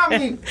watch it on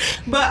mute.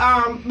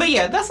 But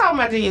yeah, that's all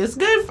my G is.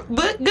 Good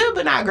but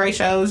not great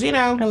shows, you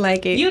know. I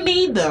like it. You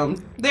need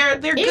them. They're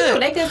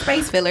good. They're good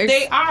space fillers.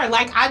 They are.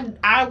 Like,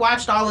 I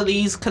watched all of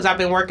these because I've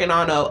been working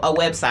on a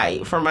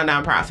website for my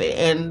nonprofit,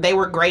 and they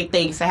were great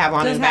things to have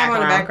on in the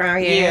background. On the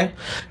background, yeah.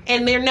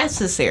 And they're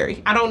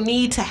necessary. I don't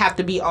need to have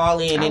to be all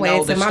in and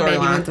know the storyline. My baby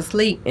went to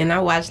sleep, and I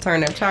watched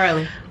Turn Up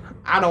Charlie.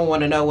 I don't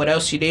want to know what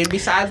else she did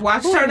besides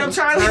watch Turn Up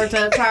Charlie.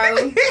 Turn Up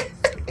Charlie.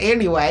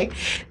 Anyway,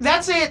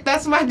 that's it.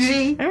 That's my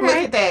G. All Look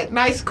right. at that.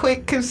 Nice,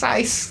 quick,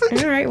 concise.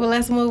 All right, well,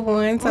 let's move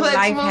on to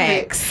life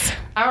hacks.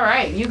 All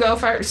right, you go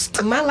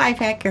first. My life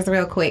hack is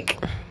real quick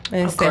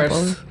and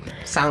simple.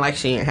 Sound like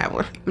she didn't have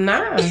one.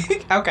 Nah.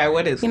 Okay,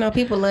 what is it? You know,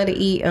 people love to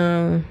eat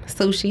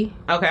sushi.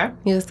 Okay.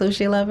 You a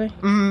sushi lover?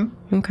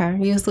 Mm-hmm. Okay.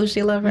 You a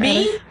sushi lover?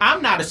 Me? Anna?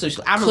 I'm not a sushi.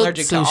 I'm Cooked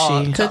allergic to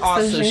all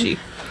sushi.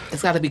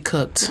 It's got to be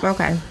cooked.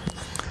 Okay.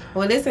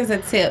 Well, this is a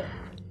tip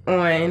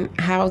on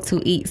how to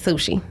eat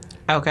sushi.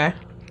 Okay.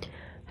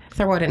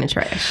 Throw it in the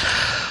trash.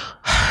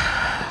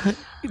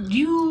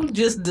 You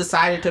just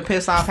decided to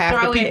piss off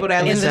half the people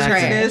that listen to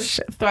this.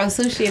 Throw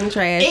sushi in the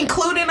trash.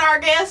 Including our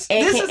guests.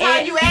 This is how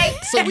you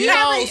act. So you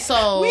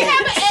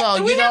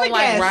don't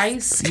like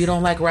rice? You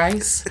don't like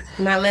rice?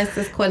 Not unless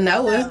it's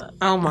quinoa.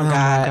 Oh my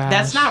God.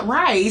 That's not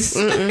rice.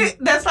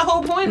 That's the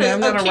whole point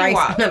of quinoa.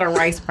 I'm not a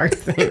rice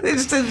person.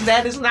 It's just,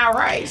 that is not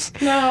rice.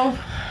 No.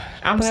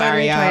 I'm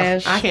sorry, y'all.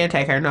 Trash. I can't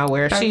take her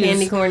nowhere. She's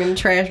candy corn in the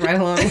trash right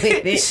along with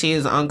it. She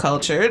is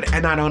uncultured,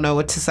 and I don't know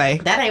what to say.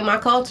 That ain't my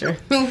culture.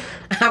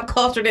 I'm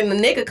cultured in the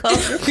nigga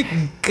culture.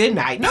 Good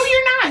night. No,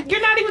 you're not.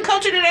 You're not even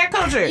cultured in that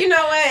culture. You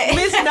know what?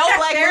 Miss No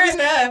Black Fair Miss.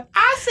 enough.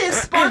 I said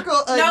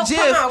sparkle a GIF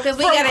come on, because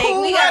we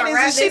gotta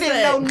wrap and she this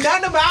didn't up. know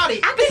nothing about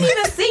it. I couldn't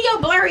even see your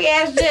blurry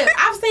ass GIF.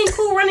 I've seen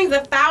Cool Runnings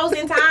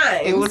 1,000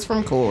 times. It was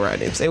from Cool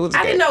Runnings. It was.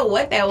 I didn't know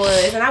what that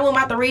was, and I was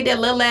about to read that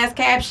little ass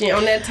caption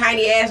on that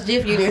tiny ass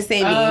GIF you didn't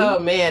send me. Oh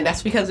man,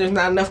 that's because there's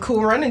not enough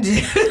Cool Running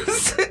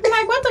GIFs.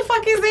 Like, what the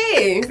fuck is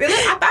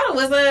this? I thought it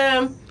was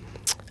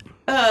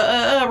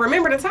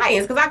Remember the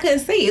Titans, because I couldn't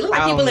see. It looked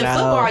like people in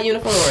football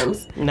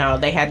uniforms. No,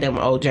 they had them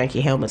old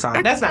janky helmets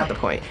on. That's not the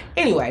point.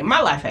 Anyway, my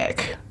life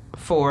hack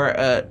for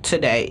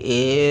today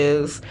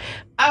is,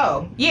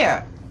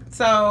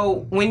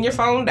 so when your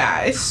phone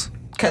dies,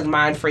 because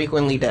mine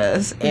frequently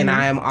does, and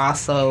I am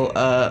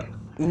also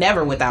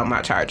never without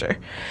my charger.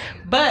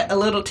 But a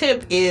little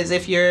tip is,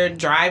 if you're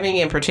driving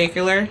in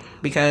particular,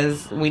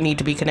 because we need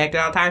to be connected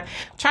all the time,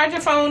 charge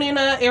your phone in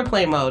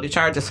airplane mode. It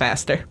charges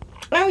faster.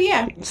 Oh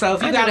yeah. So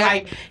if you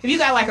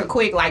got like a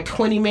quick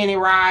 20-minute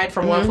ride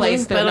from one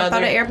place to another,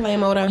 throw the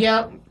airplane mode on.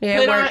 Yep. Yeah,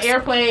 put on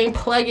airplane,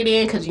 plug it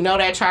in, because you know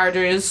that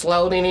charger is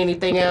slower than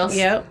anything else.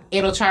 Yep.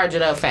 It'll charge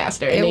it up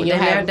faster, and then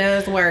that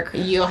does work.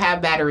 You'll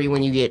have battery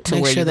when you get to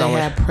Make where sure you're going.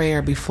 they have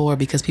prayer before,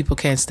 because people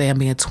can't stand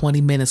being 20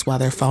 minutes while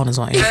their phone is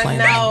on airplane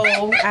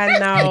mode. I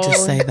know. Let me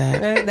just say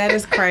that. That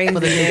is crazy. For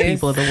the new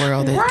people of the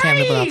world that can't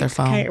live without their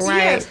phones. Right.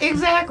 Yes,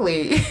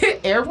 exactly.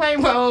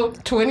 Airplane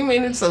mode, 20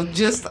 minutes of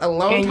just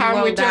alone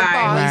time with your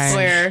phone. Right. I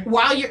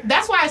swear.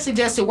 That's why I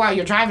suggested while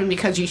you're driving,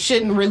 because you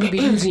shouldn't really be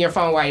using your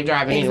phone while you're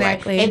driving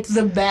Exactly. anyway. It's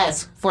the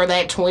best for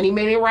that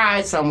 20-minute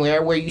ride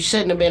somewhere where you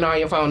shouldn't have been on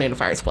your phone in the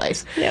first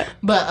place. Yeah.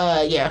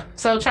 But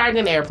so charge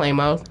in airplane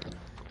mode.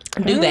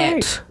 Do that.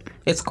 Right.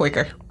 It's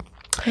quicker.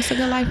 That's a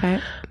good life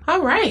hack.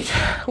 All right.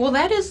 Well,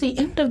 that is the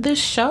end of this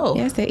show.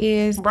 Yes, it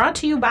is. Brought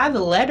to you by the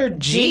letter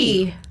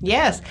G.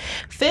 Yes.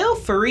 Feel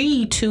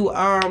free to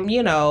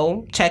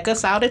check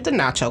us out at the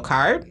Nacho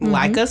Cart.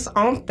 Like us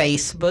on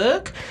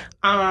Facebook.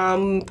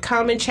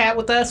 Come and chat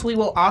with us. We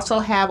will also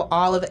have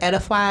all of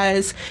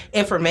EttaFly's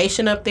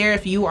information up there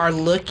if you are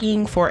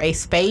looking for a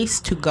space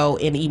to go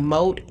and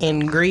emote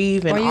and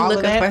grieve and all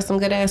of that. Or you looking for some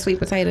good ass sweet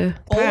potato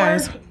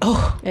pies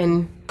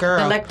and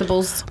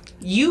delectables.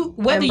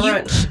 Whether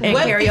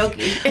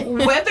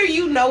karaoke. whether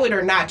you know it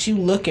or not, you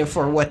looking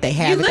for what they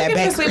have. You looking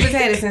for sweet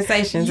potato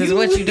sensations is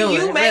what you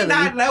doing. You may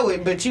not know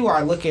it, but you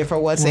are looking for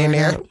what's in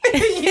there.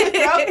 You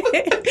know?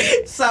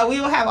 So we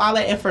will have all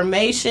the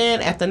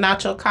information at the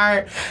Nacho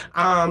Cart.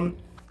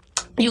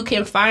 You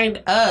can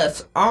find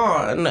us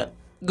on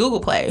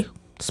Google Play,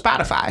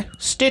 Spotify,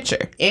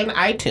 Stitcher, and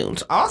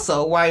iTunes.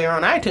 Also, while you're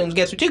on iTunes,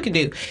 guess what you can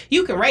do?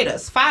 You can rate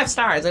us 5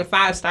 stars and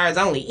 5 stars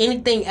only.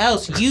 Anything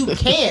else, you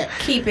can't.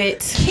 Keep it.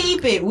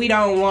 Keep it. We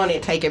don't want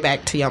it. Take it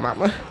back to your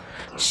mama.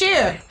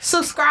 Share,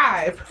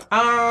 subscribe,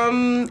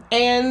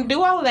 and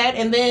do all of that.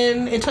 And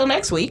then until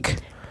next week,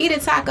 Eat a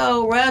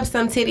taco, rub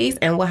some titties,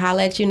 and we'll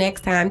holler at you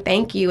next time.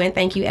 Thank you, and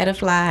thank you,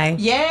 EttaFlyy.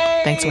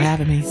 yay! Thanks for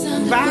having me.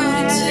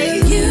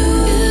 Bye.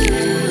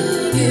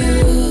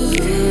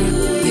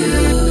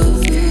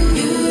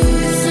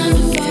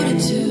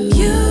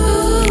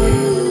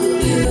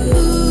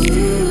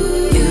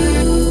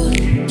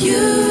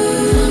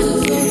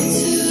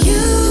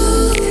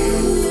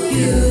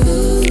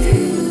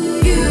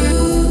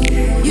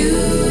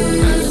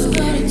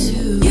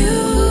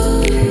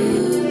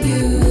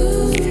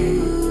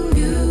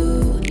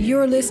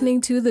 You're listening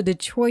to the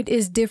Detroit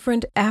is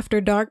Different After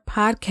Dark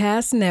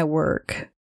Podcast Network.